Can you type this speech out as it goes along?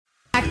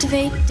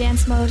Activate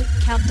dance mode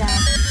countdown.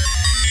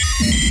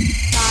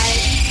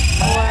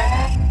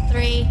 5, 4,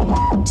 3,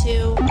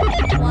 2,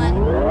 1.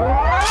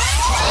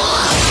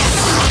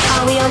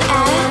 Are we on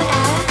air?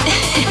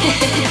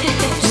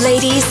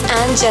 Ladies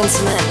and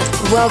gentlemen,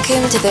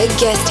 welcome to the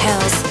guest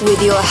house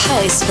with your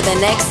host for the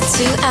next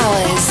 2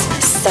 hours,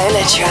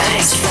 Solartrack.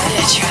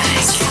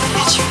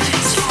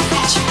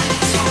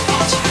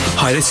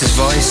 Hi, this is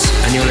Vice,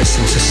 and you're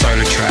listening to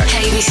Solartrack.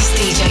 Hey, this is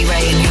DJ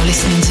Ray, and you're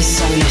listening to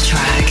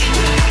Solartrack.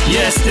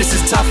 Yes, this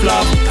is Tough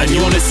Love, and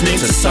you're listening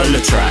to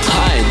Solartrack.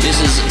 Hi,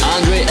 this is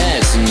Andre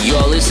X, and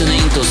you're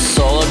listening to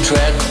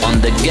Solartrack on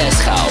the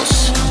Guest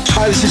House.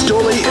 Hi, this is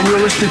Dolly, and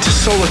you're listening to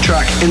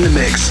Solartrack in the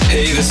mix.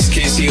 Hey, this is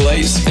Casey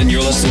Lights, and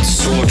you're listening to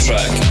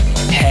Solartrack.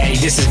 Hey,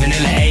 this is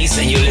Vanilla Ace,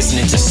 and you're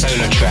listening to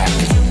Solartrack.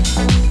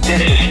 This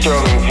is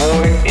Sterling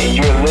Void, and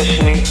you're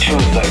listening to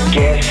the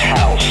Guest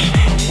House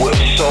with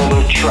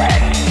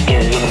Solartrack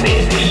in the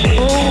mix.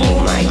 Oh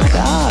my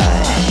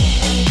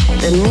gosh,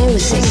 the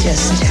music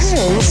just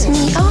turns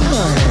me on.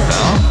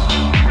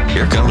 Now,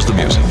 here comes the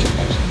music.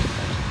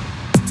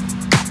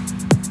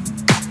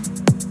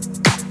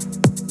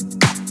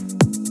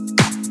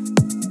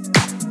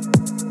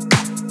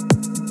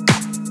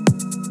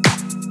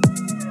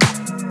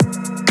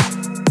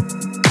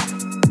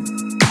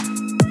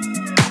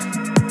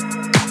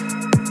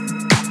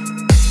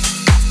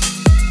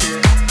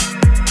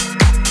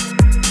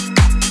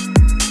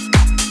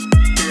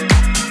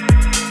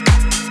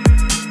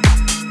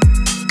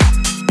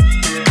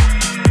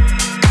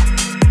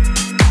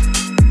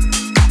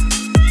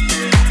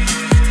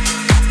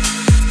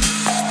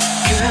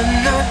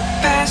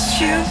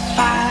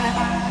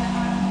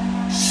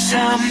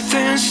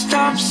 Something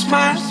stops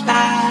my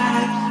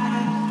life.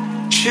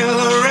 Sure,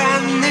 I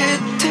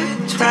need to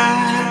try.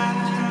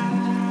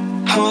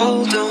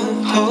 Hold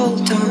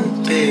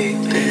on,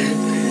 baby.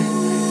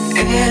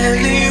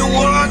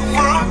 Anyone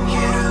from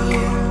you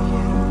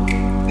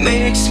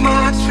makes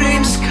my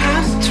dreams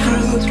come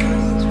true.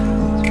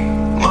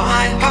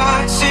 My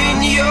heart's in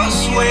your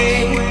sway.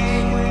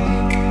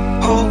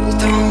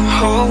 Hold on, baby.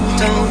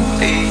 Hold on,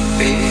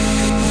 baby.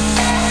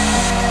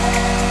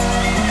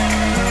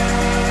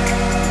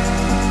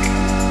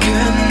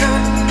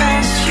 Cannot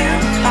pass you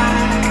by.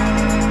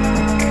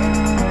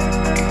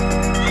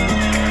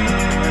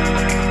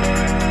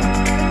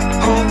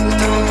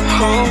 Hold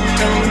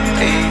on,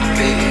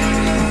 baby.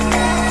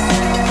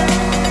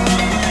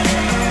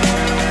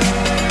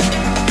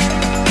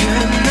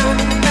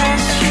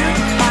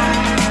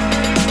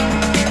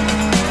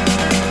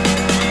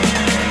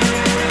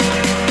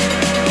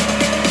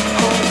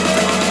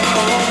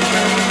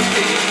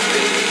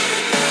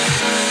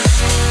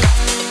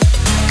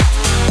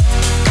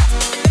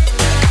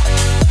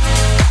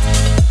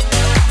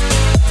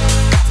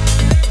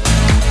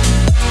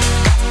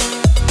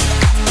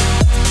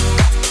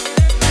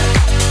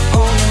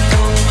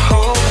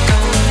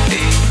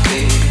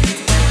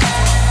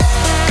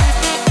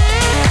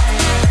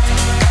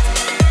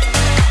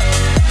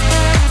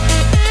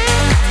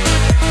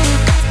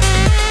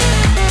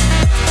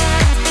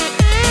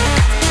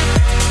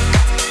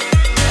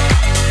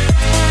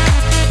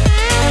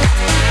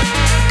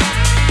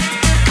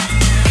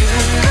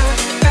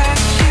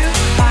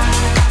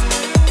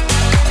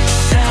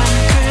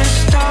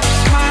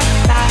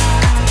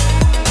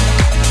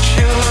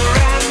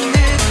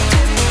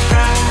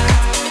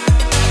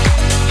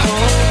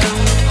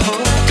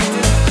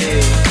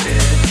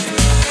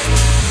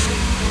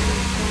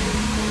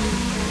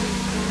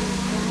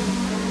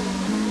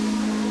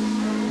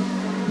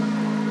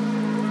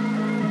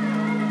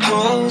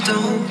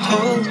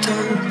 Hold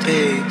on,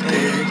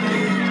 baby.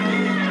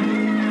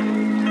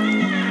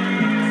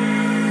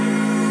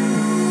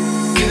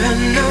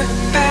 Cannot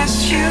pass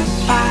you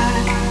by.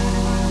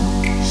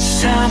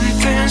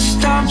 Something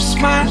stops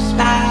my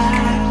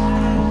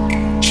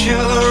life.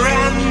 Sure,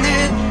 I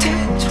need to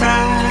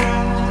try.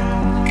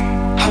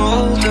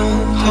 Hold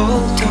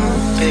on,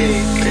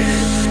 baby.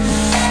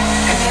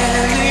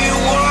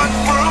 Anyone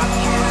from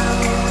you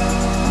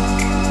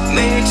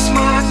makes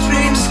my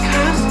dreams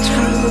come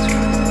true.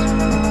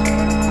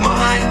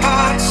 My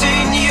heart's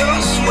in your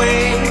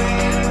sway.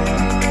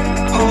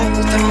 Hold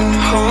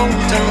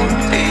on,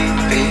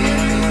 baby.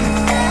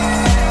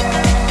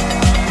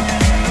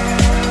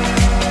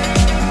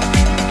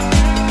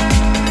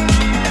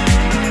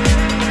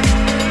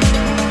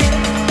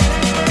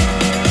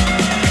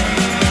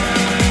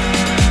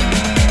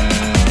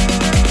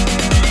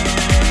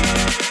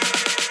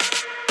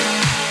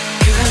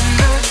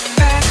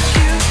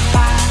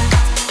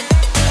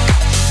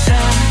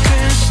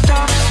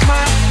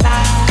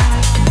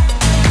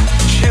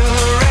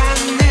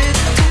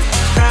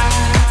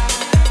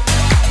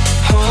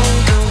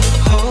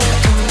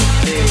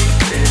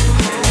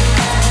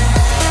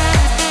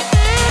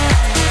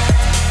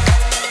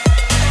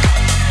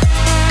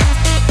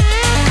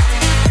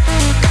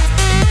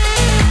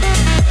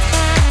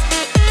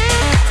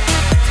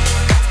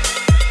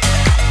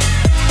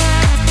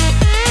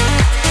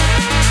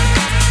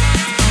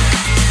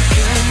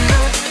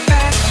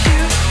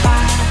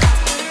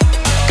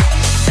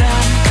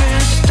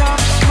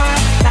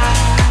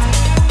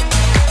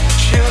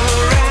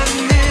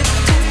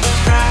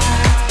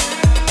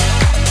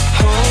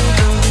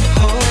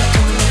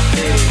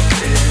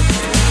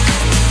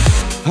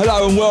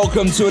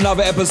 welcome to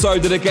another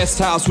episode of The Guest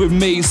House with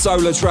me,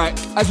 Solar Track.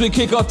 As we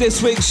kick off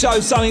this week's show,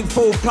 something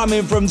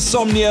forthcoming from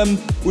Somnium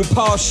with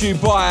Pass You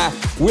By.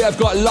 We have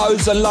got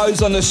loads and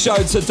loads on the show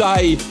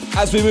today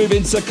as we move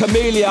into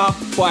Camellia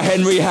by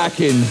Henry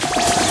Hacking.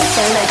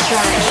 Solar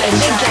Track in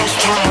The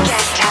Guest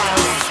House.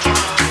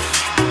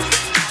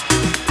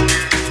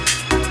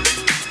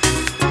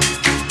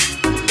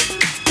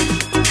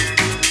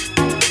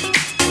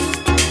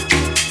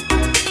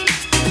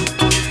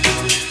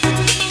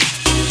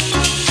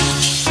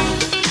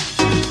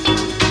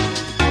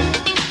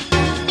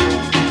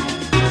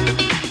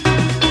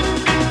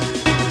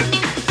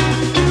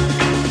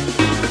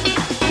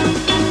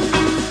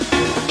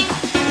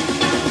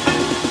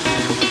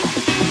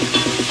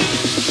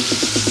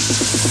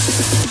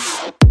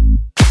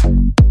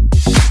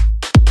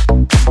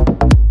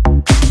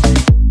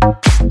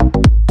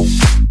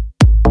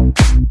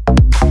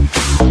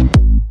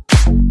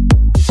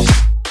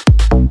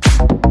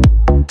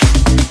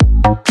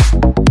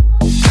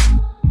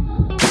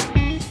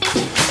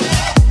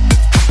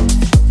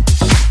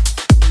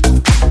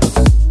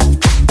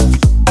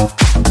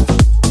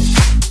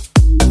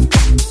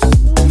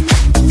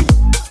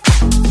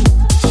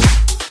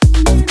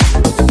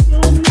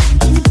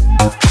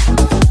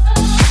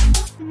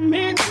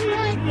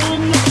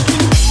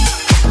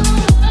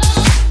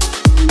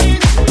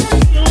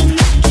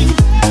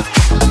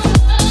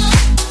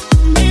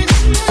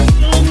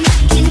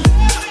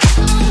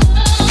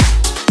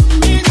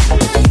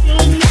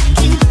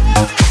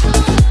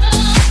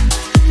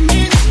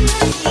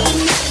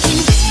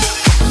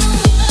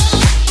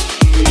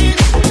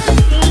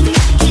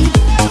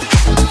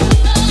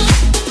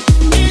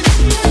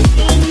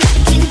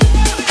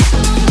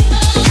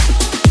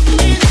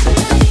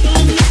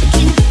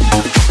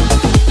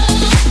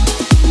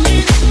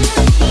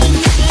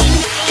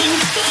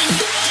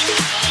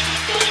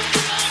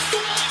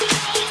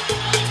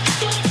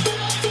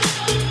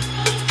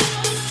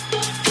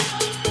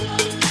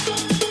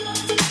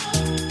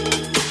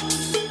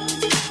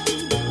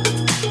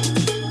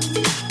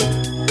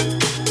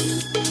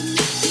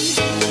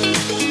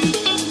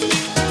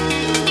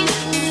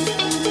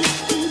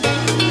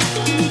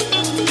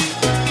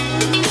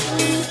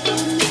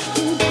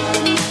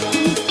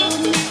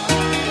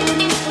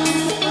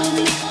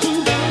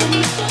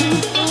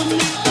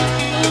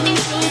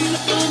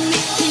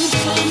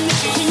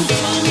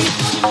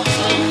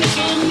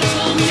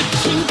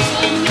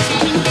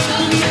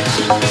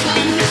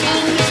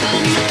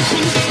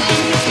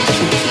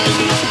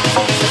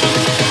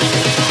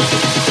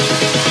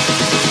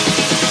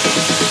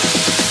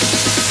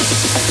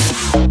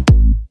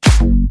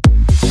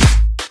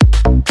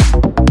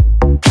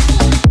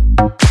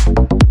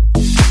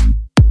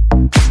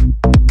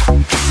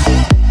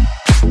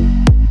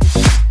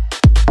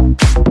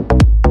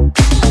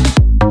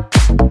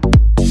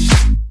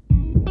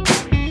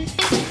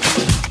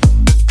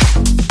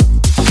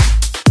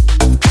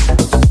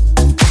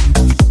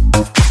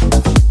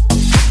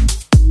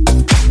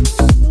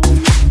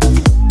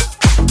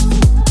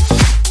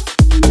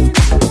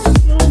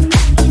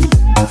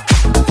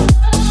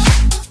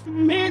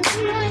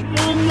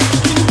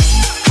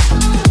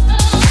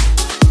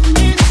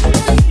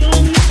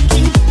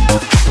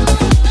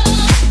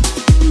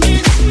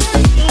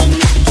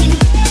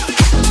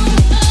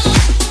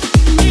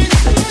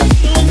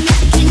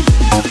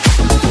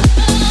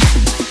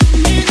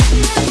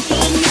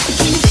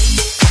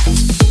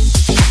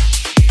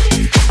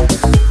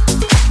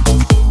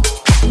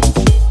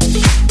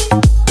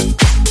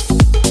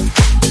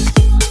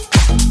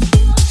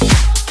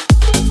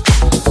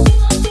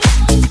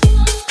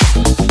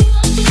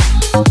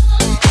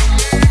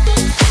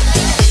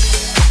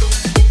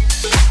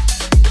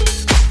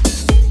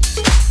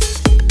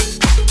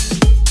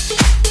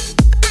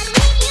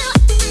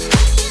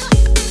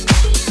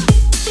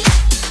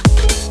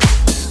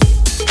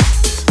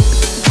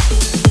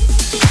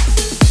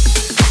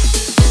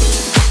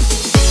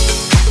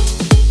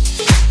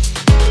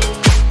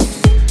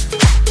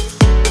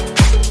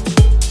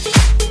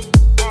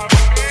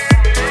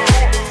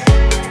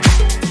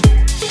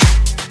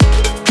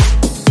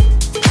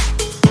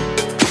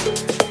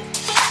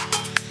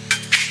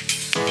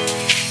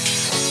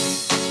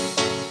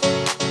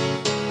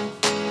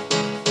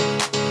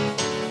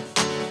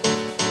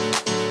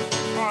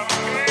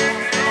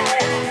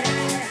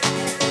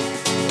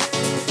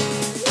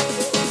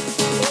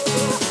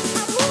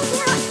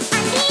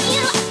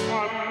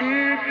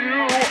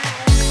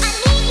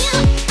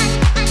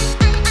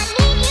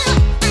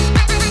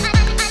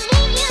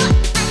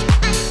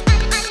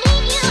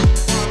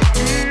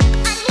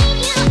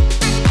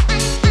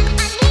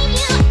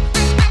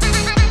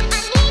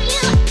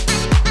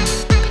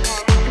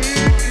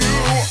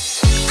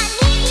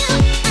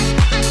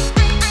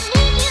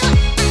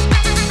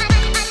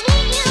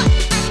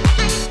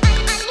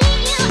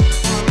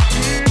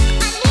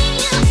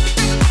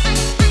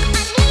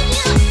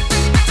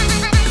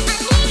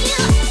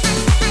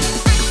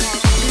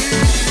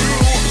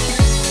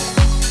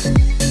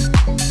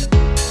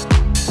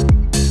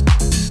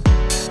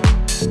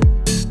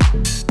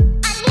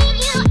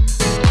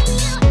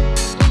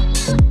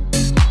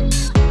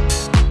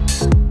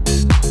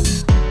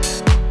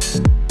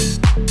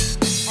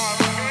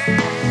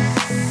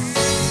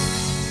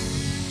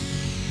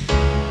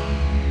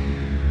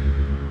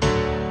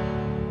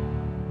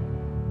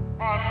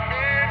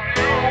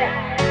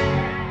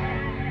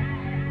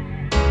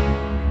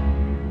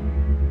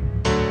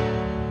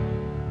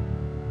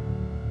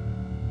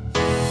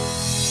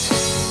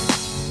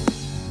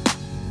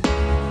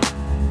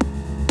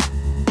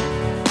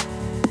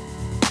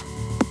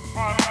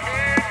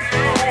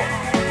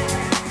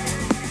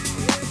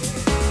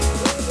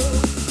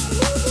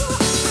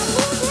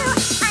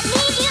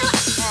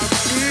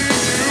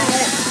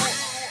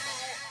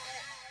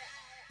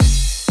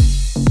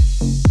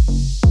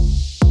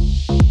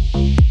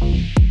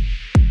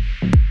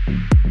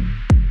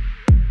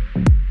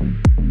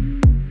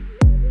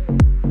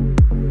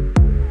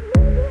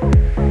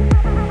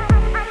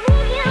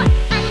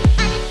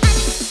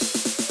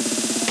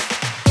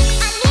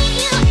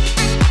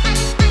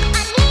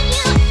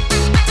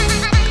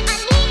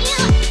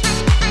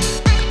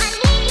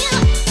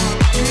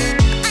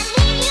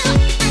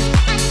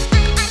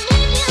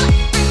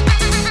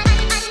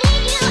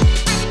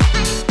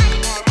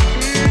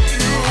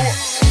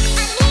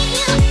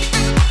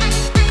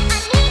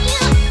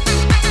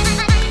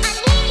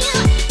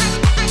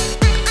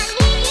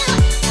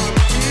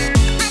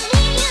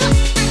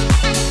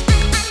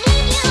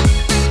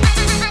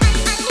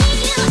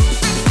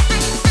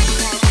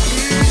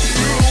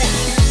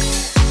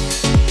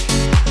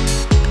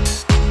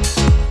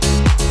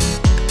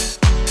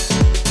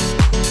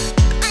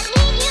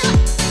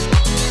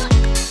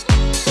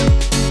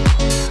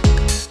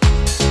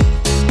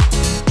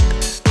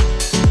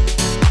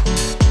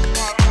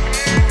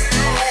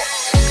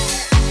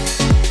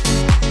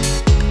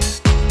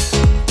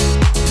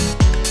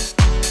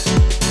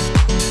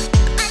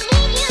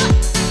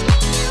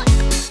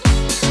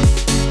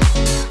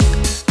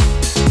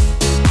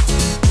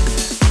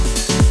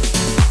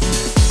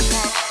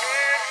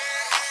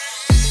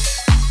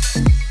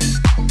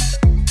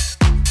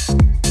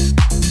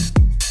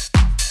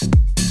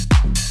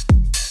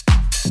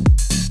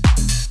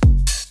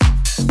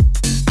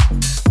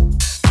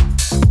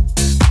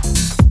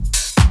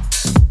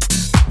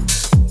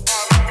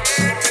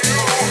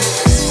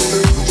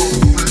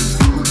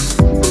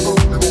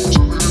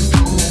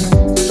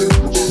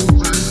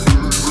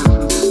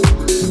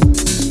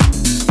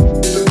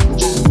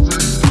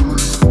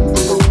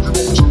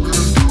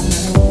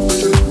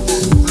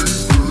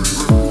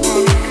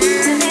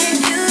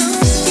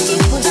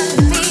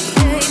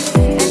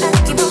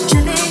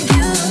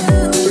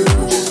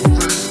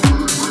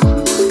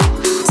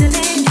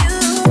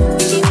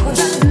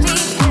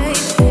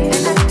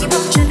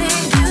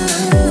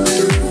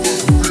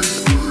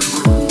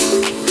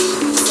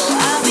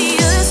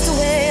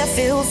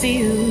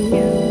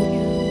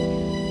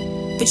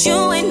 but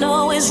you ain't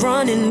always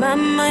running my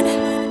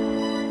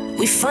mind.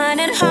 We find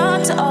it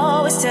hard to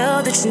always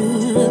tell the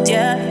truth,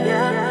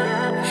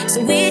 yeah.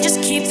 So we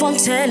just keep on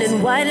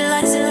telling white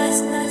lies.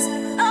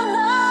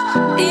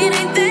 It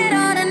ain't that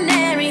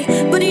ordinary,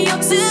 but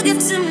you're too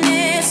good to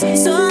miss.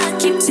 So I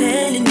keep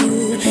telling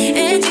you,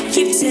 and you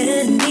keep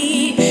telling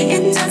me,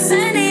 it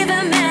doesn't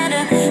even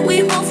matter.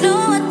 We both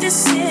know what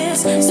this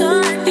is.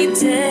 So I keep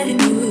telling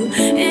you,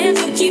 and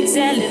you keep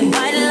telling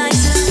white lies.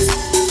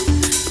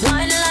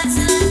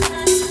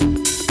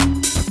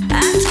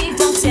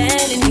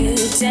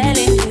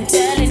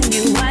 Telling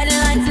you white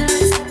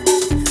lies,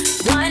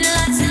 white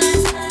lies.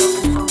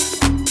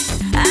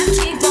 I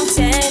keep on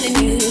telling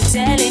you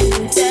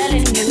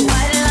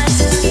white lies.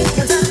 Keep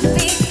on telling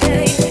me,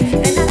 baby,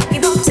 and I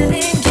keep on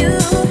telling you.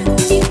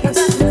 Keep on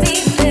telling me,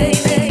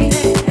 baby,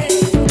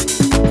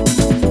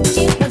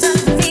 keep on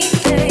telling me,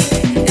 baby,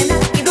 and I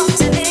keep on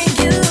telling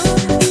you.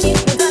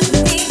 Keep on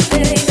telling me,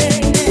 baby.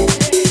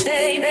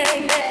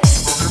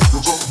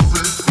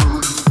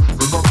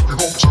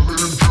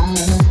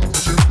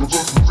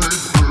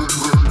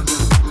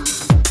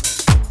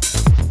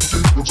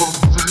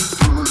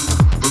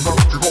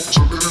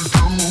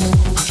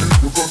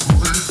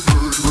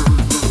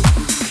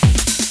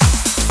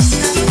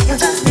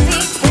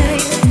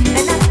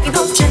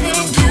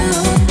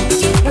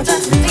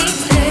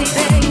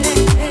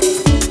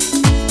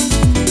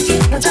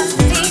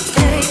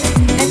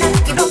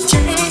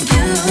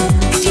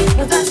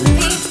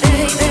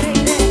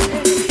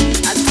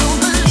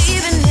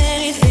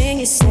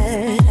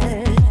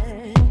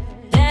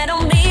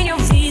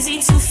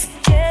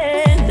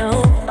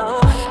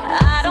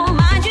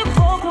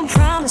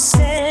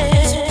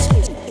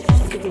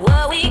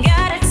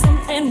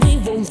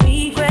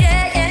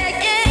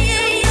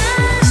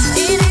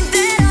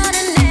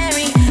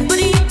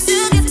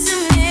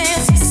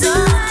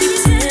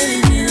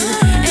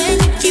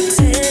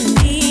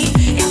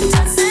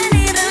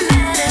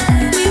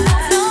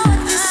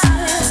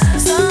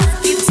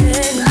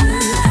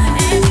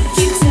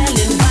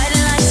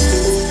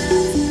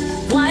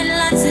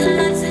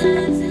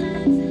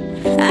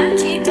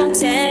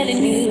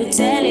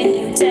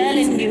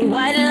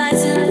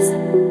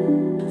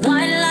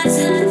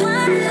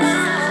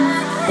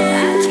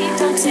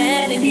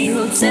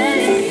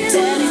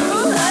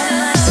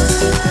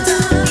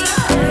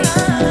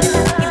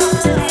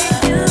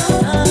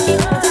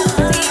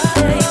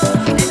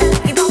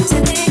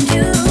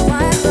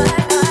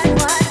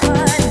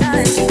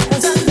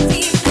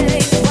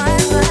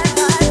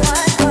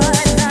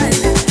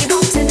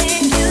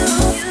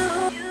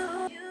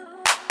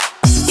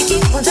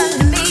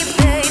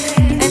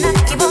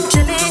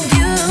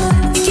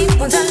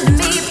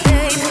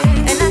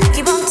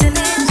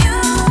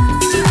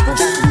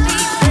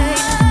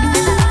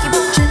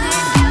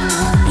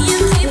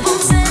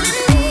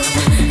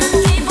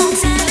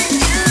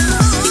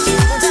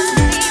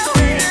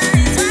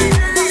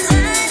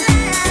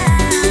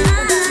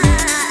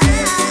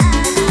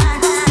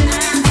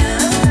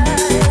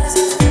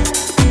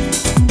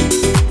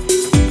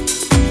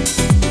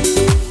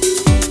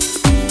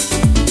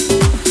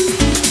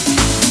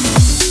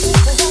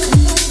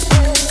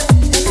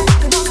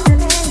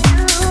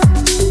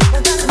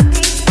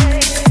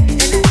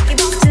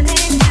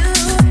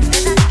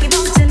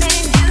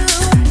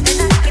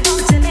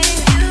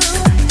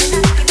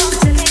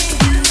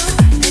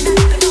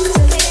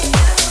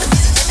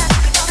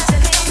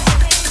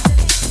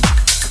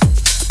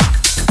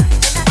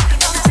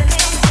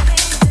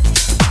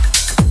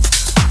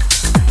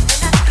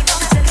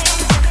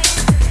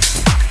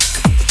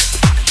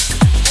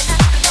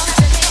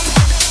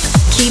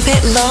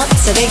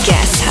 To the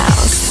guest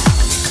house.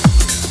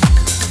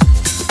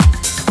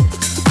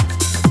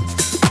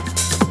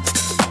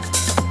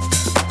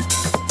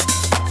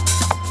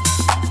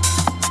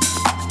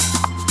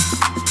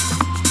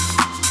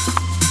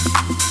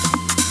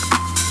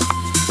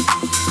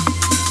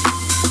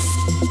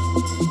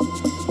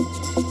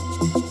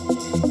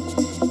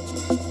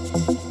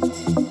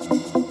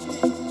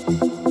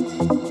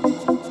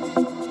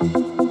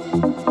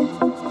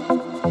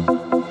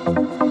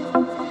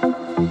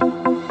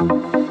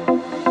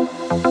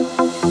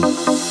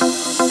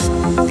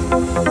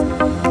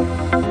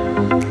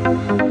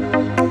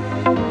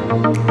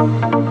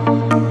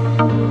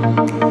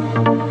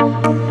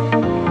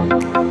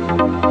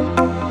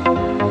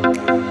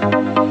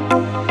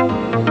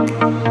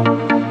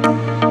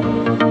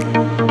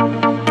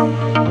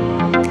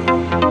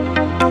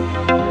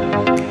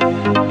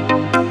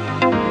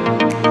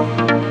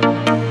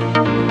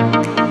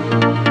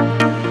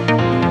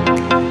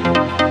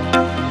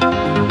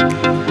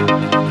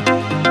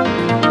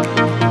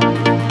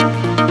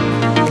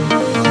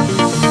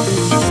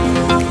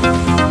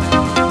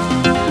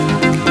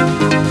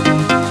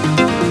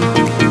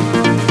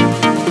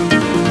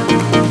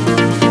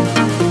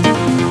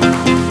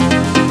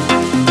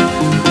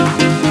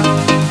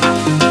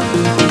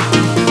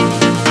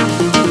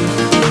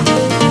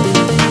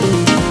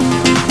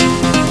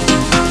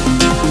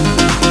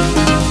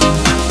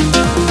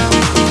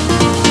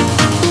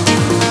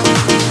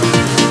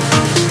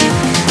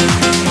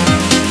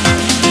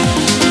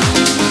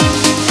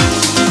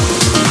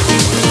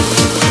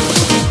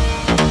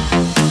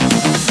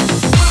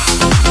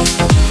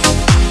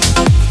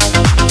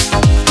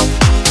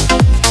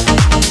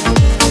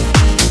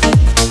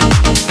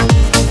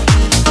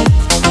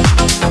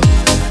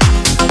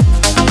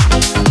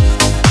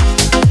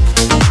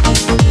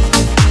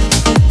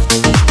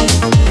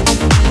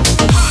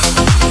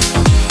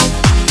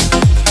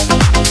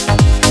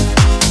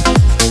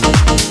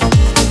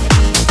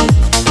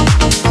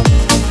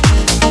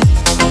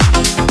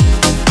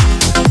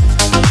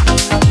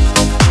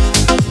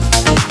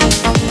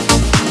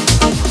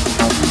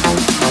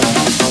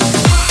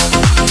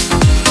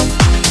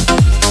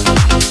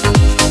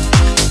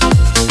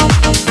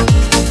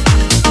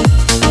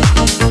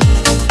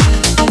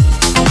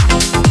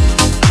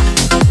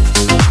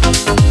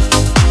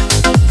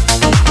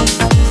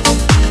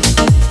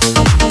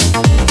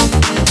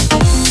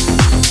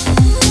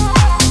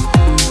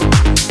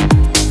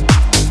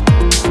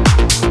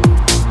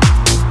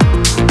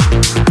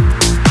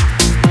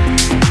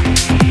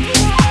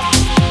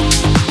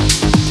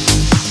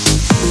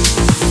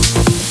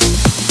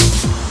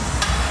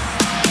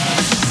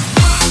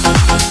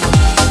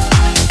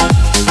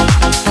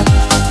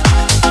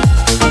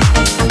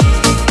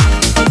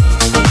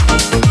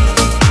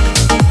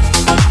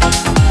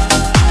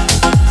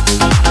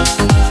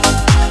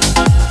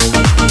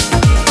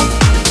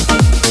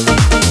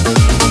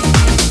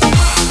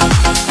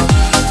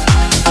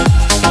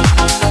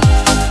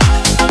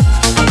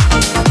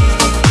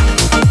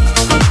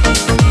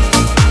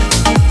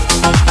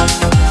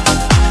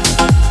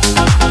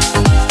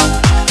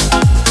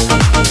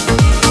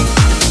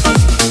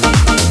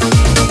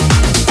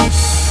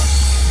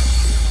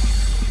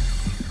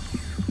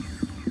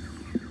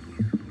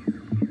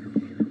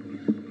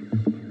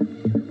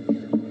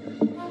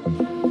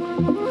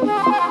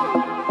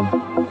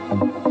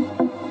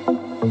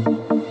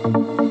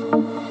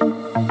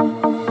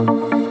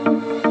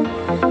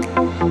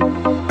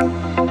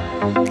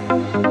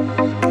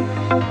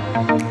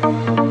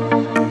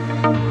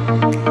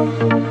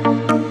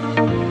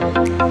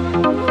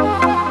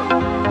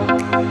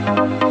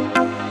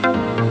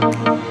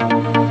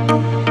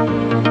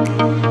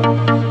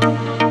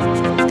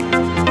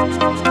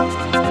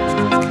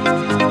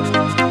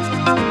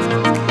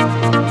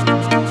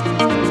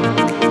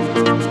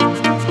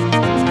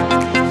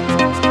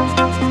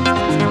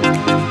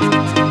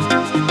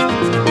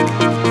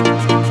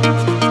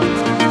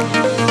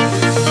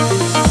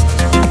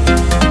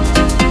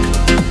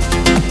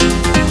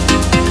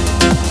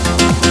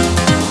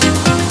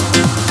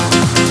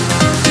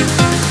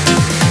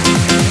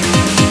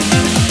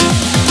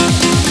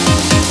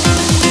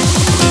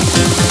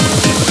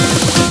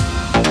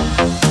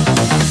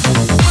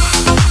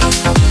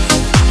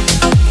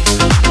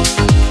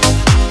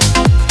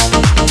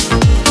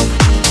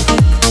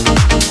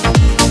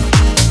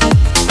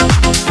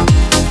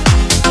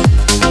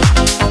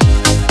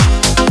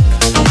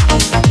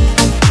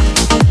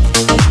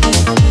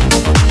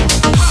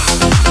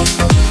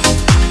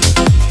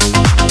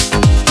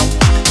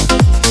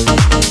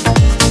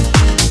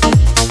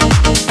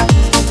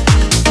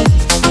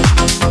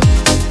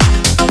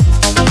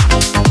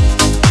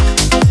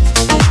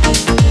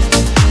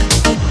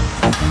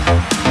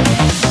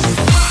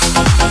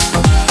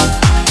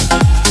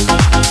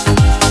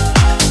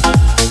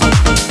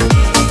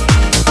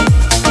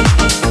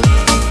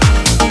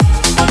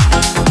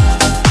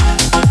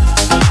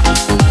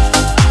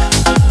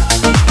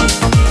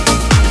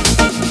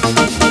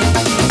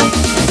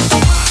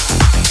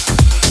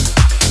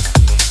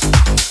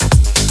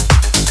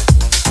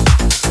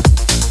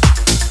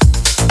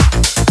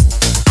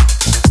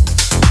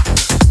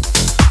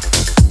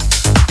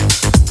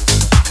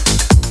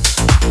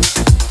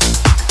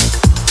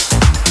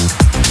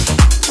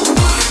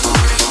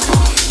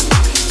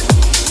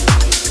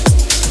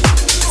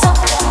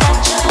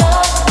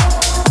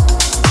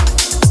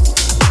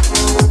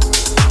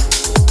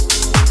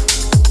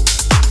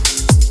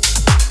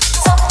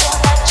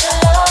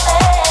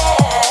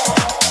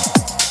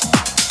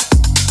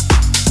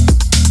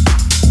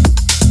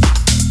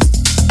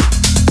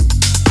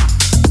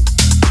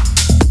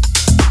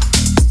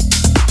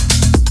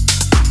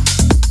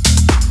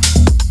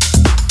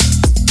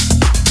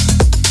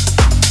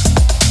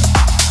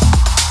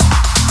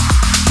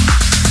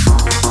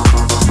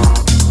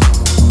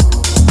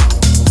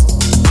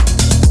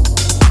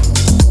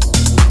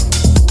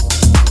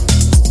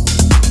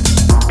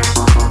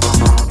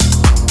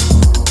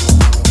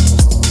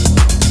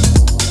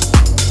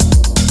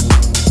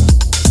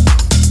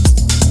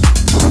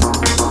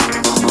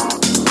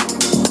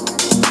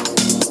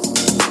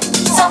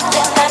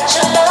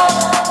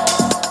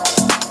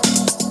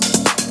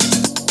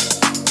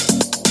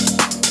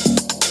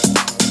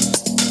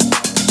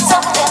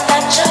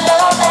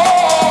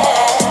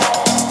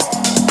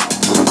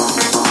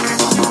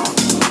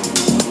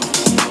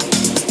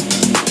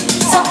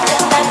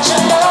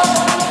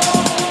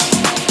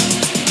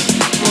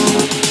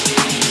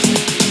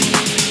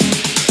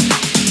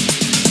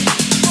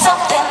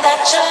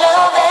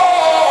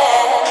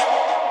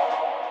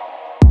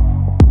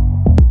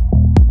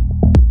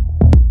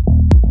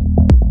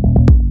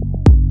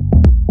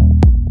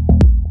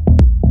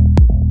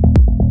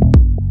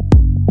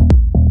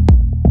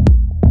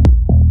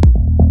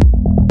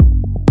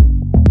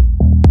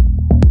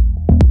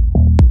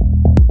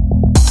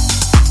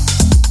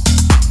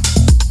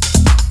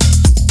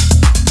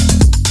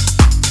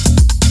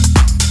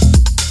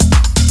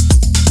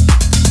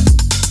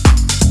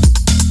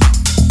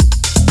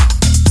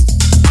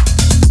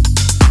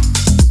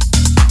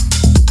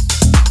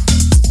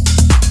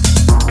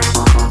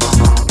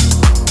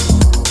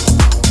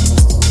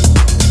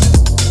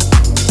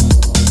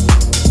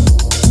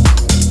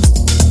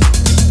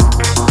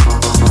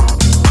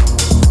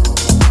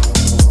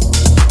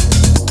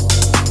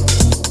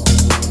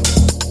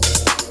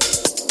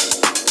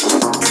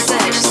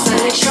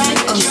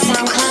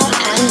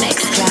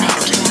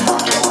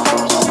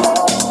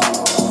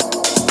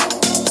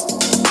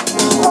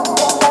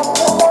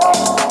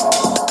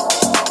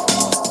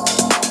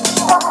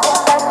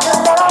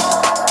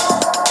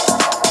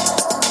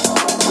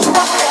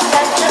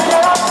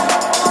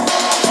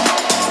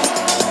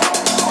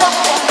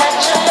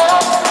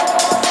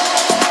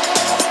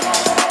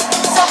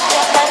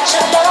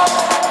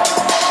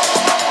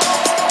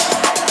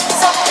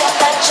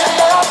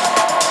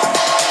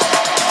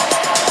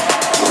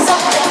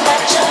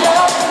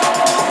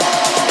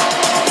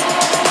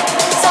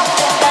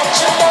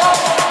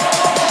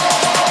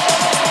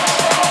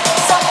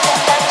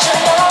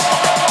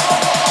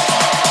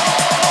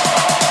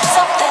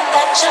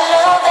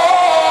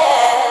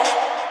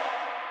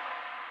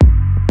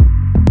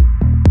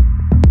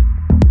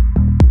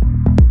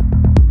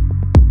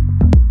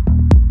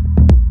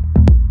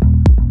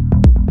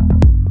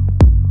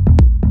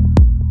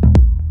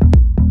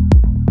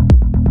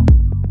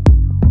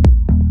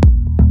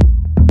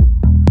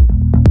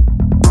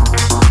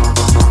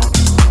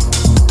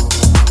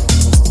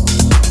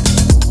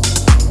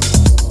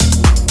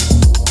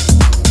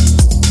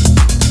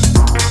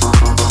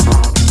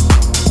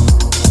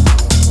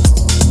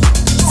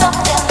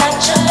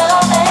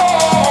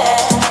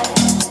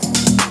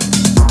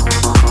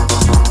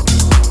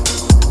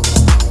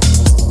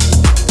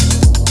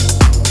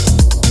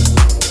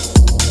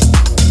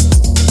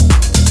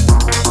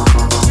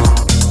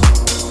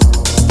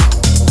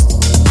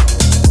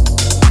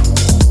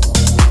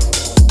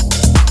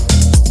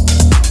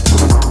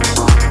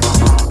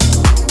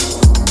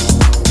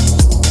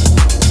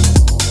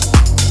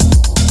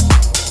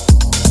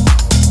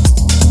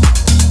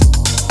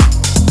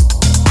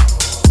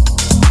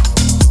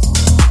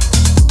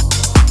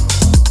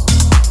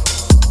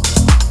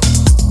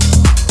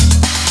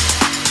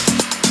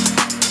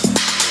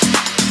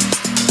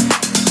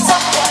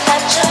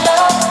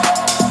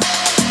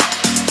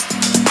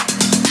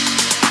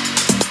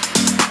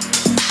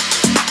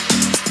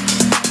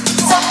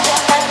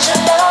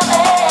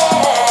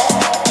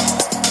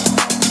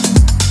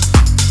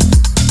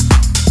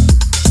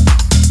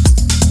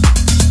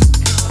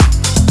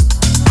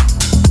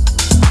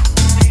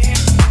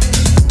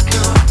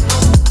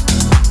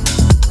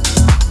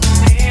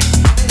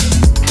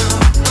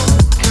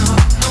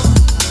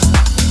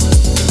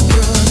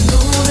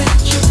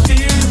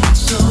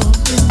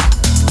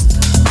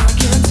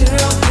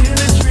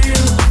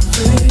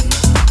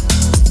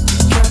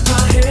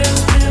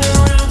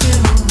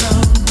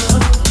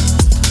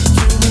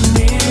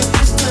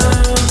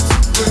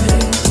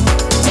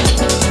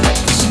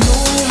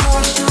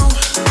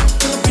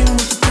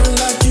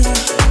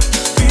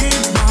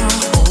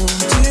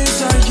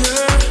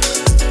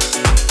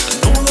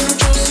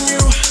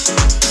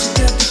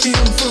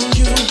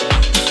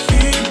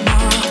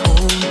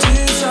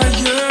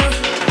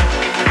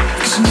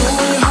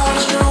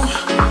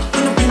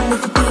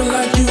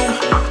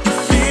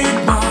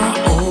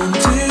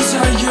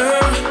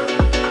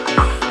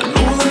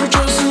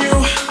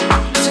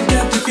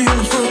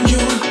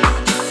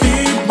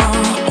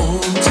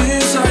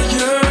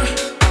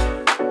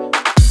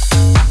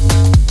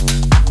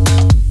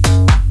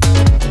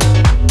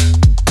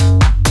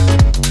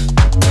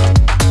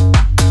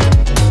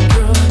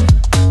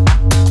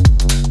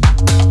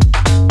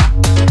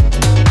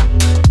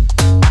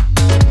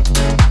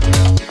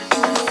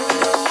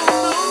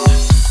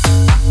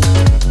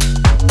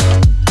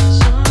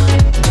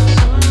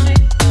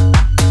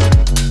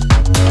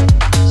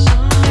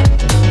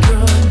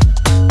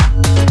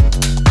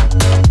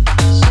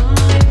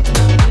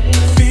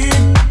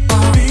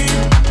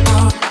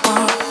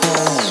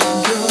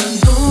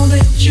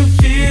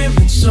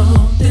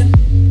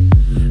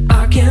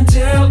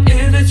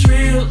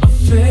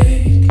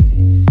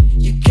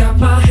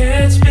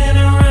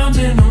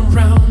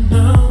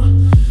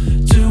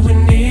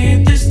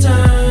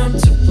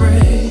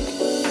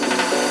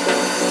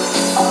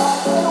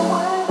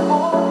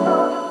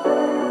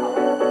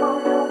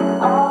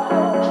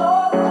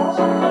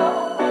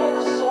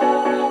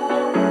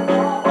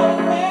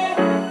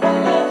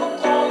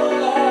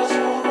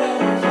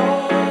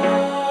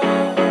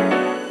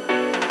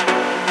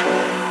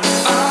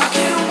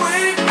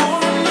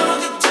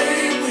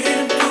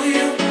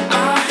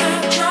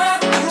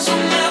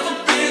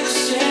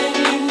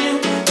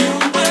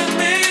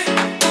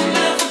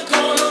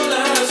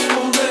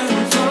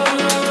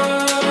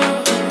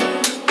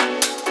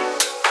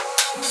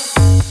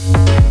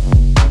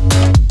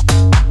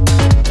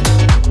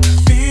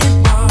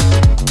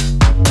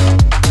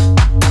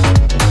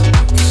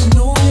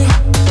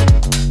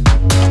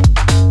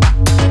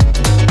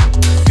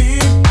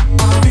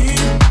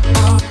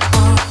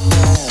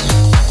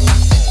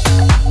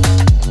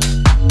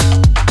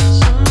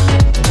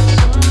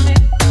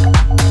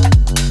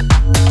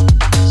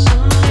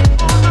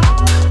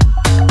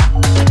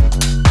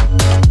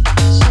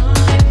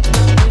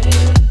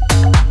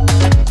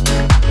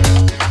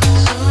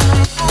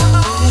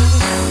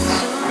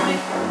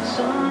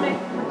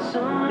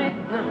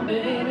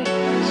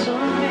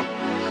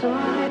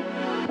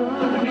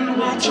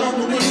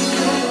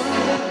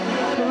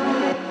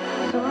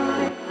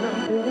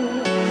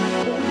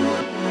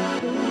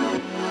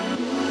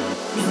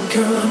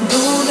 Girl, I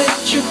know that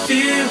you're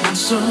feeling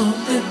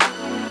something.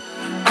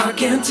 I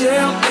can't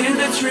tell if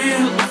it's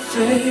real or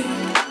fake.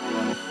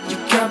 You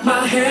got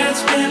my head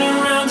spinning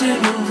around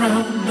and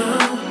around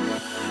now.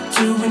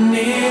 Do we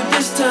need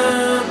this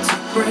time to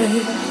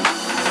break?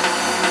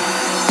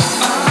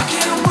 I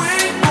can't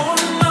wait for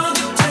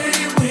another day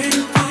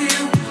waiting for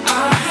you. I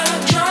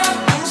have tried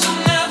things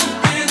will never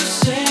be the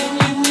same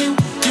with you.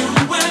 You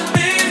and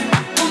me,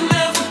 we're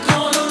never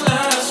gonna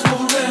last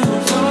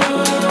forever.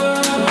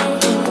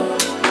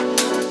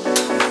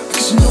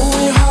 You know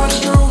when your heart is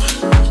true,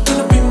 when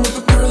I've been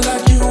with a girl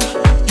like you,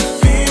 you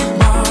feed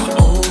my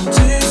own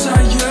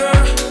desire.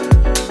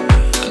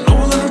 I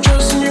know that I'm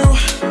trusting you,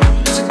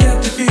 'cause I get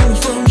the feelings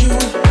from you.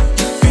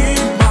 You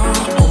feed my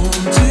own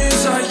desire.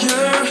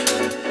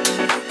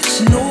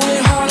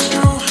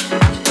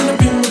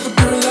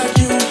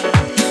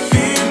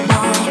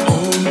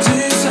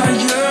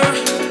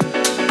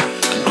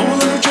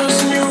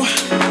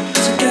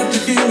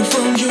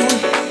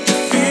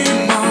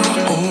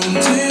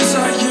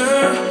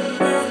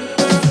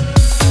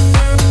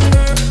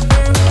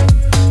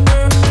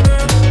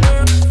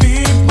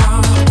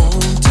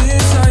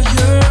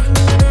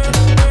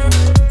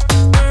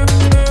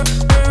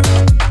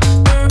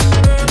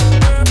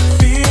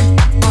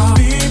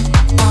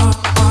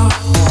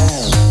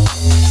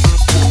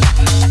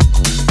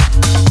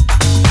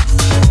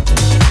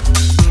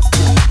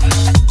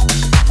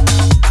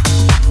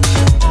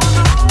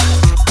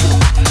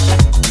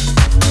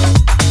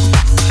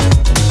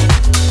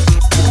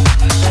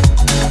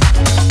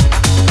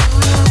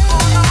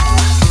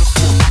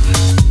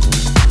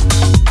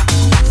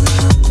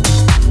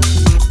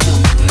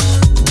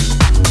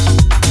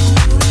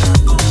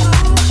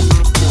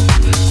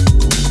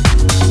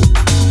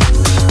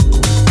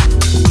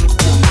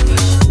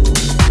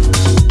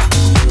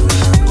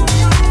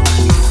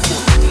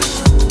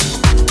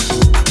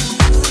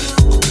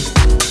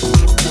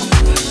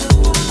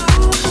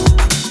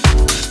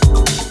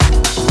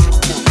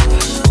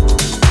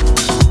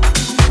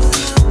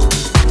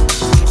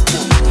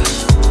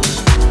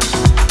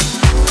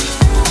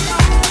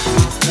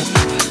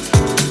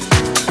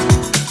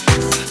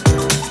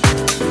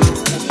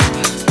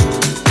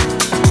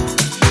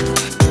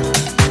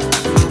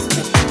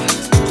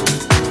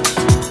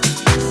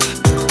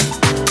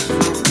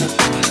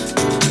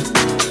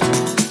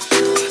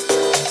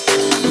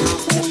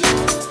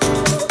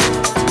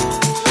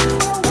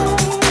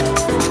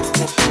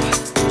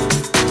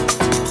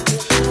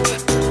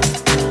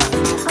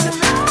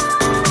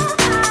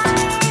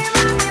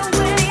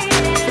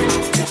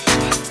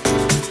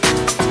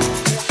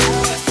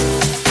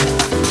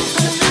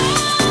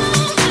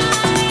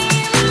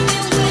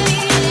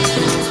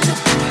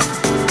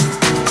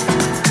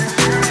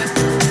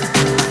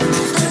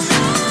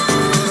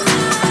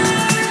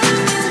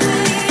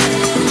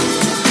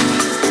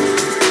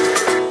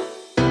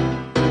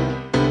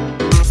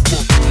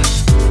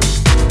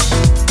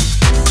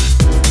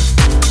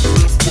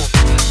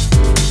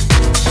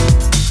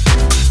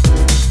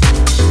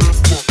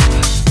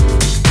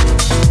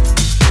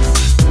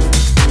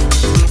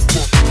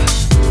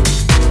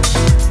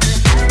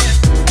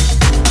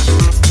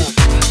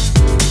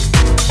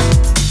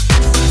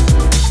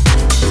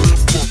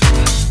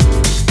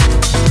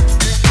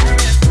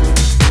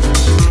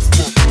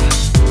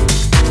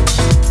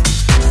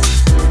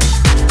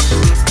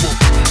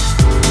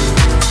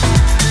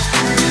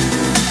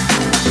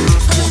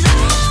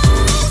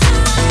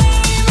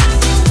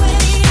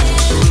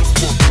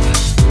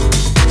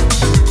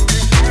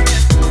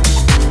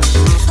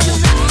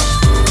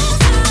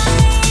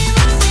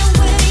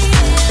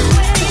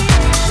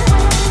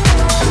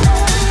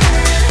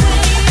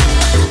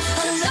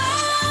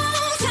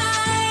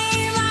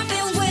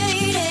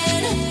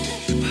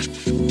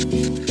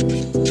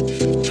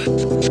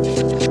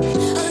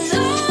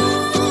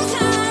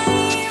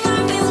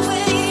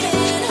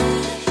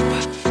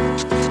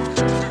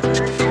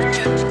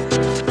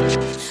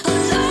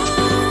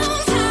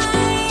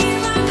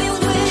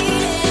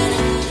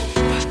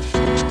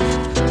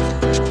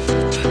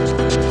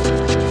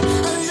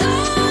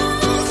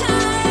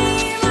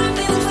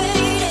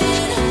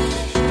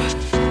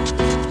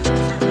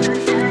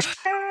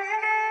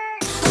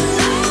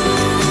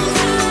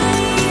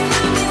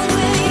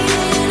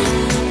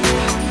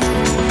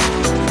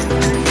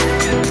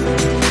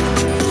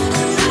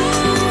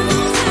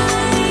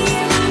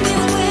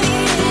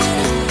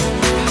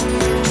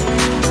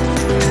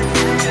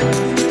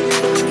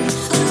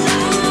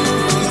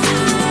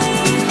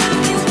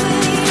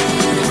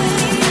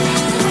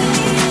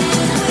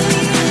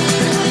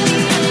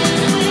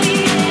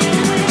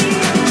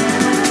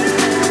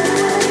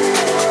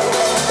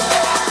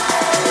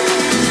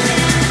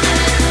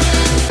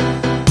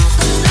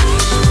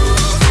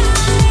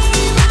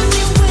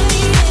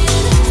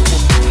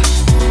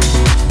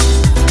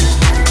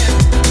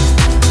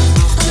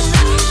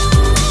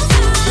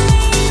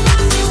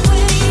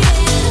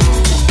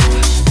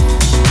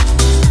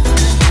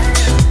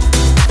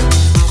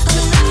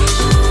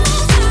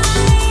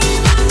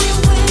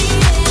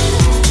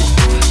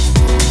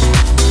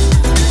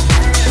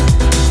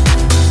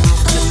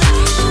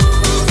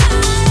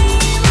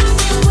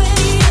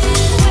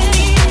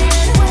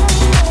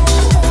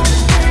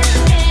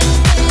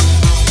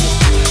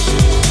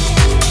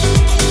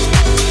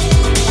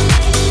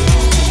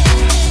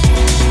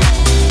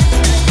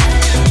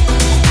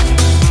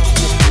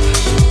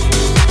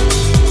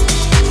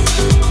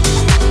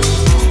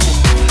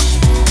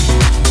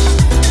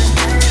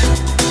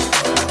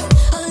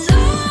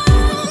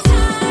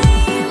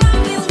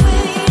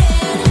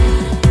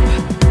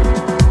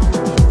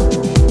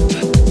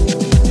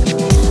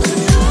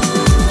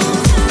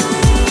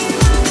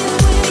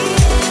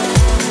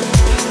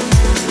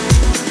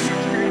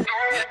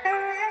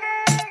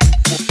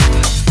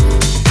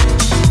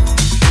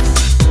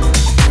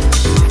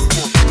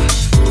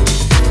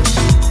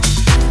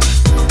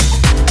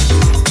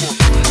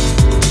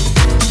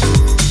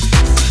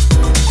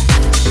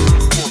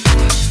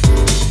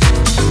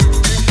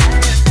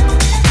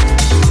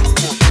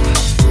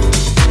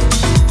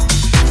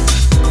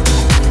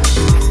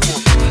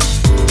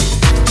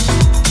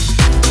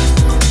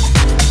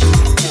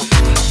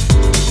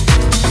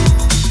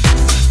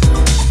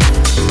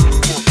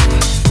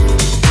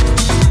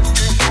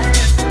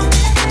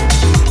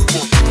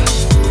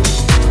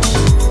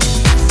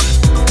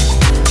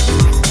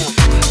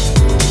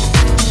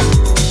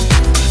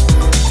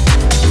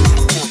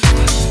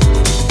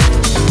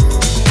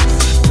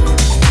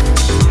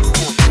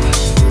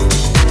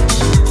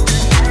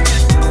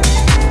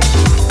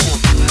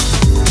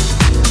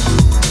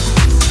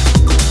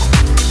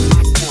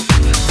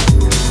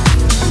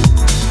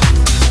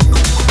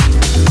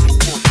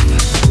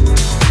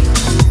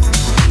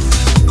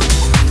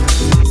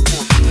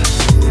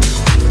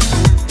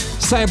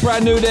 Something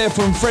brand new there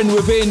from Friend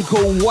Within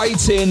called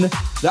Waiting.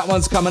 That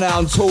one's coming out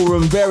on Tool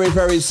Room very,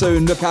 very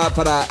soon. Look out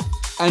for that.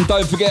 And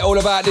don't forget all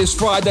about this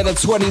Friday the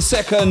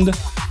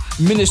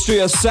 22nd, Ministry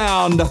of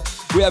Sound.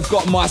 We have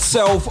got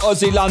myself,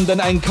 Ozzy London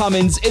and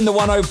Cumminz in the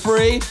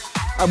 103.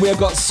 And we have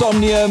got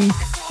Somnium,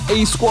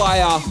 E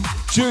Squire,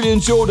 Julian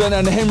Jordan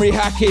and Henry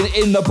Hacking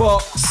in the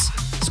box.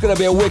 It's going to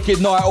be a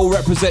wicked night, all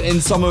representing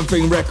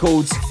Something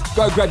Records.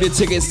 Go grab your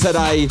tickets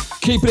today.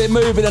 Keeping it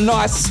moving, a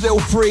nice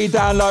little free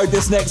download.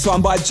 This next one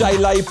by Jay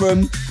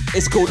Latham.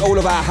 It's called All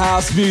About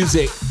House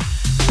Music.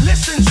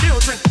 Listen,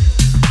 children,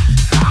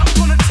 I'm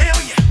gonna tell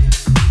you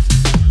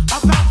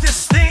about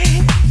this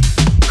thing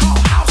called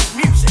house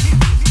music.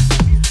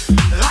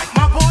 Like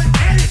my boy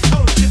Eddie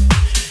told you,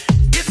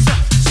 it's a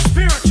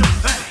spiritual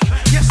thing.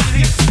 Yes,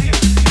 it is.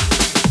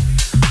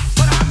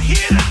 But I'm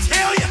here to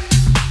tell you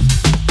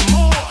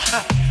more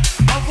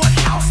of what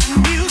house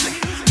music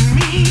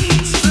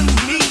means to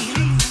me.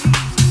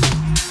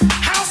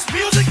 House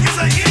music is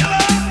a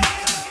healer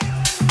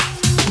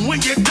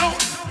when you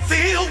don't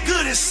feel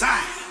good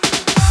inside.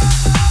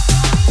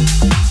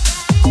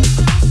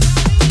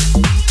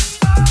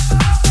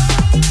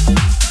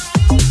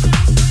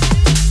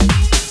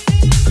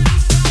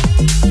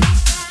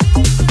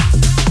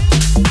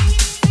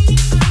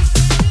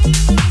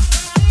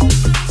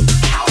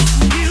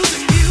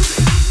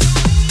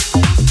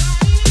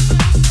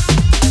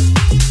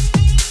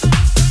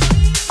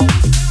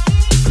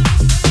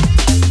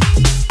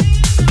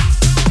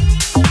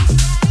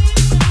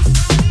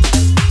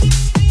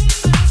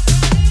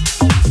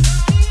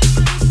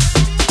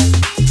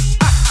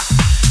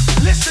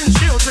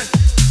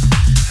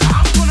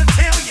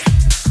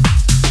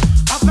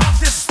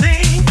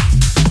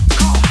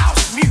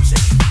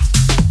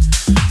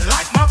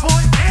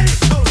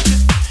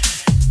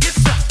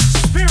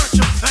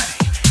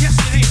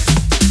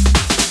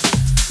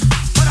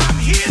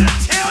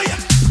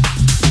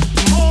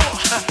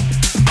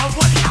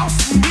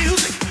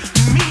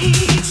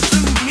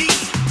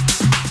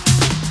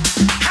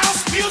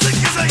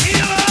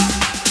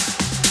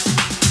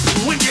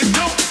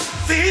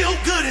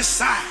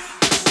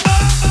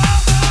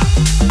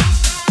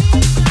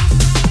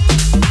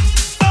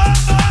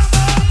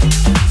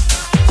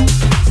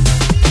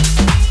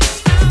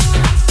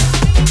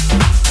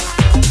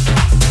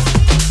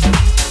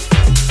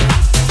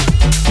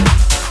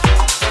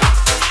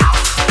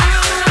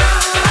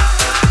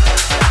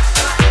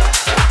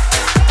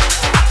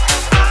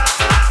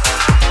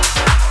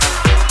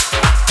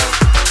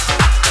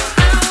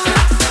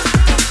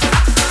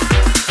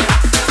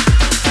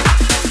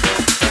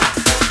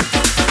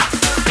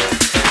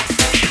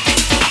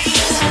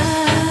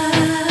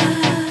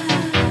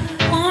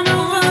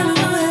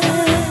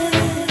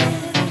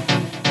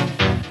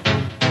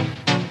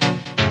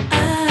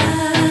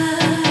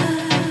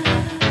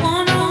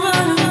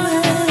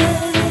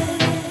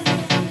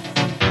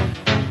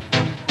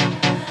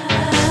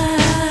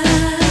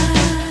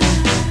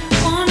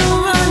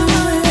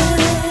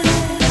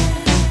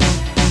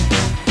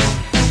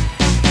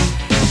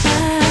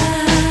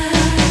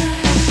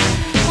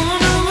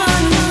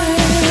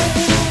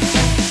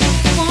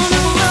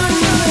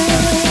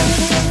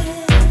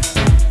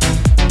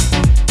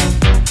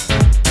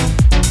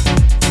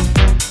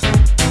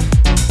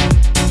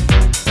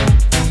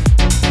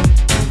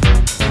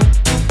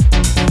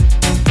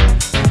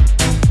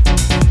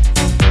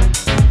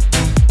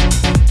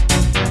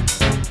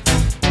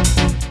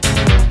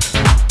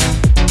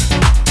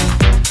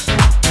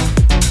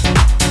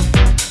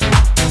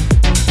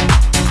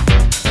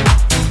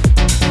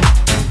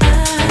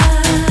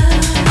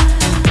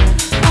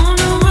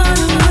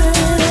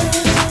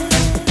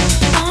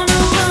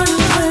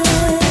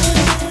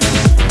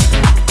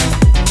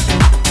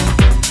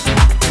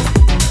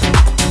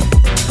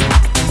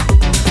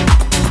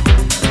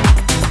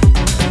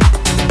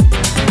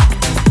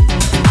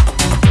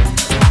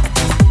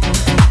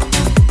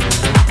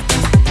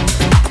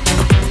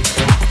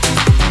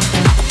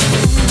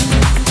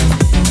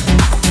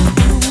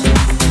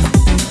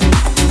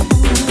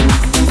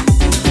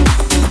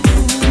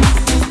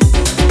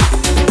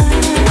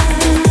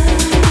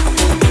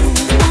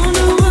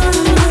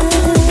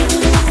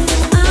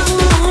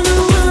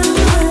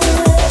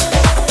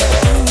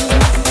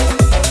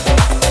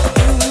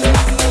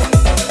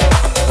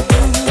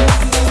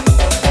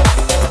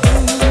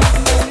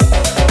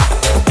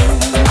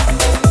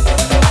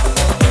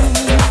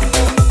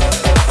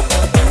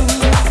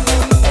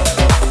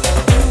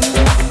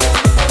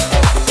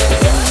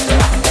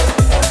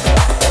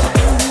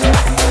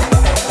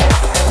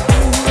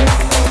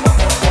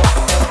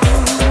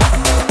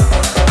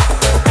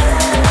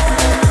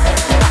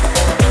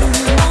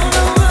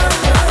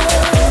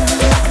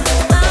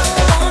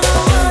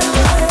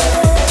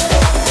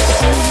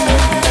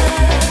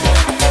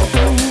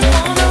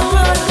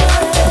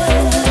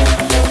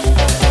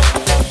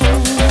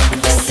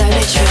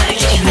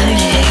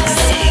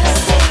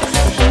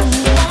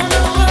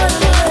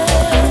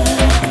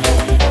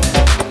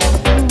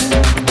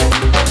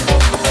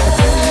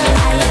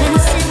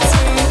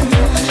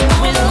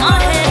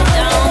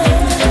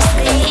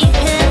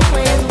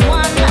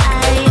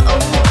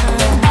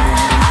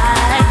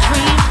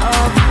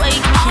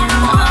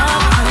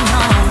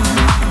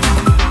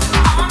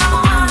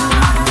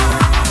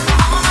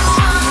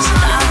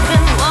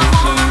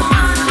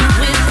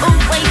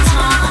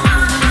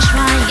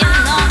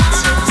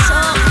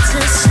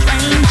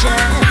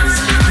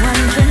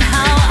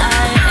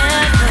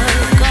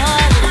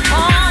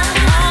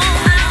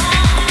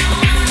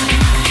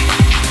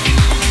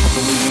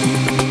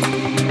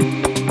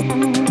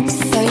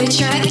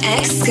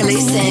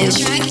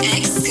 exclusive. Track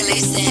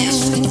exclusive.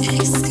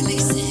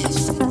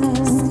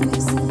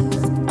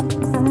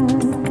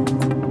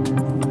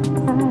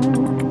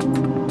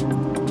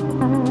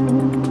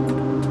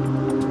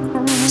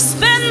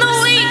 Spend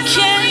the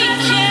weekend.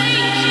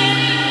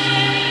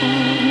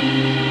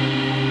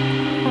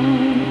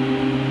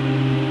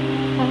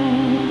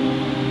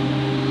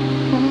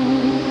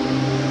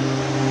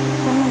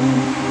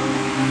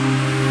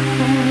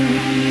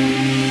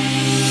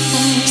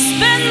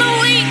 Spend the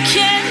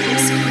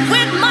weekends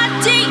with my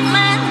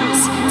demons.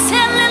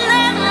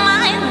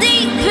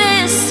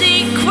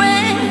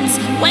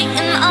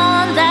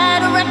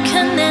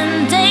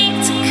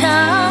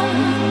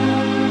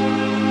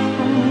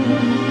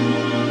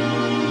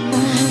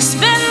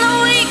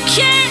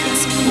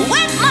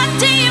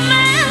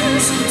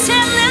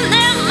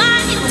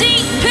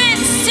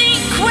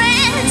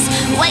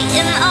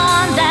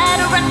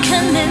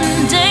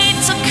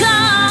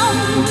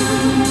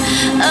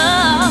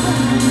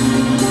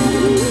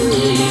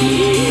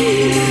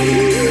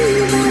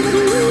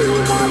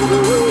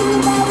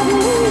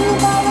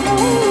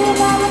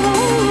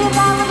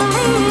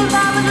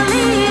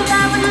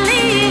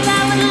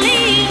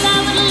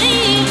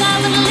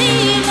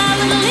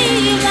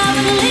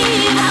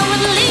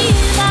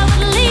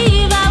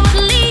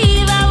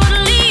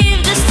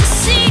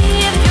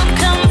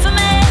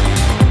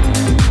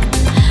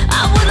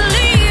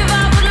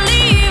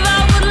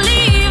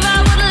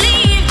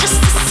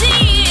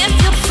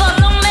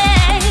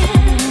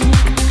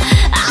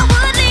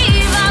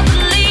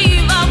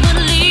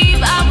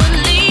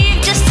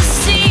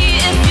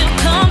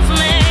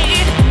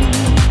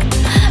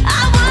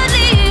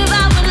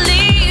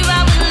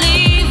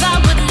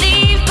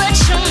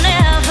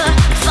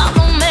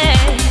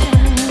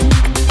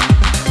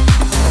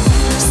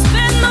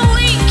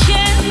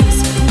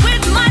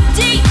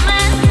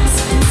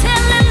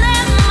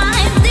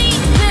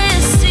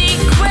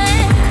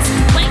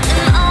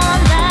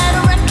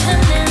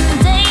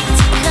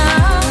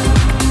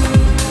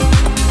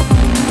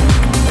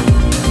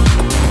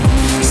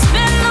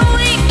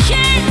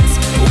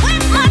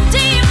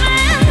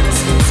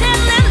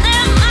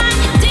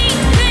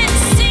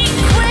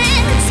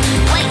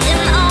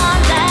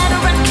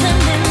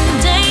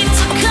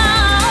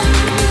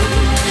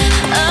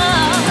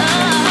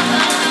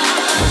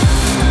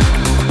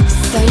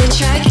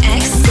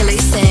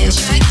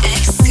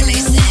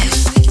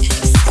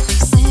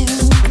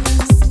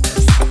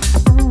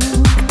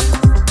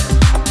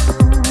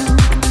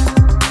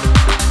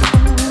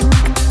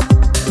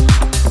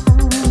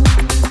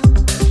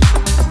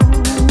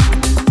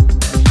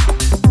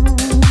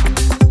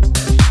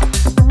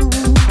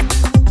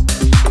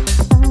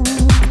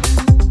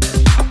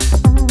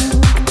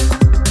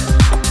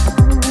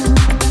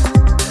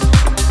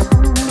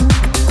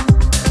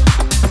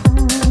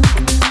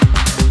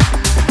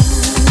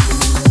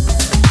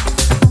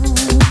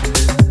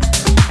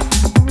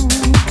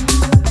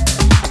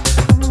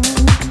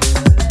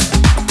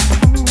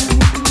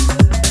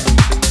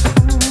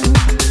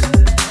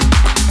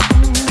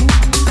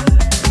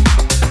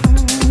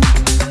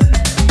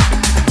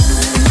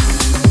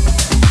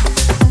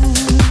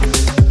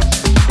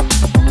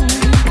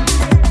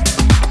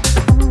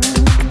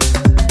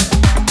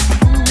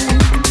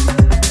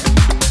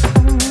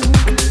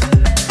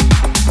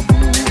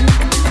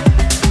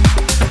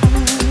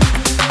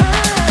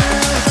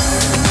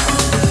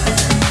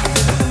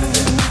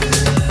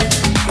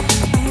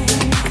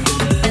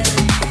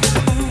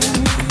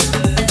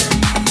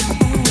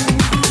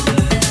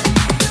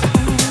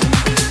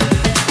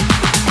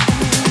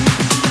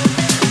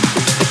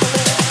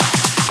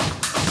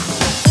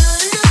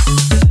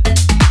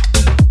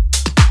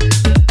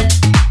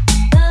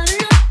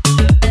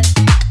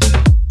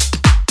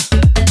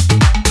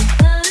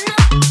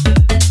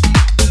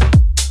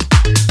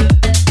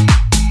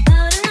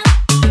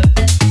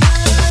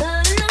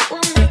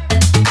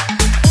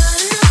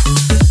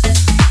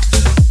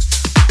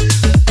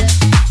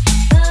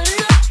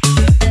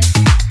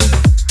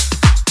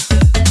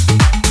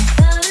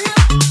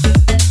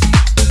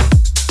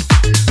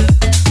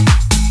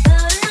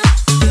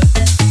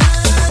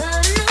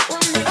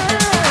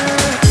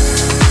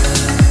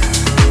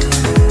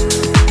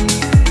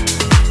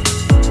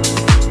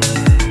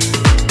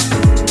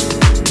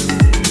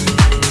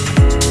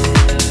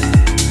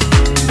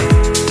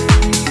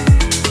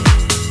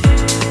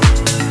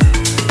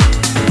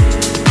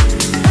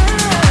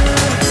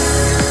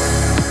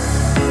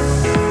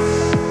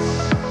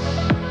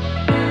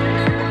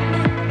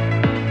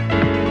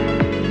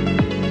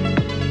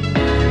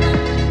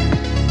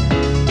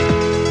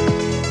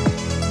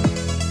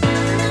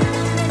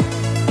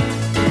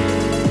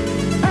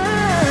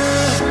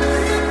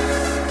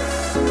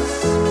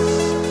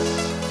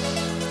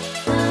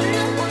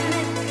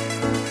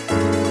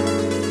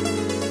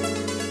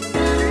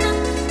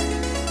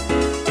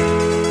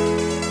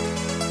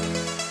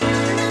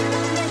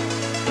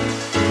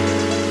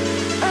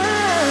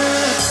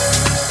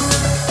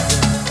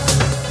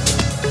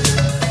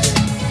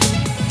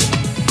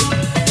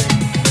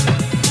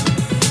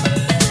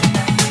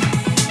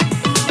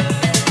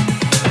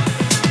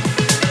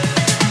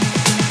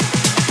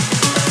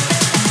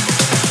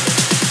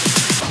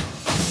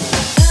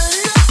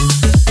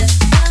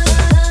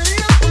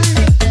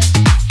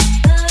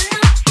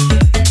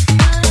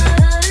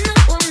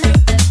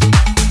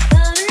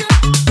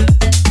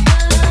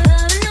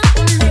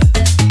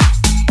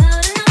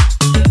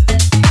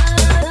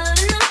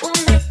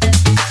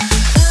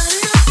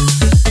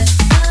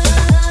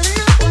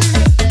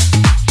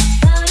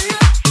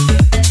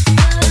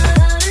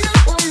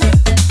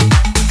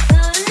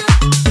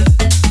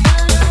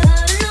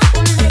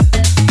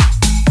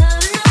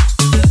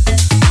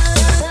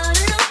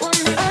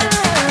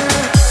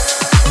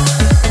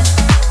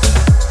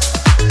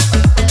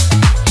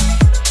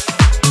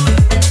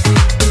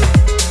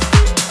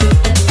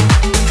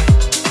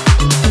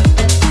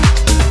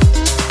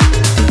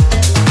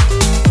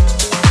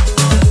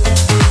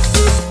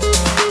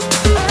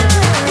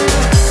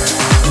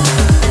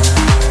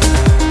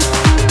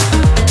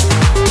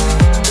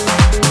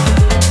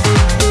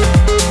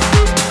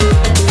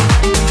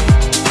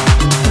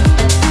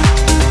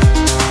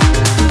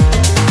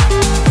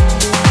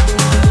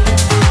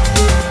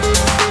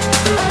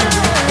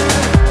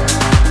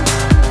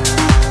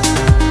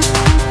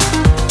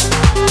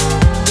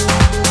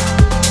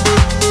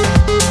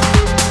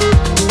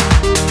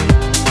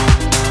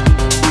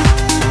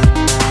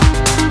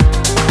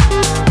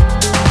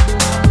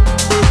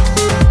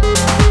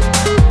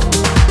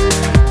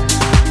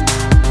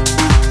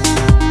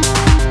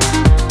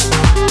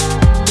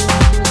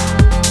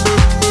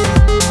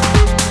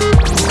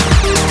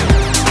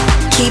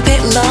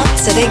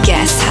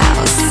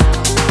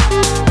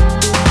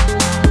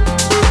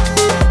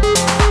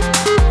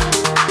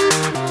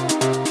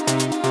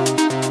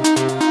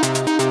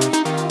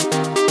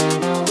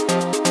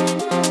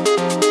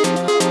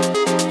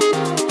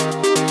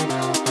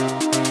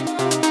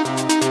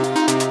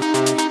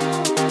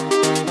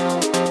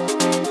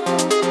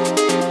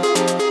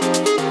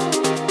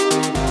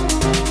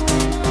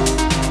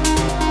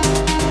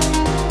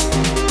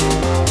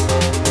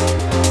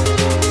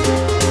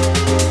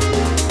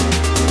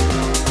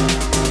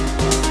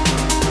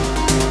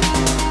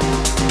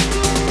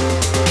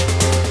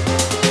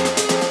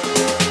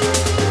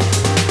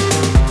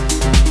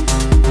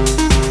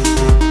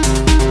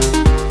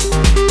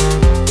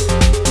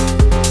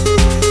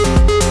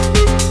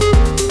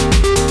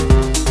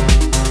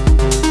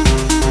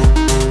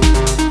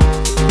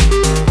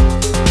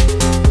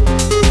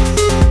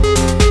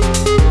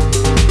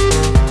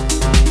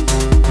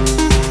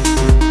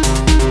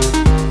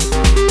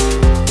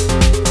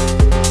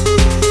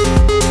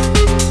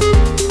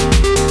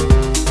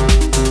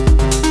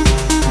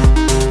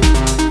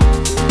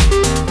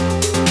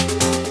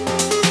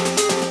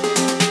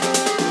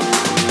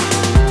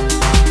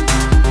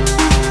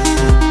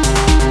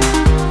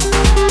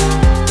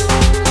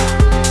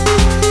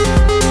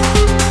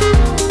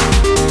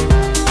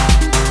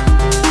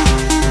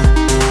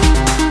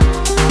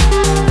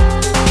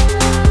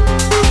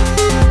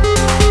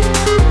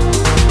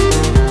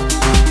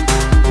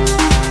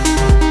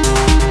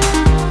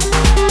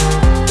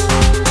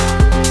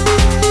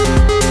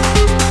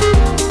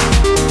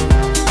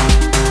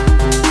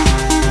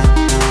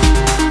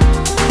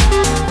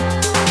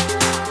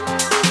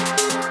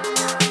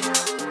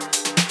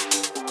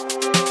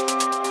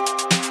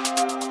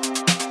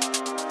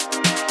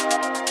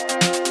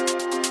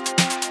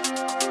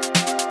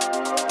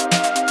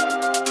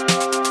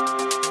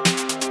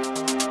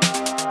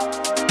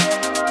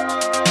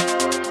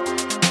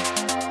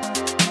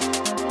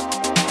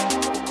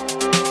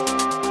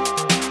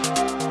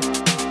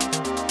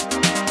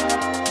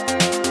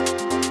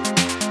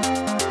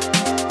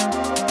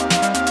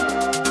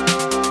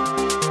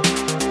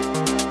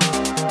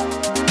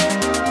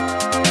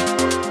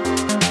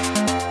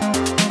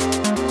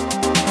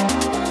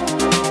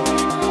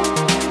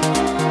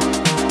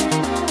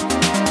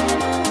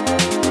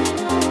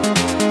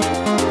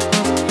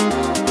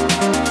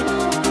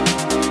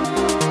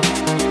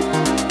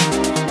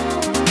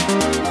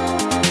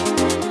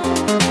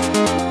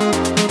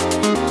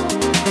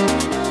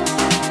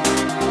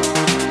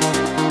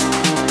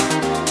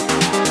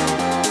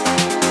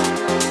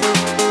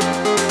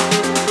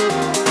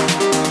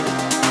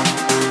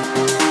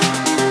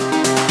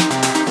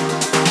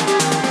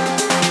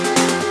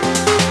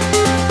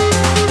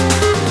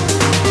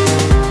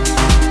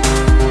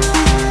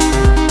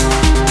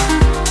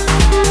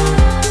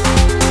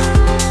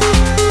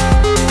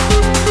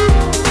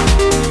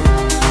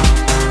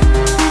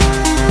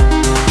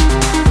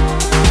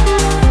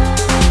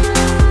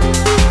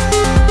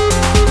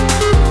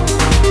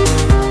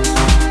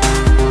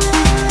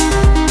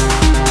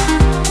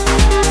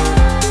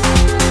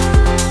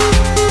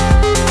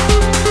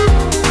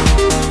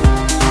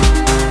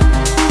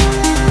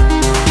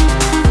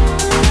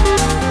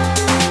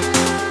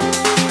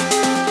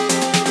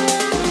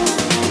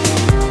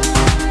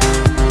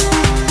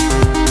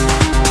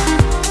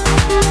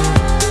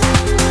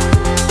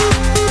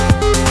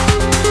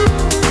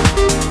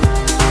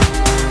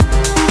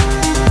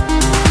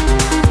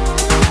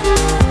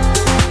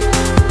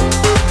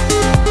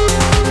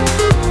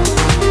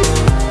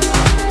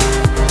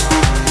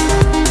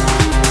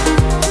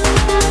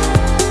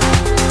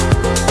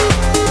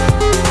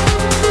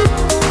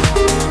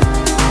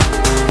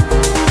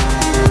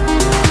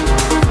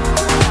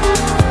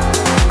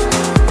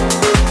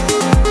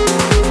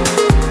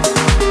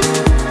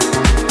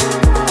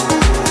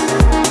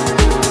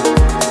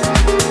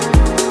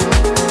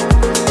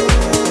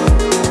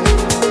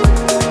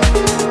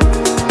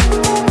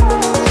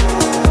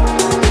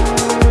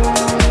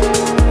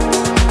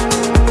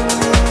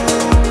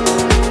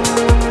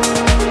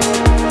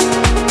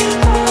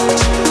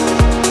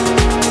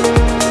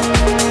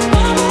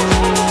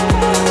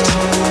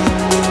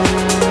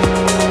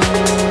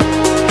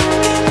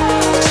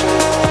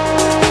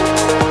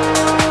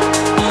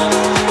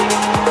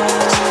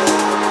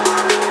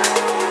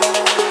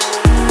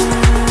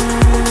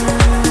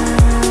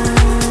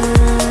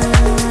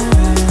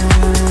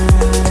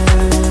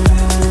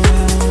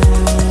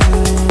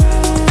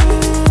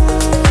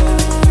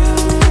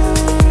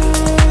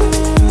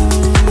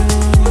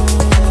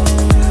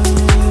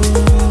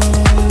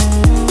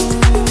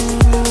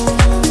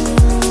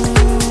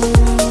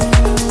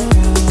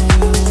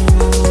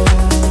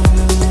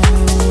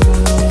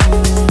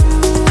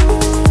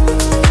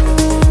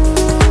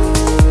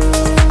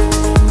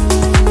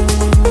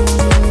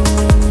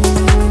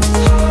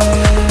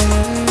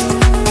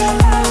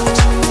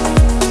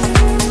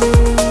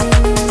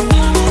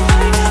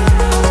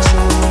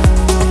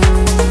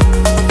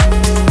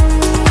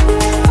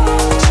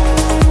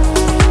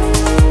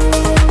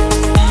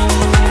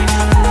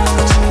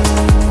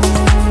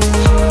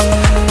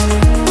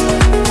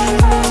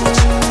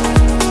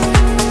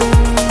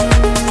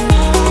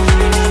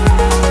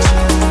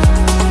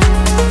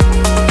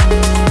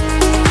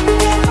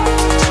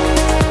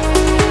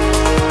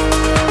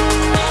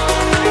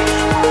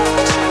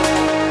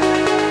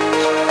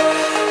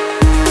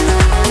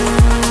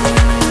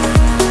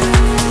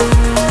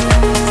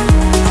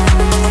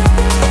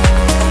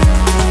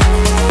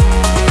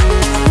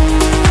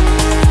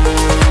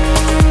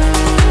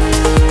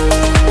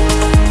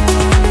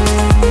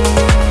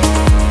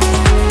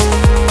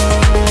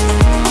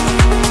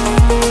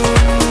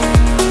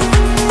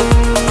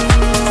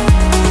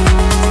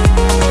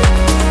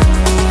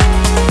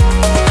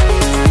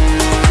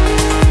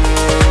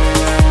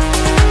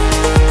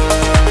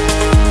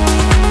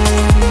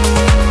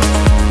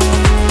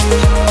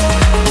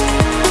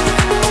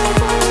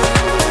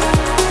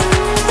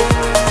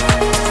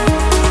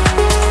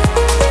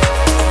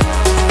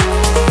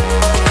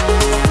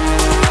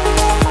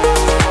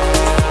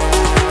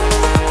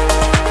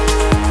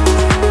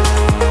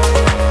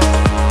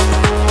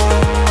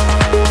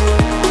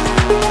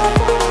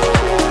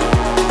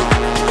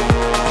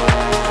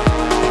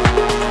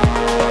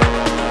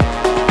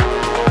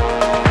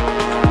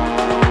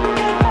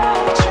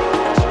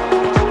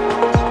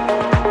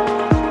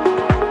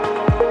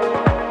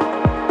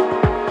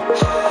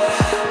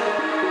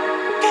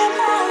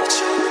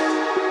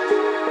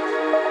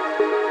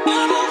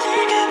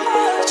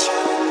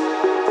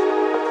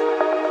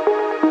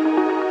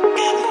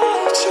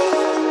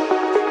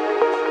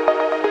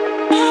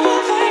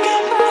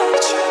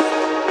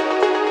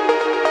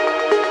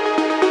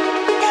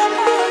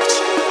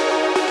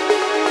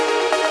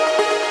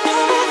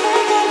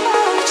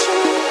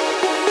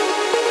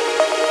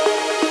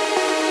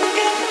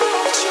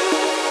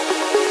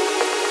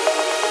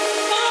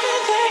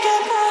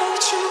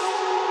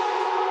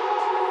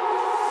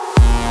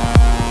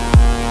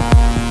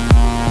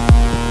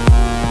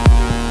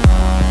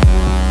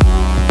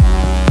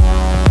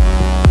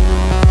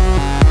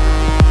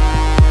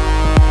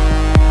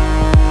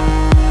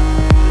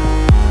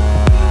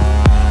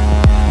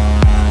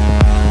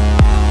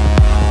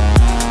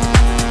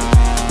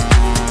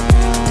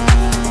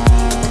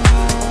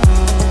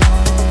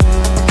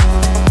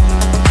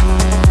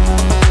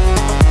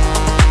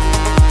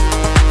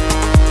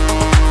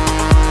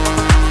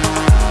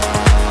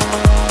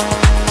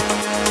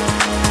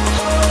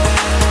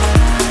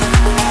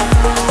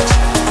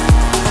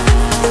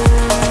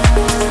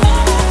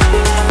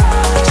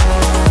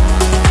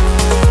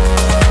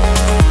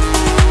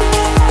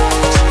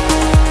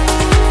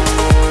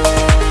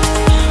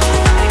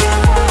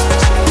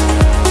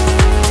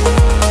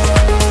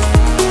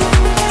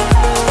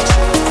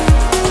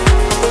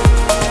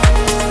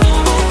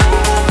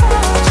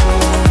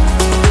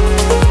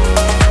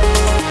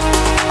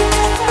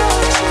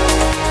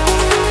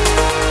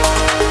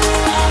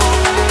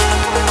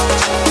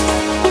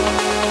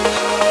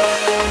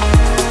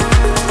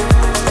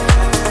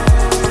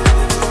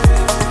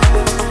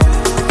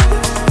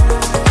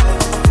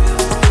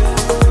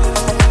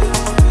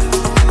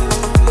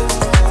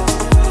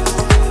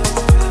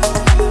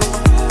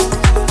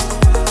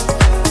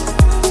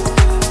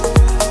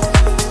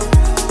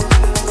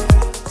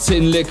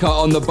 Tin Liquor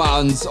on the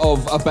buttons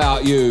of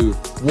About You.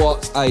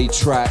 What a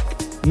track.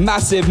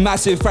 Massive,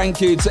 massive thank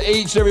you to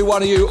each and every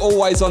one of you,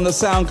 always on the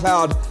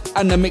SoundCloud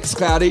and the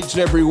Mixcloud each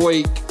and every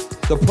week.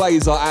 The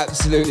plays are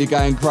absolutely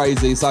going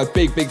crazy, so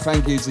big, big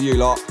thank you to you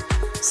lot.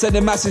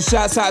 Sending massive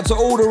shouts out to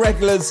all the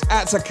regulars,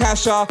 out to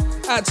Kasha,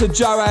 out to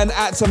Joanne,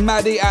 out to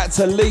Maddie, out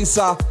to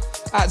Lisa,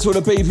 out to all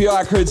the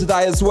BVI crew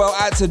today as well,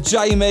 out to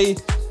Jamie,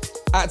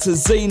 out to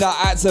Zena,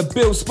 out to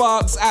Bill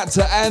Sparks, out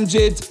to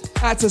Amjid,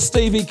 out to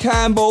Stevie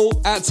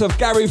Campbell, out to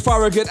Gary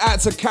Thorogood, out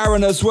to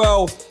Karen as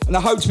well. And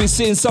I hope to be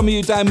seeing some of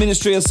you down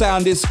Ministry of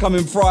Sound this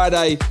coming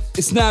Friday.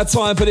 It's now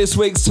time for this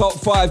week's Top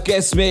 5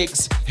 guest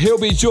mix. He'll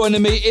be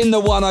joining me in the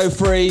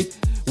 103.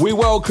 We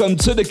welcome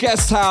to the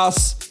guest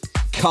house,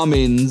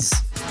 Cumminz.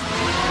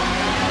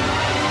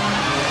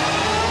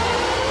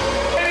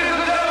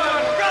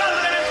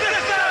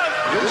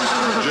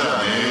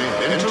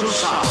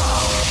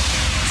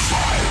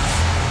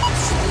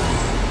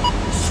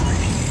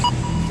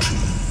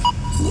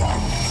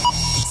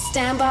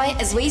 Stand by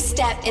as we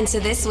step into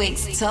this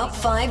week's Top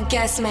 5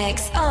 guest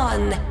mix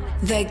on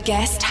The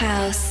Guest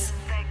House.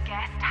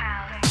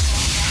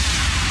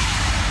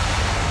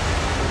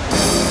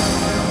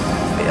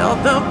 Feel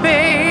the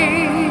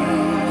bass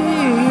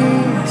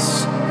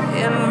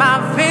in my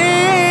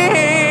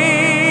veins.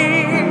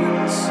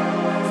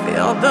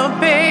 Feel the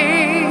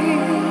bass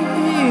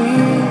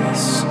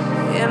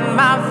in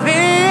my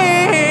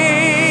veins.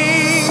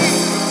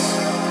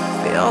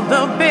 Feel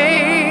the bass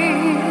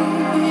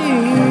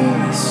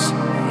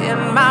in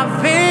my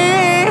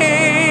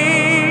veins.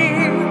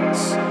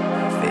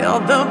 Feel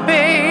the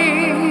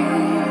bass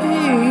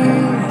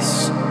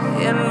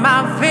in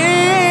my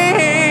veins.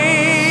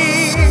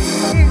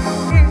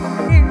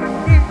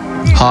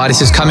 Hi,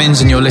 this is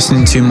Cumminz and you're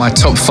listening to my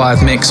Top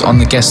 5 mix on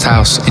The Guest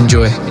House.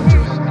 Enjoy.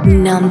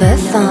 Number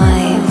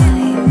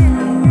 5.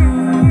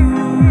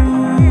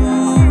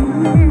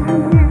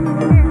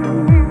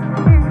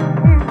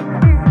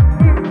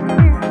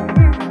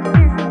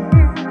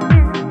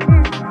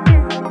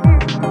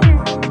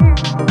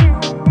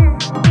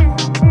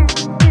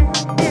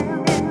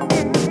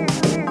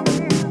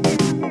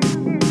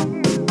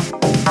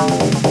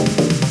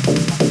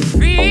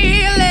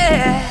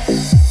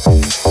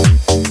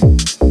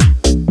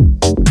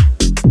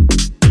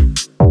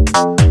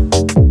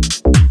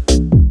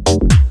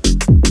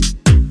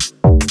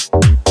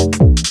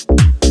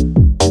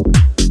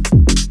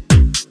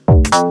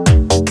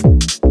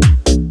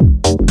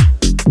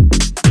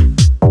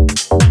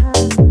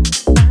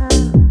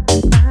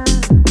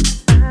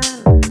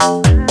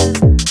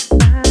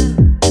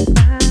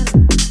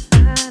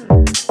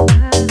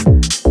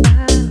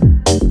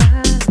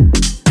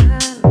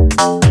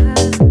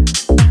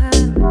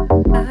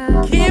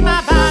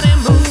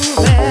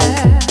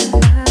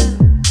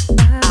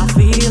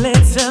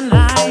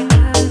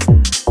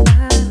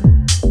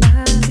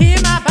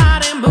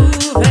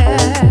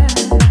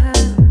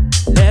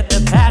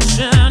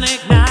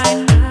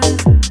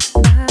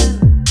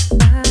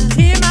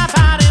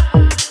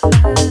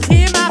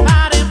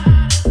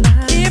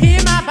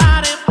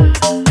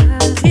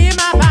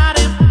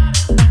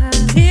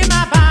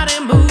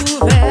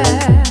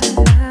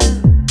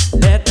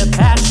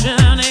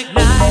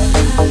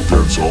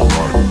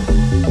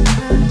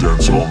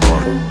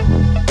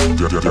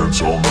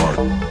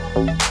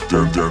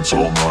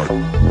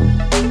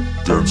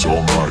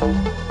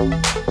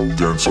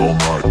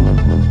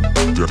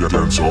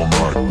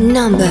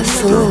 Number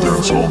 4.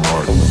 Dance all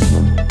night.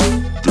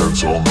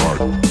 Dance all night.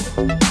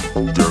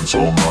 Dance all night. Dance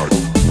all night.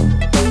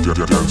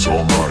 Dance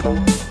all night.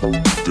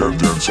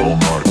 Dance all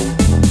night.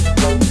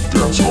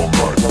 Dance all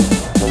night.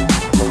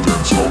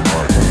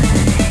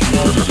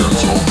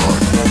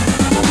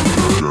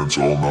 Dance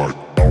all night.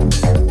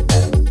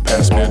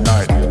 Past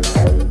midnight,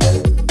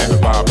 and the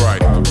vibe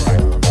right,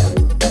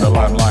 in the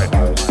limelight,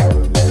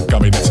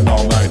 got me dancing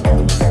all night.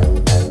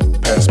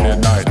 Past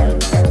midnight, and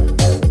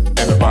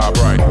the vibe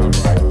right,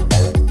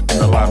 in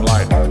the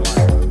limelight,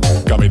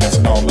 got me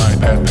dancing all night.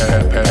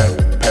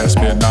 Past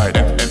midnight,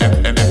 and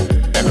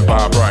the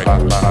vibe right,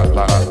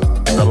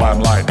 in the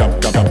limelight,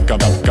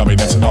 got me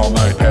dancing all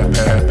night.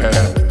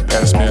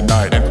 Past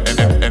midnight, and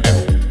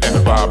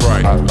the vibe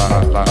right,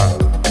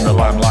 in the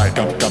limelight,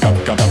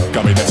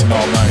 got me dancing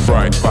all night.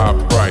 Bright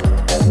vibe, bright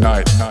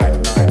night,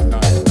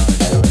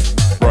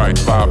 bright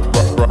vibe,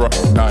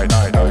 night,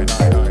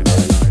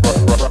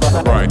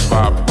 bright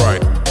vibe,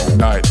 bright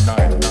night,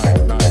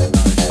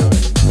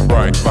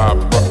 bright vibe,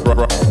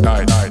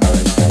 night.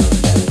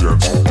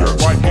 Dance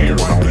right here,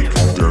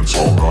 dance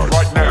all night.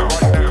 Right now,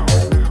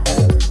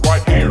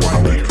 right here,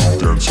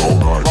 dance all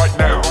night. Right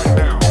now,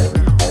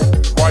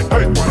 right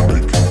here,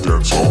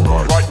 dance all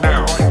night. Right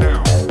now,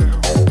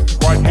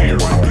 right here,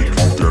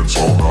 dance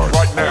all night.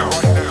 Right now,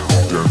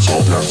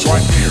 dance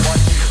right here,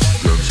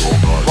 dance all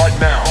night. Right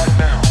now,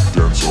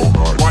 dance all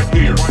night. right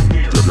here,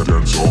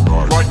 dance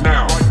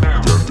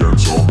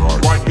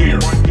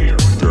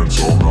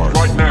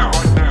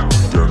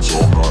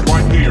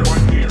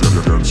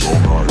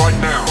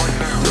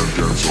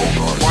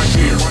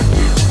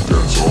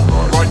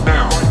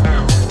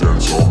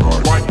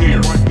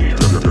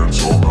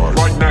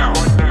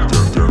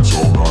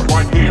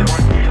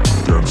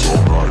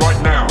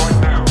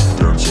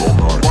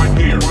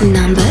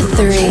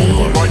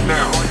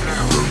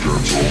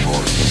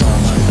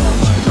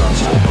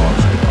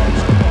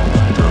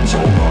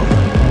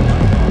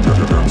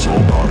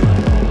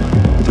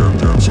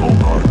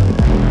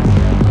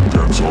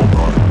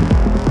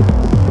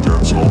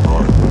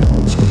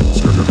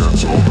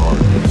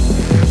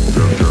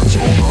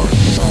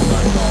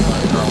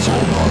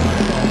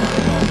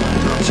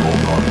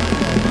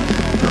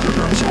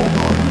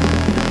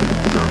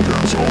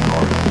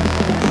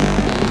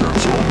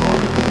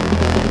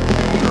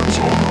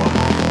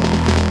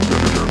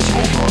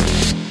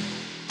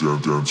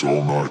dance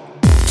all night.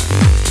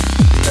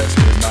 Past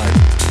midnight,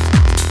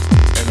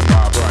 in the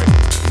vibe right,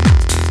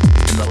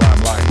 in the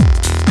limelight,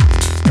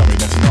 got me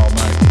dancing all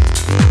night.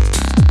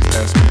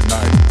 Past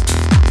midnight,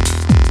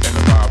 in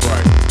the vibe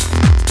right,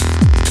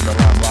 in the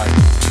limelight,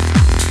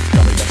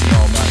 got me dancing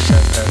all night.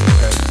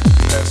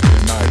 Past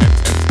midnight,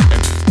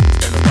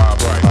 in the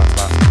vibe right,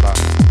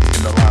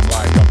 in the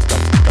limelight,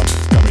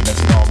 got me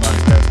dancing all night.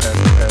 Past midnight,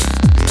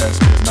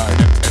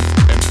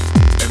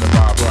 in the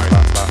vibe right,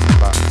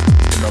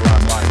 in the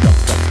limelight, got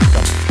me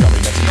dancing all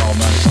night.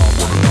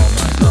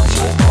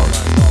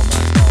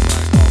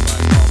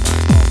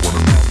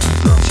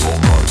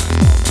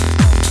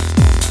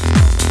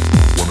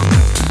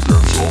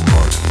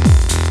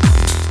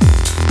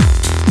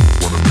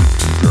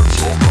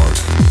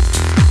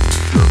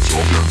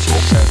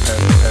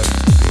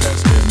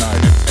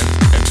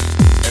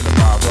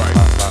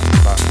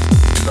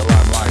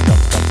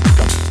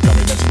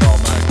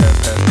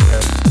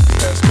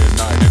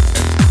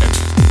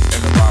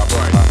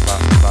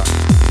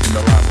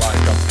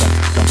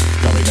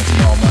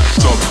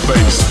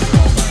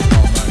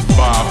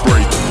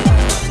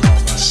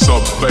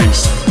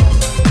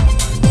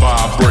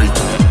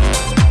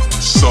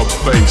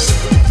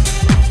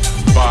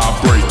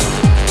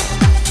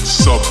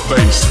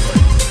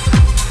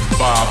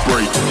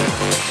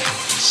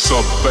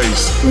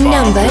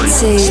 Number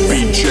 2.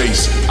 Speed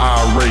chase,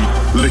 irate,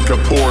 liquor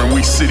pouring,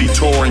 we city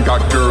touring,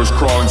 got girls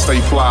crawling, stay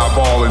fly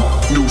balling,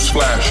 news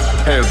flash,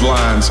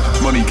 headlines,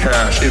 money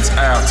cash, it's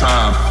our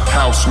time,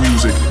 house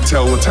music,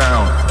 tell the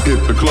town,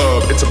 hit the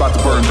club, it's about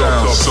to burn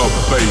down. Sub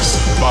bass,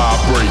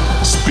 vibrate,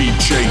 speed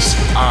chase,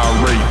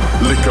 irate,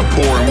 liquor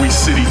pouring, we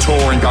city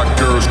touring, got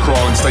girls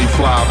crawling, stay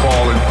fly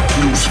balling,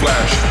 news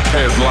flash,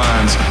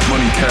 headlines,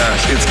 money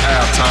cash, it's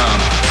our time,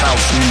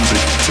 house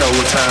music, tell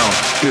the town,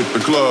 hit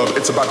the club,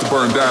 it's about to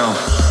burn down.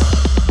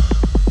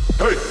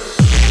 Hey!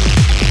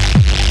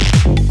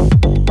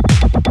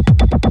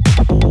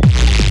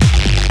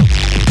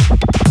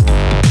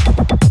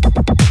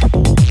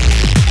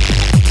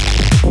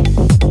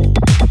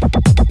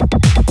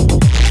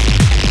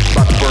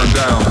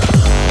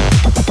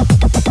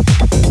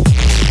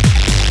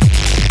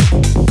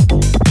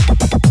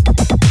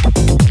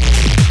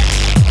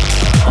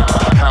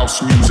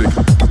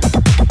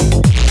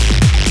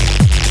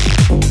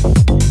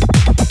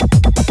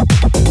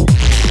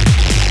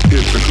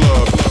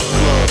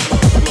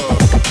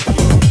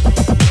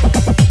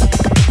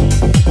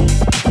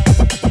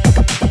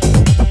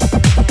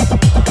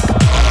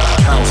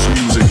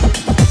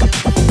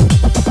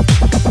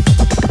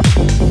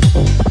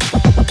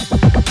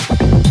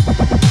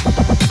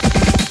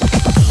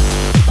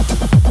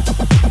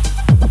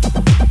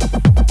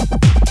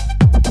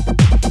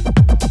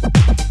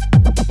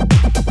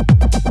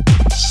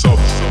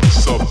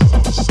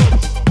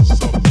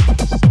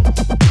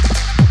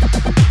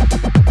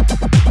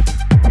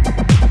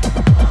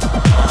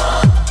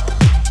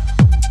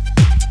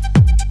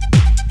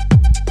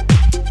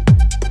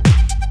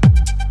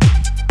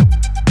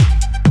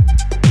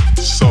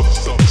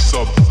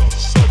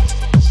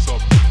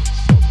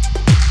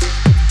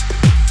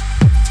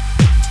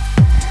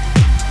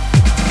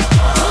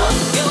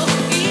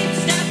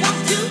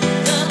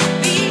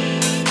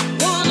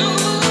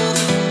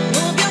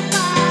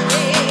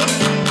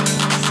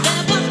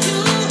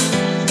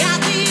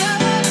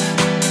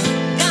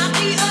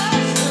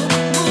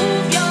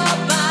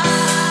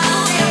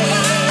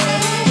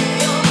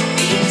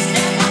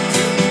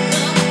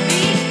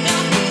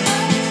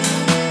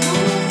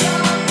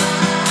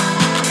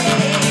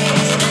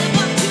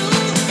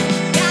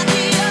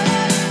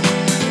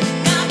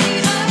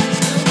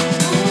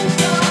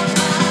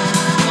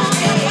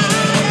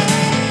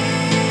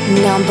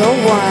 Number 1.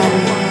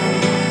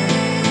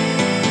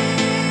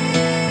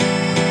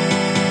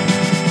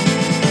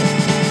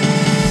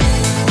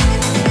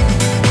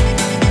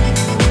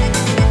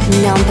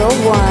 Number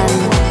 1.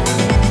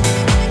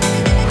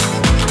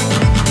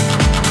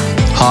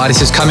 Hi,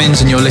 this is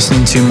Cumminz and you're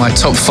listening to my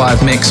top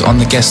 5 mix on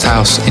the Guest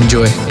House.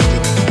 Enjoy.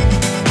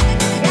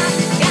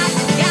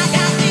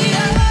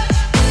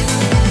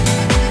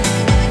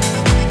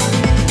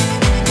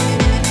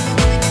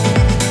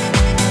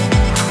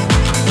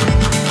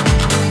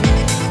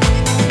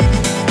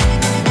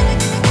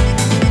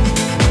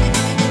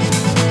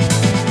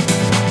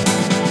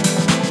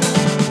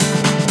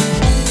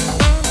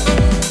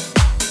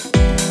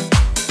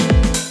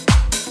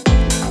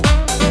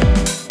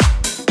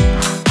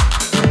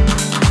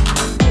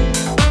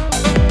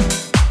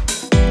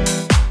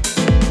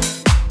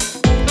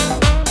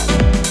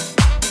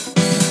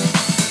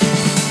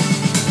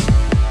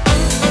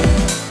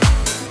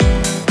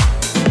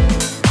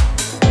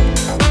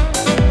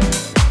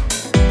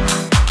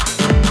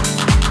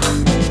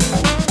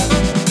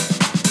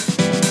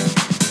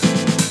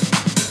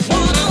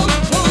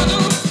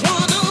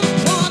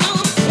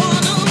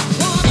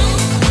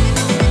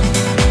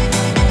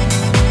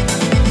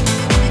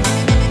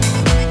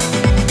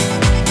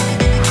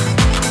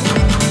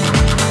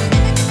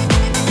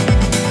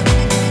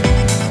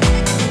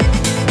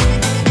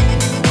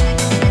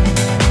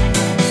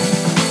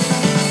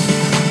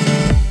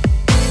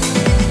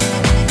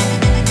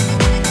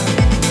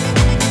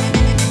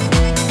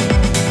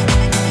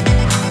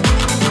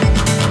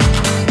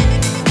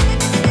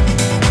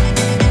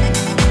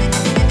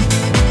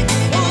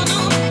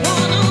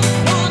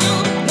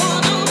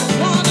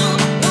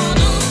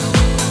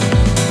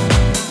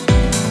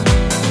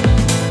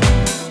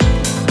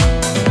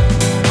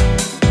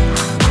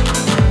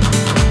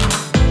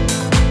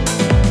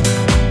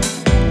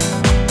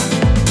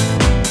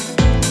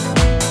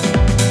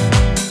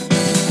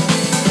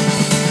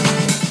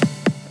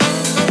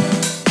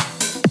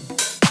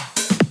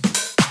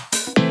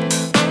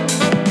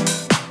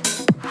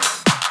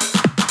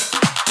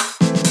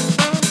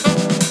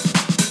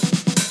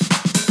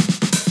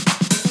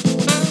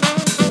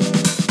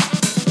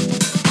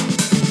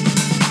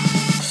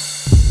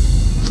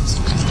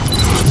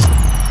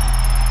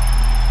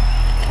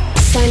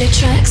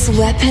 Solartrack's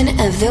Weapon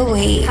of the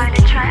Week.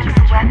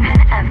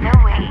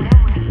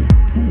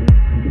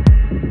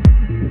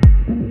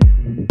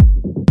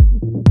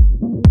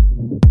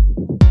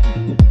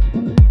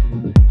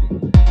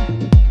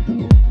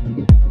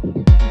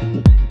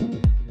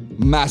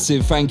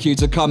 Massive thank you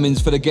to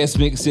Cumminz for the guest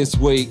mix this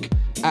week.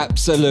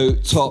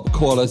 Absolute top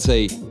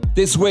quality.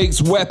 This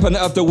week's Weapon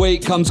of the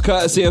Week comes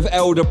courtesy of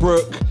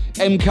Elderbrook.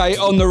 MK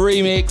on the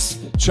remix,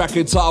 track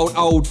entitled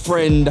Old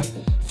Friend.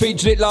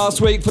 Featured it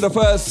last week for the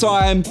first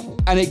time,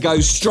 and it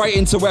goes straight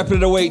into Weapon of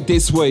the Week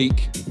this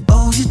week.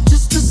 Oh, you're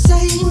just the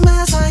same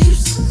as I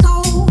used to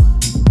know.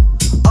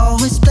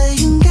 Always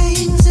playing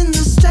games in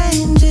the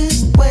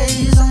strangest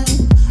ways. And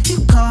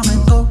you come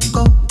and go,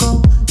 go,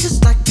 go,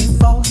 just like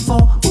before.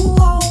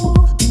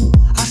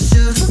 I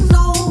should have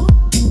known.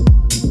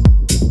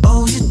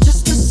 Oh, you're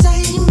just the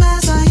same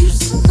as I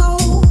used to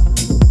know.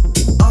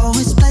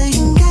 Always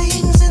playing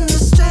games in the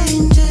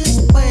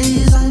strangest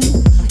ways. And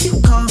you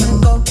come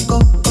and go, go,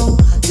 go,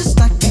 just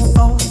like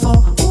before.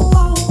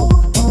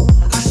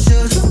 I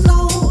should have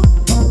known.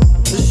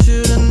 I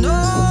should have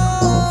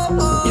known.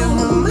 You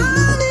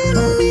reminded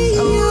me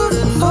of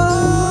the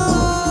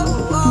love.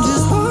 I'm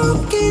just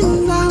walking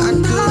around. I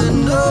couldn't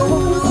know.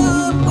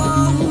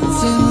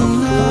 It's in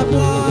my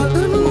blood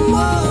and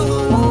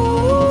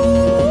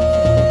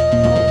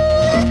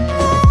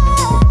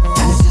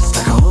it's just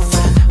like an old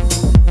friend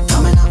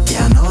coming up,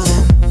 yeah, I know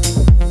them.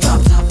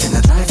 Dropped up in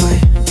the driveway,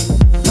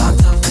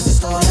 locked up 'cause it's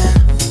stolen.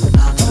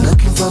 Not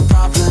looking for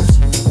problems,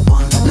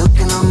 one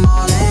looking, I'm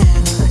all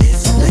in.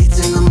 It's late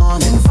in the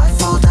morning, if I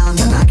fall down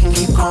then I can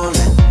keep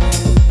crawling.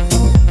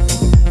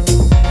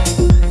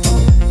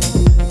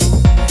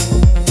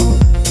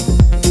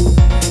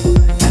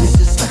 And it's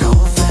just like an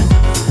old friend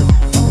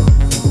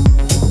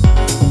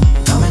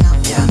coming up,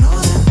 yeah, I know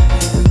them.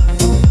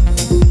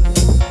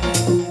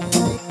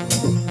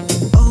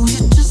 Oh,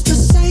 you're just the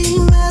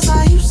same as I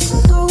used to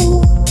know.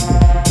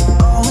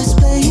 Always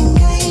playing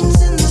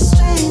games in the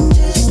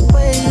strangest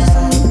ways.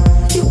 And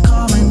you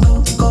come and go,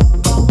 go,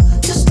 go,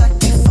 just like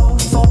before.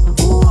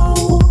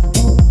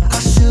 I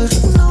should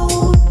have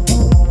known.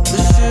 I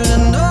should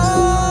have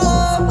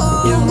known.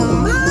 You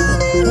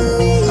reminded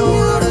me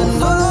of the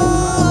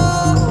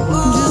love.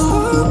 I'm just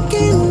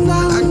walking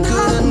around. I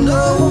couldn't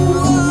know.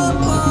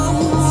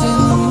 It's in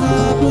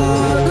my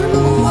blood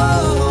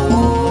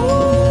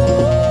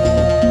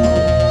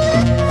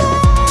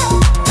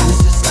and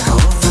it's just like an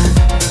old friend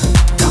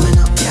coming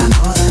up, yeah, I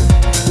know them.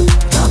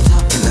 Dropped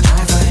up in the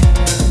driveway,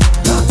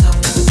 locked up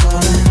 'cause it's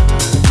stolen.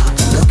 Not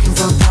looking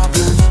for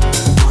problems,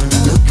 one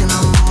looking,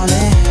 I'm all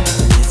in.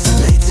 It's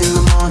late in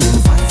the morning,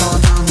 if I fall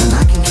down then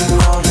I can keep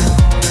rolling.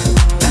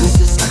 And it's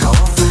just like an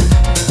old friend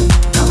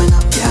coming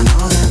up, yeah, I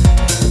know them.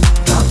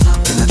 Dropped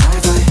up in the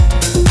driveway,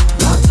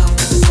 locked up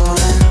 'cause it's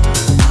stolen.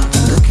 Not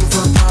looking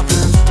for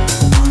problems,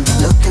 one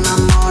looking,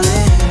 I'm all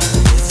in.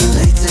 It's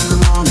late in the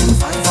morning,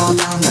 if I fall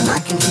down then I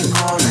can keep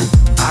rolling.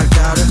 I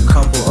got a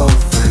couple old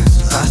friends,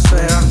 I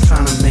swear I'm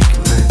trying to make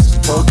amends.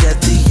 Forget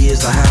the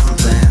years I haven't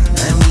been,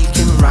 and we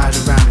can ride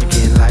around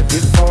again like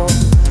before,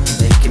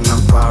 making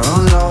up our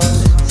own laws.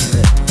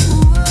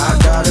 I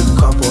got a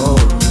couple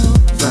old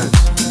friends.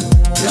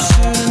 You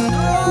should've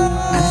known.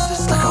 And it's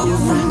just like an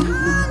old friend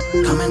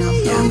coming up,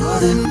 yeah, I know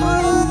them.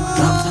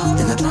 Dropped up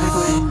in the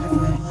driveway,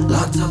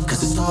 locked up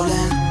 'cause it's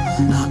stolen.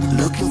 Not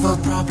looking for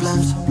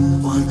problems,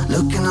 one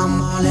looking,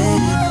 I'm all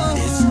in.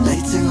 It's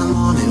late in the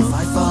morning, if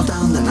I fall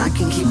down then I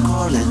can keep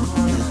crawling.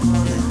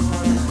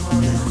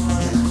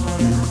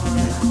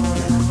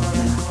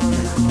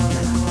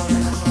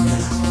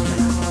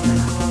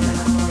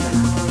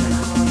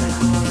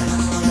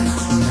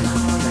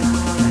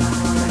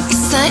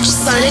 Search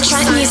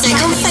Solartrack Music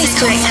on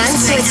Facebook and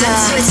Twitter.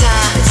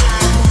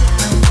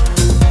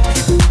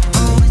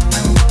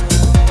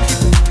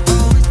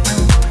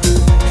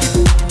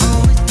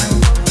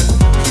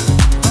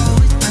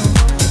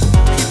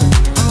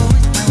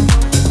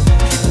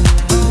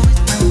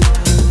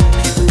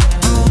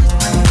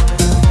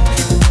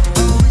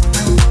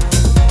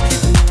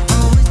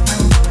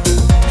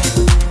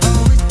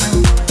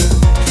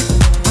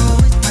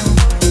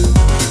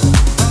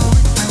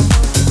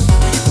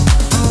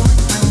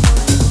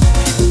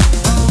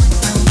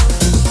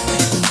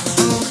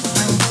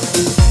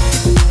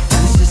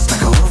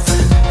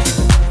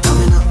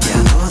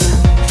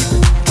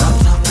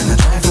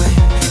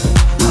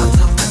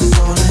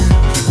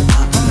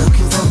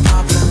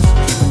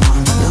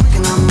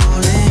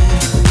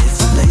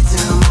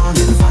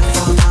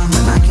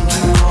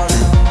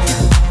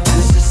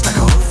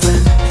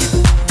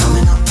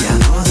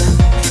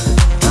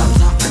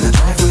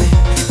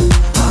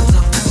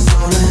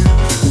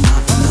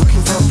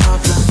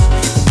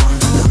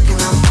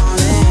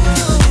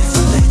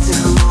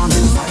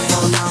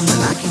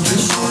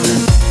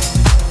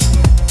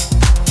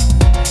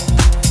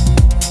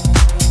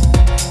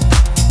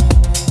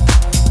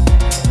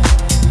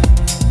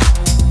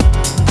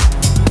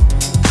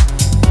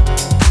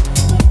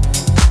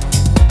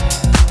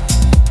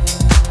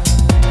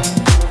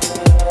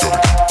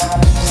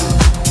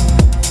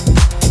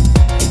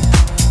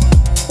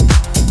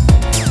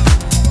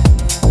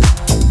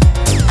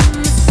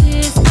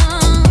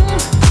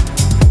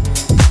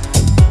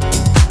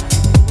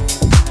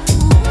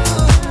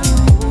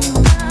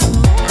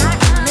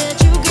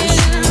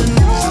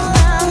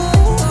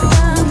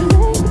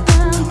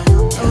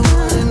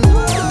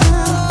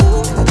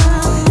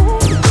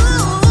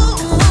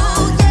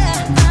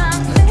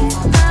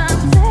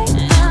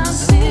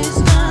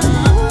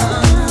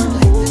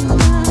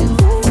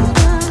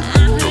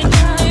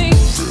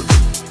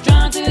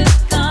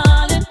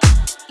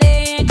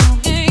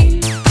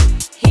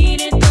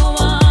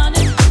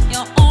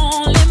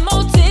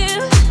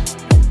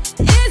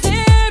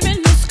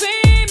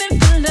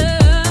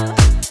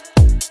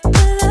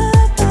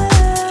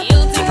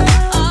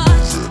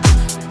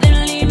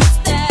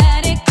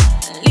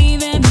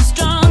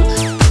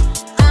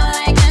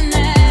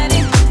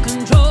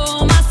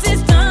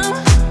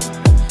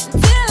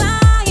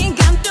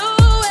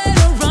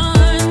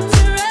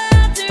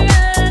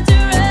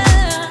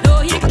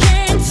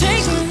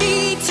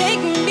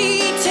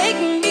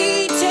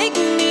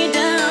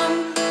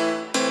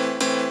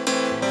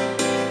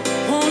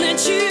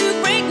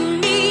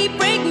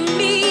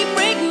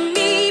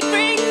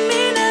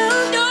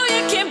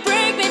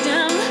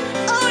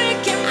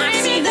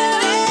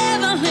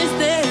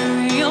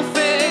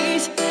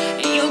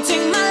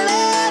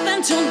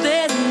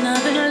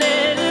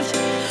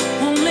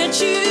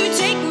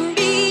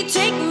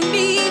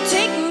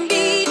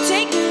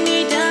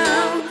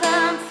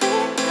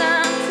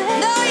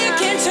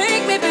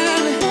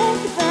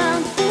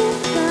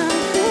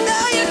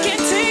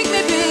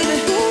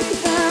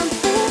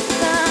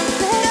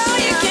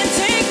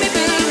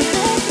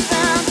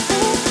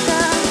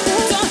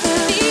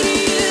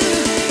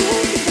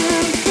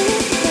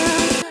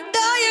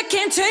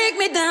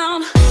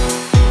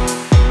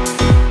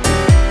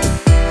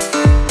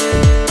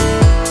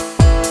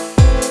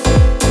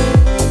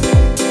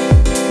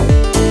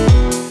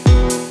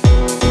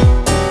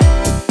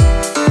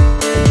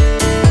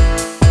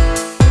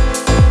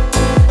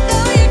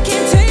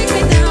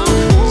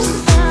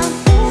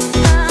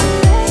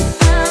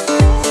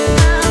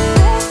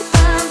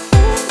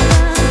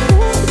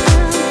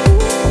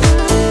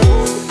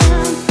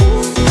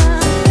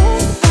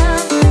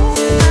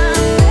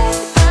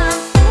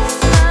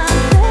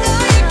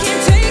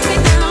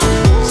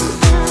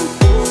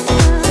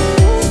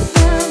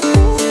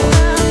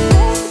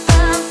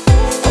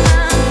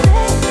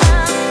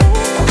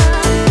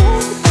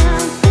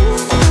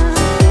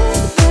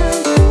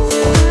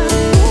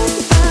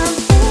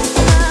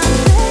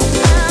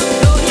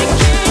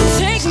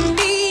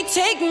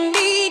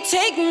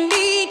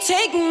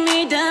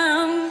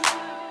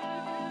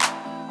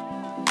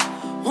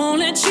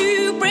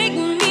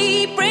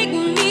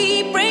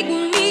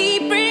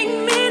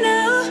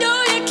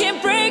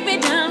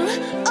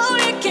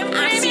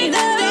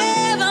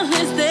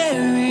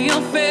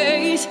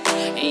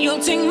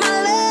 take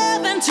my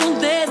love until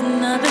there's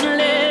nothing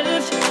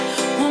left.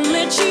 Won't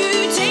let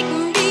you take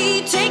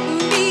me, take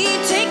me,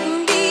 take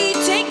me,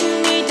 take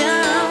me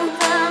down.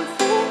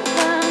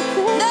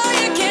 No,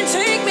 you can't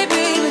take me,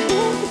 baby.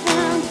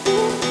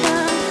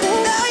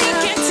 No, you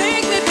can't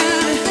take me,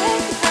 baby.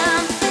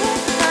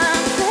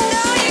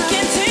 No, you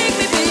can't take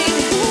me, baby.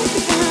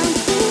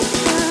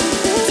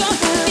 Don't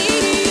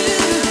need you.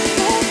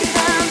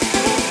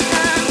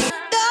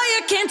 No,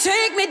 you can't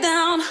take me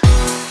down.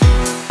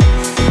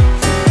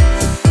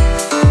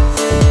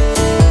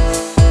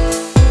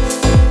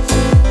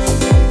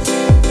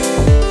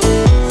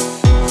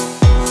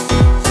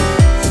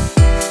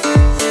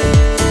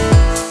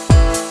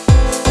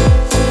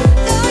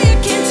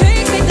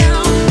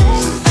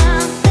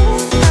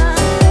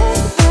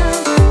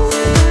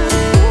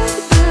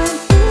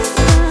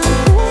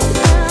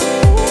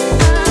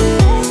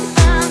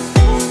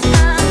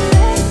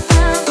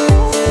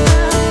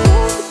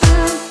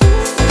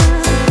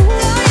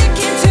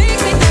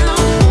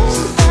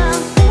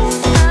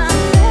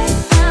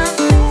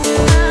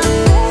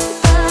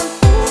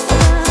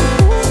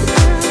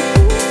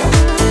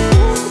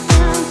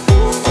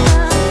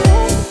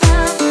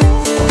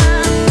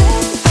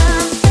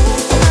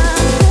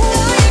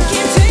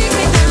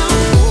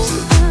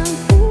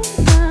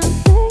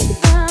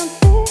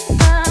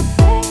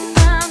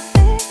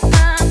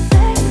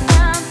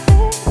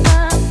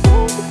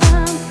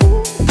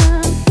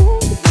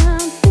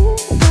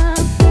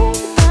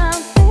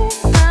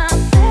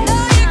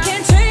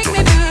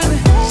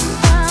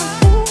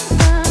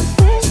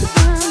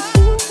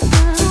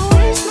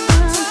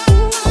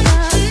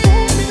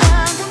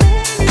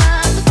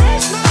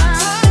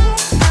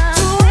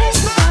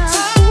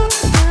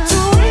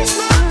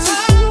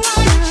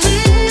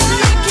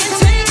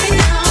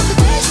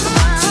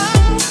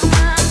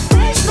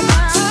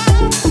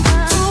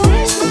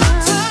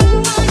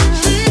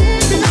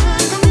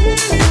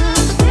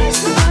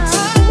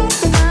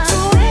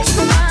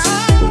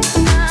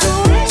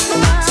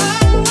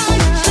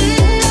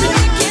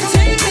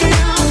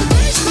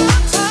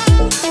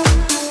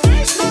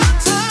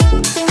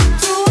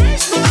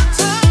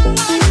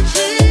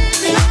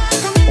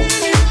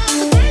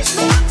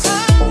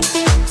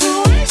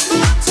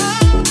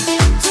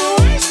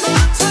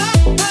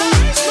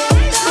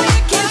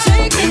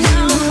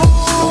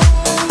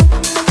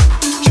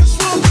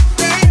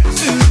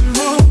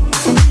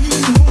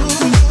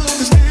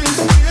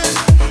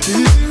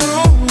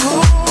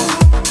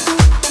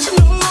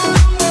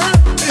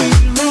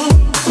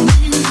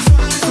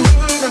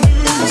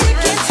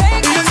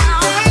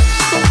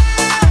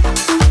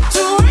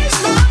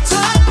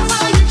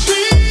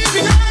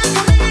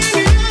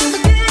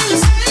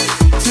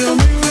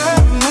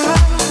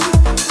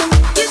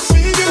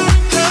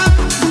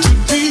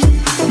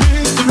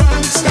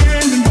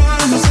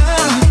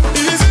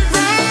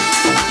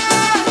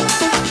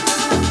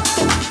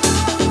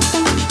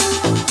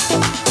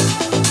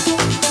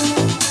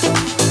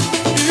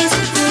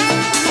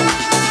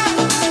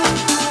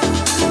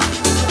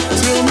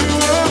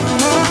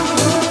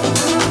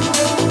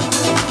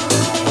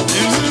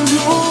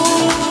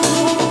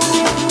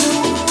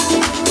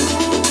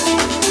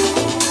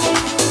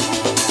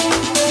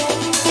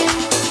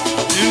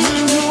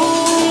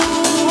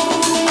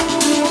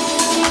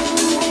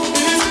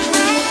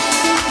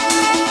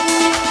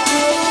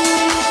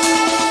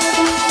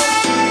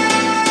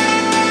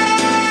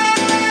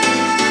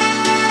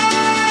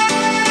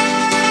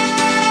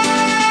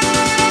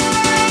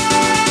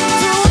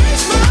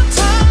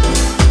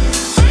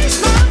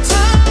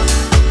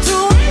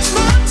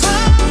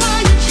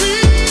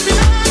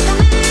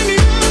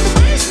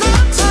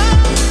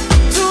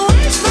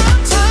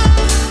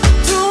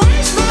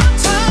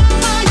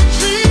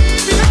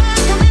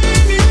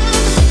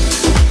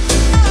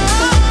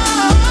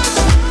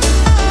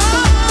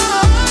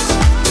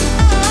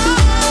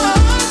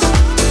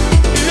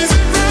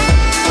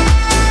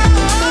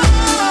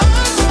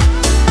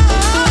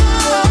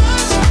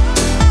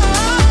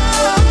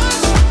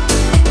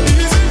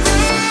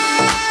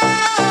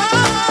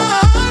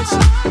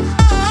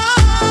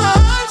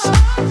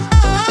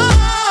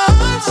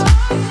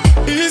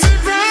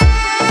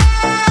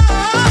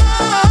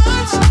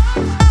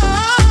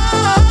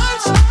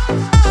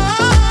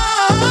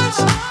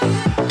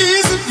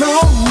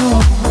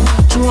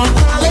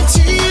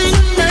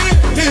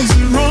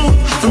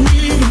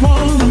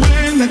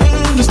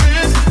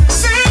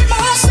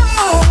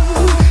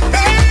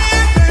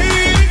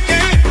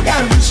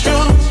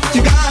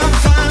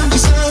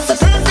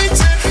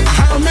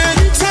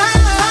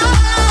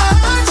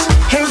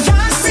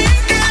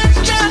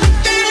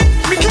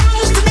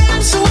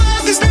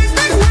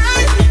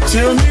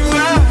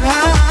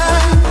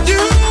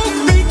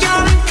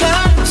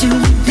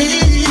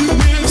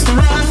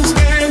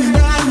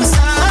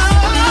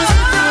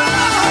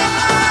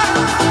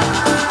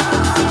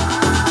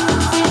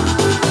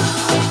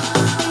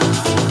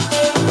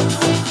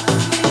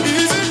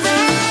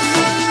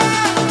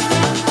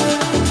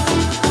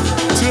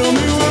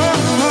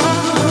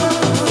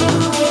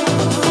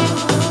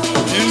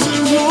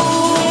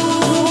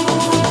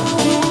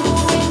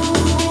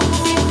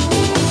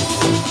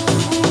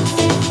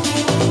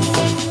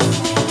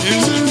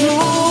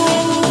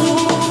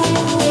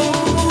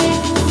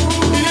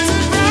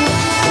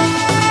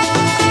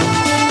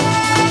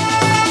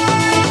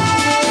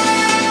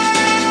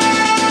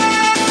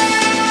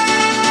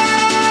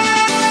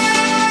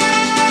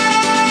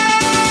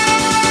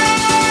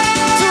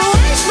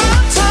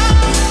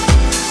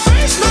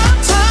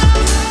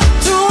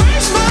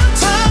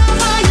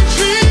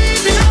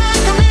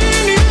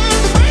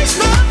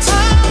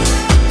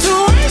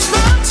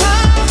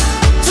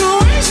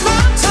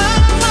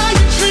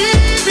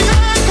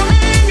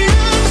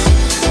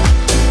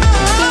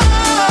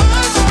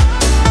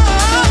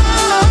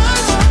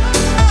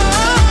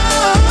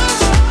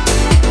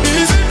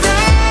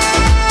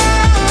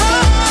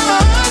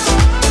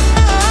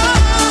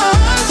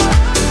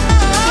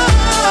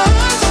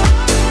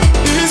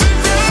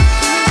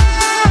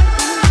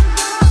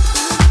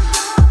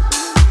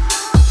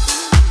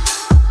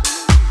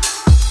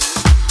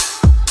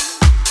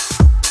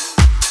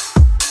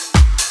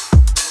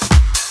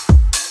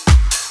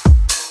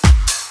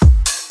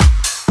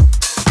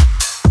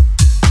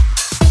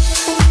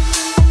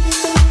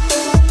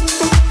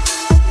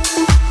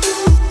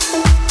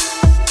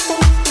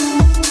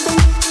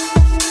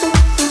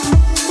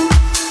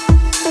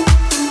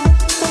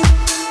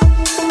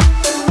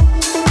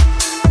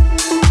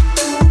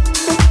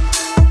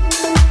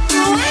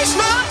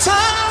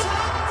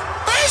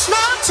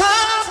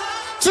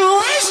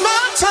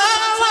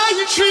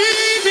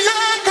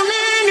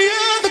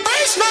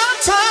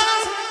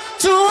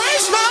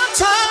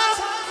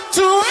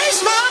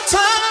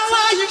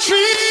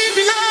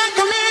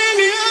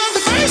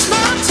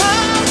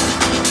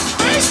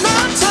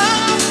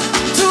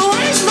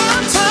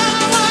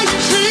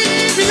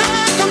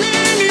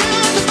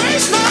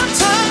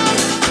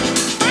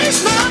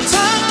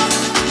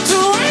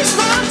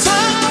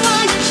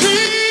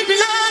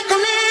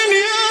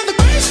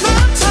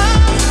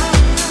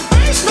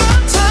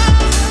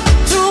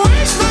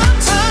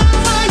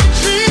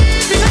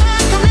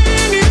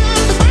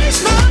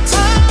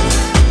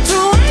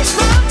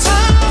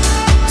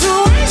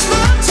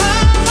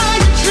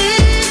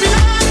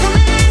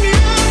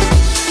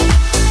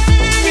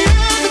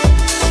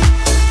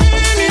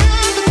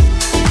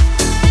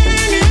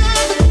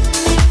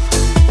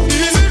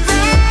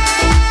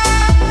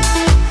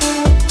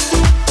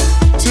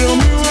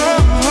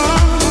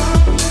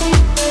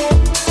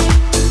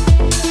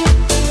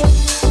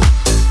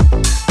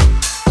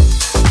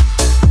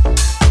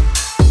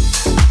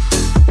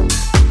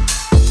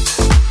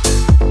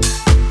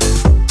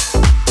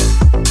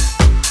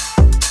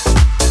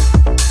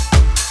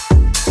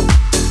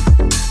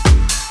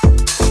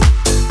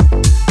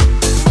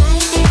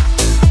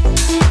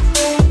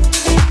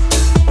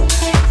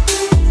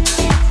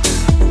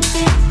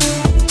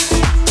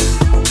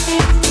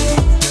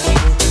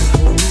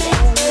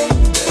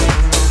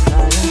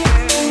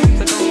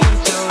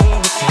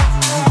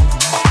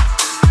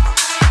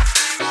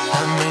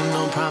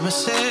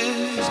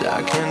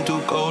 I can't do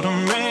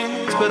golden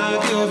rings, but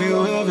I'll give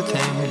you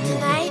everything.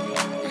 Tonight.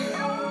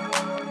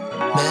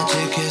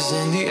 Magic is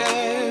in the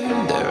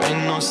air, there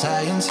ain't no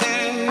science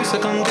here, so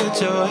come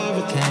get your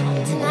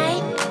everything.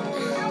 Tonight.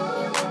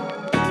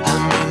 I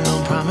made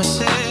no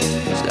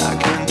promises, I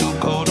can't do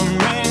golden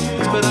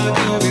rings, but I'll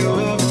give you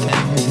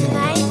everything.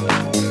 Tonight.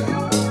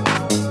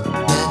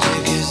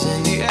 Magic is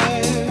in the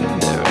air,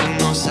 there ain't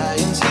no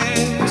science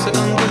here, so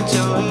come get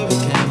your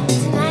everything.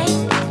 Tonight.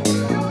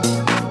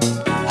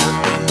 I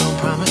made no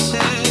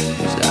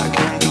promises, I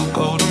can't do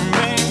golden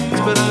rings,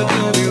 but I'll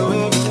give you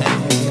everything.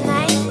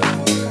 Tonight.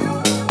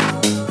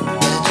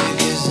 Magic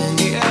is in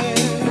the air,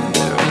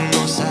 there ain't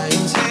no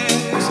science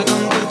here, so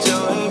come get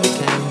your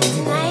everything.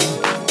 Tonight.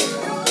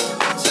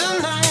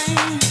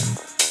 Tonight.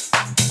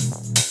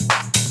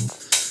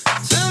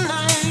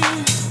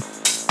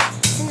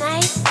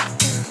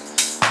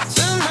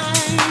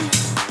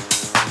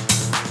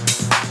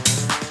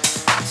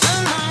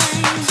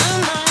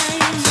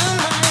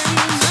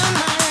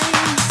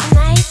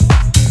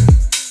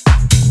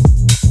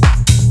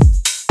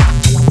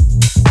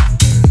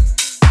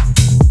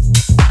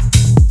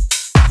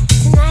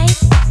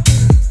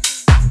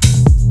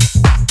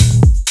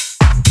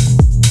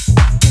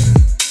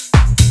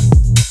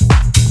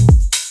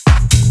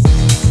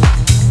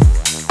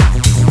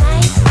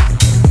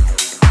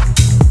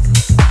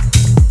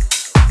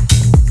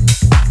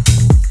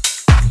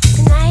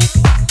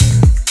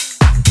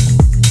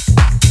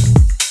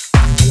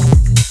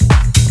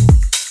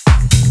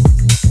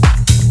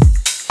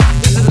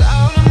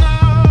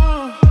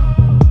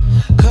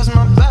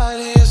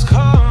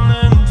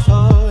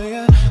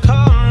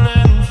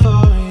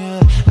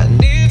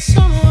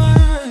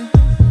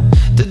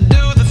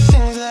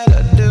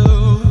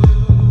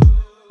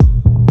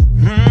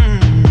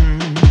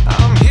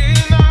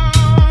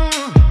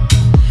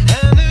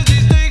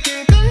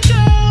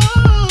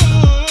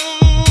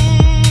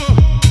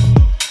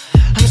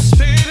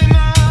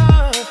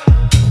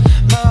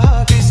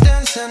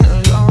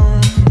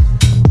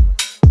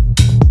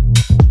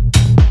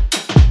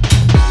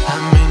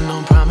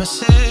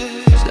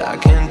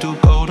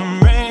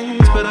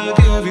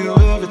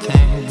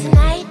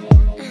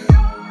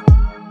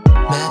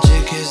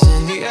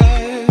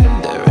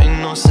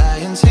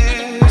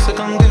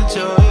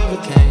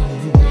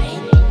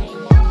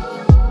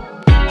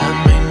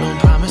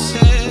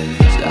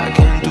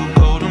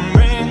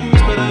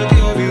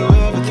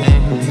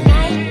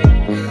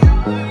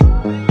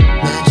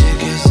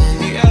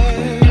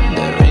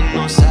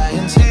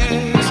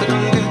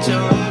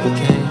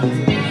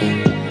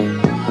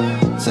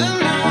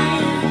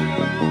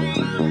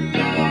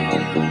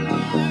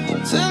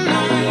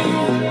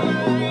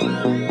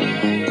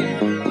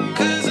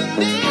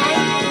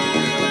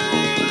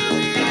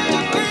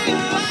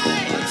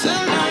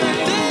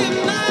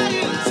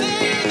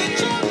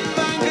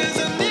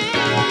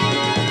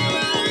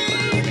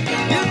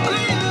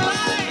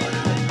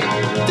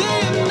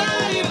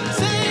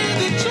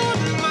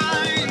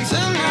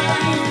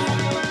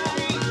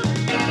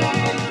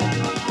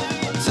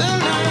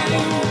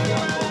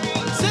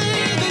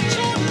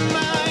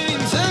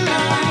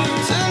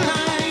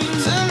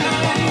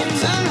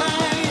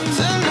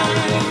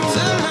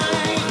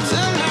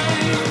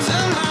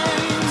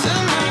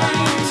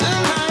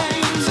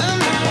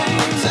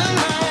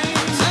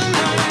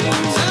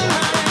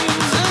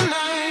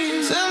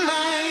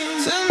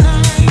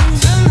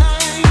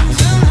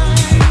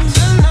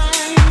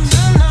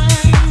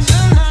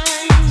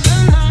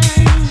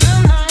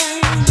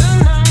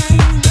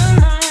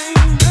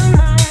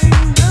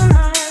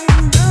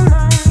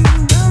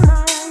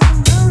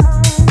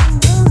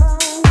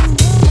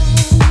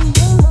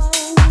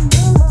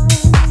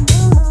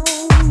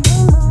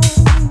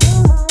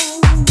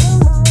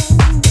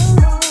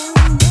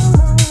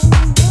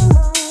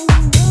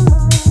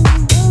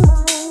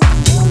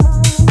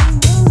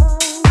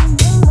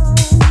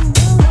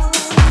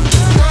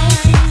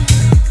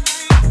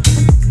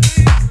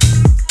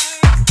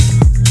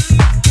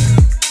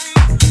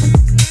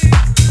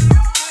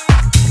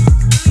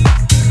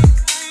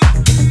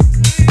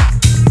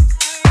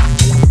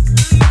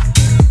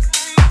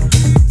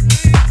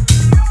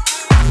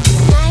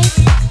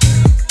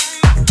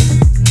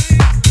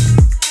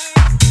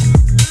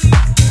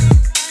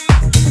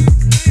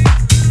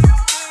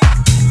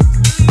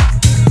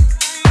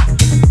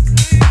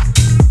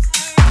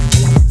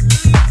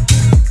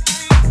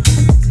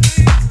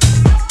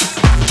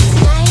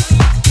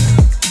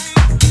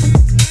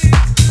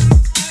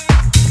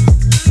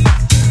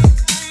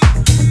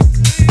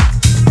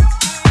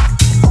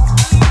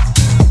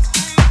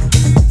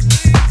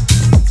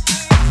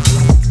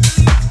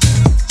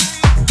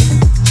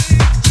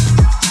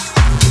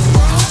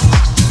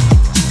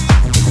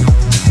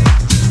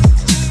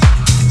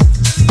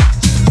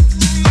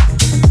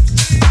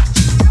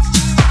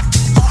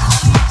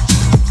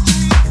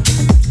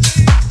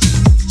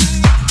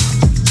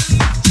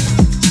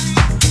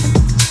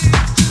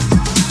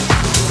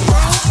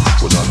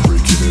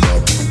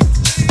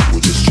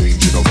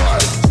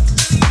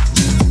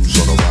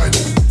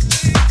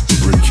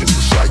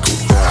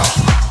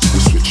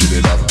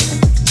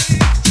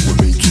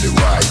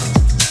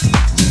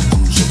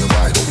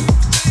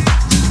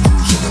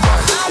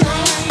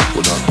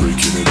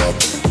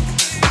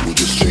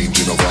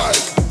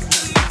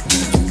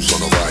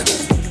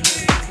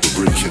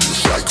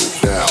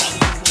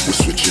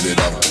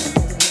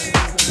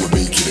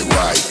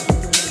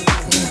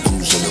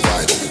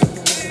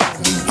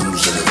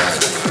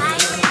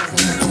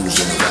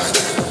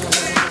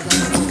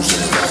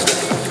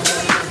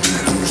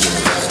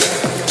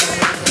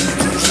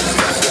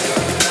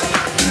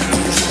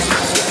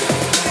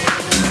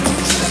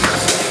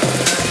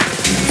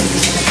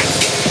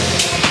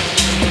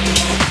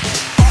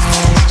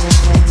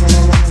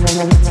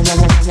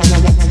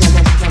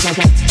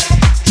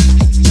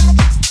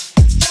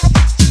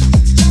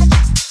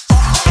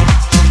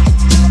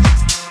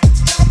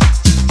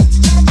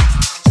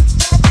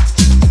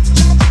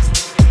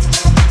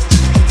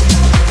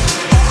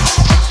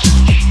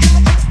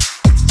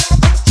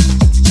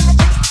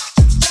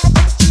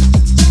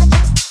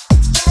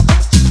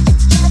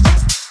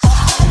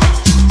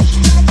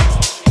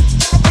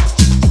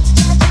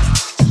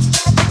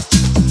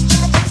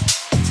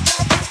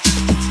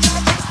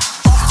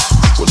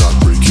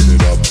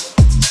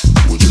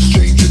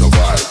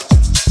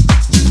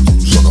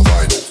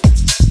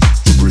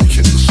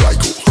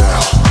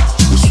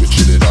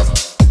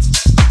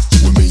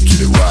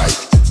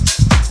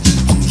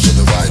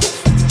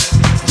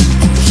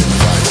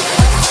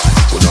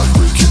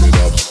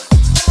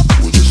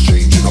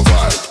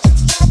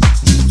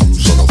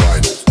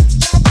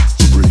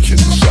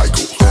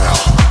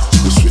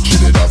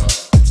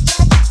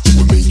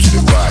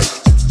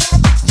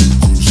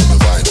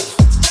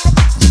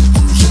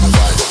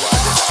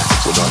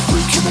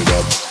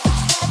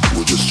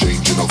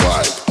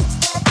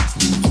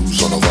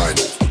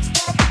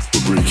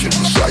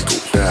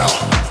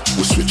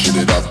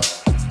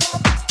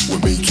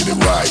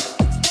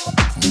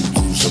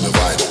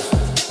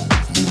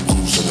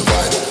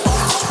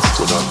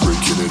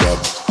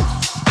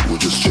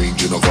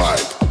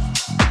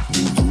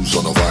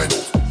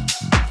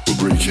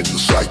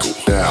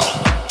 Now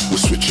we're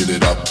switching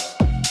it up.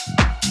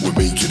 We're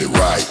making it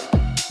right.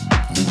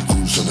 New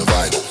grooves on the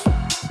vinyl.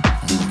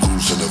 New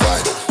grooves on the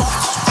vinyl.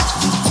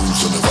 New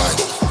grooves on the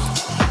vinyl.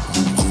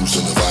 New grooves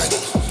on the vinyl.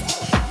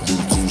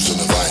 New grooves on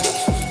the vinyl.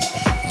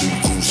 New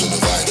grooves on the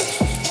vinyl.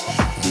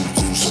 New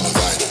grooves on the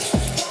vinyl.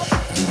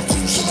 New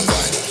grooves on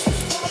the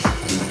vinyl.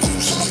 New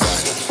grooves on the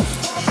vinyl.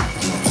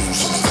 New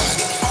grooves on the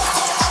vinyl.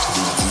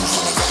 New grooves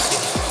on the vinyl.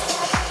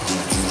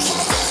 New grooves on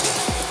the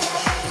vinyl.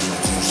 New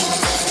grooves on the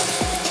vinyl.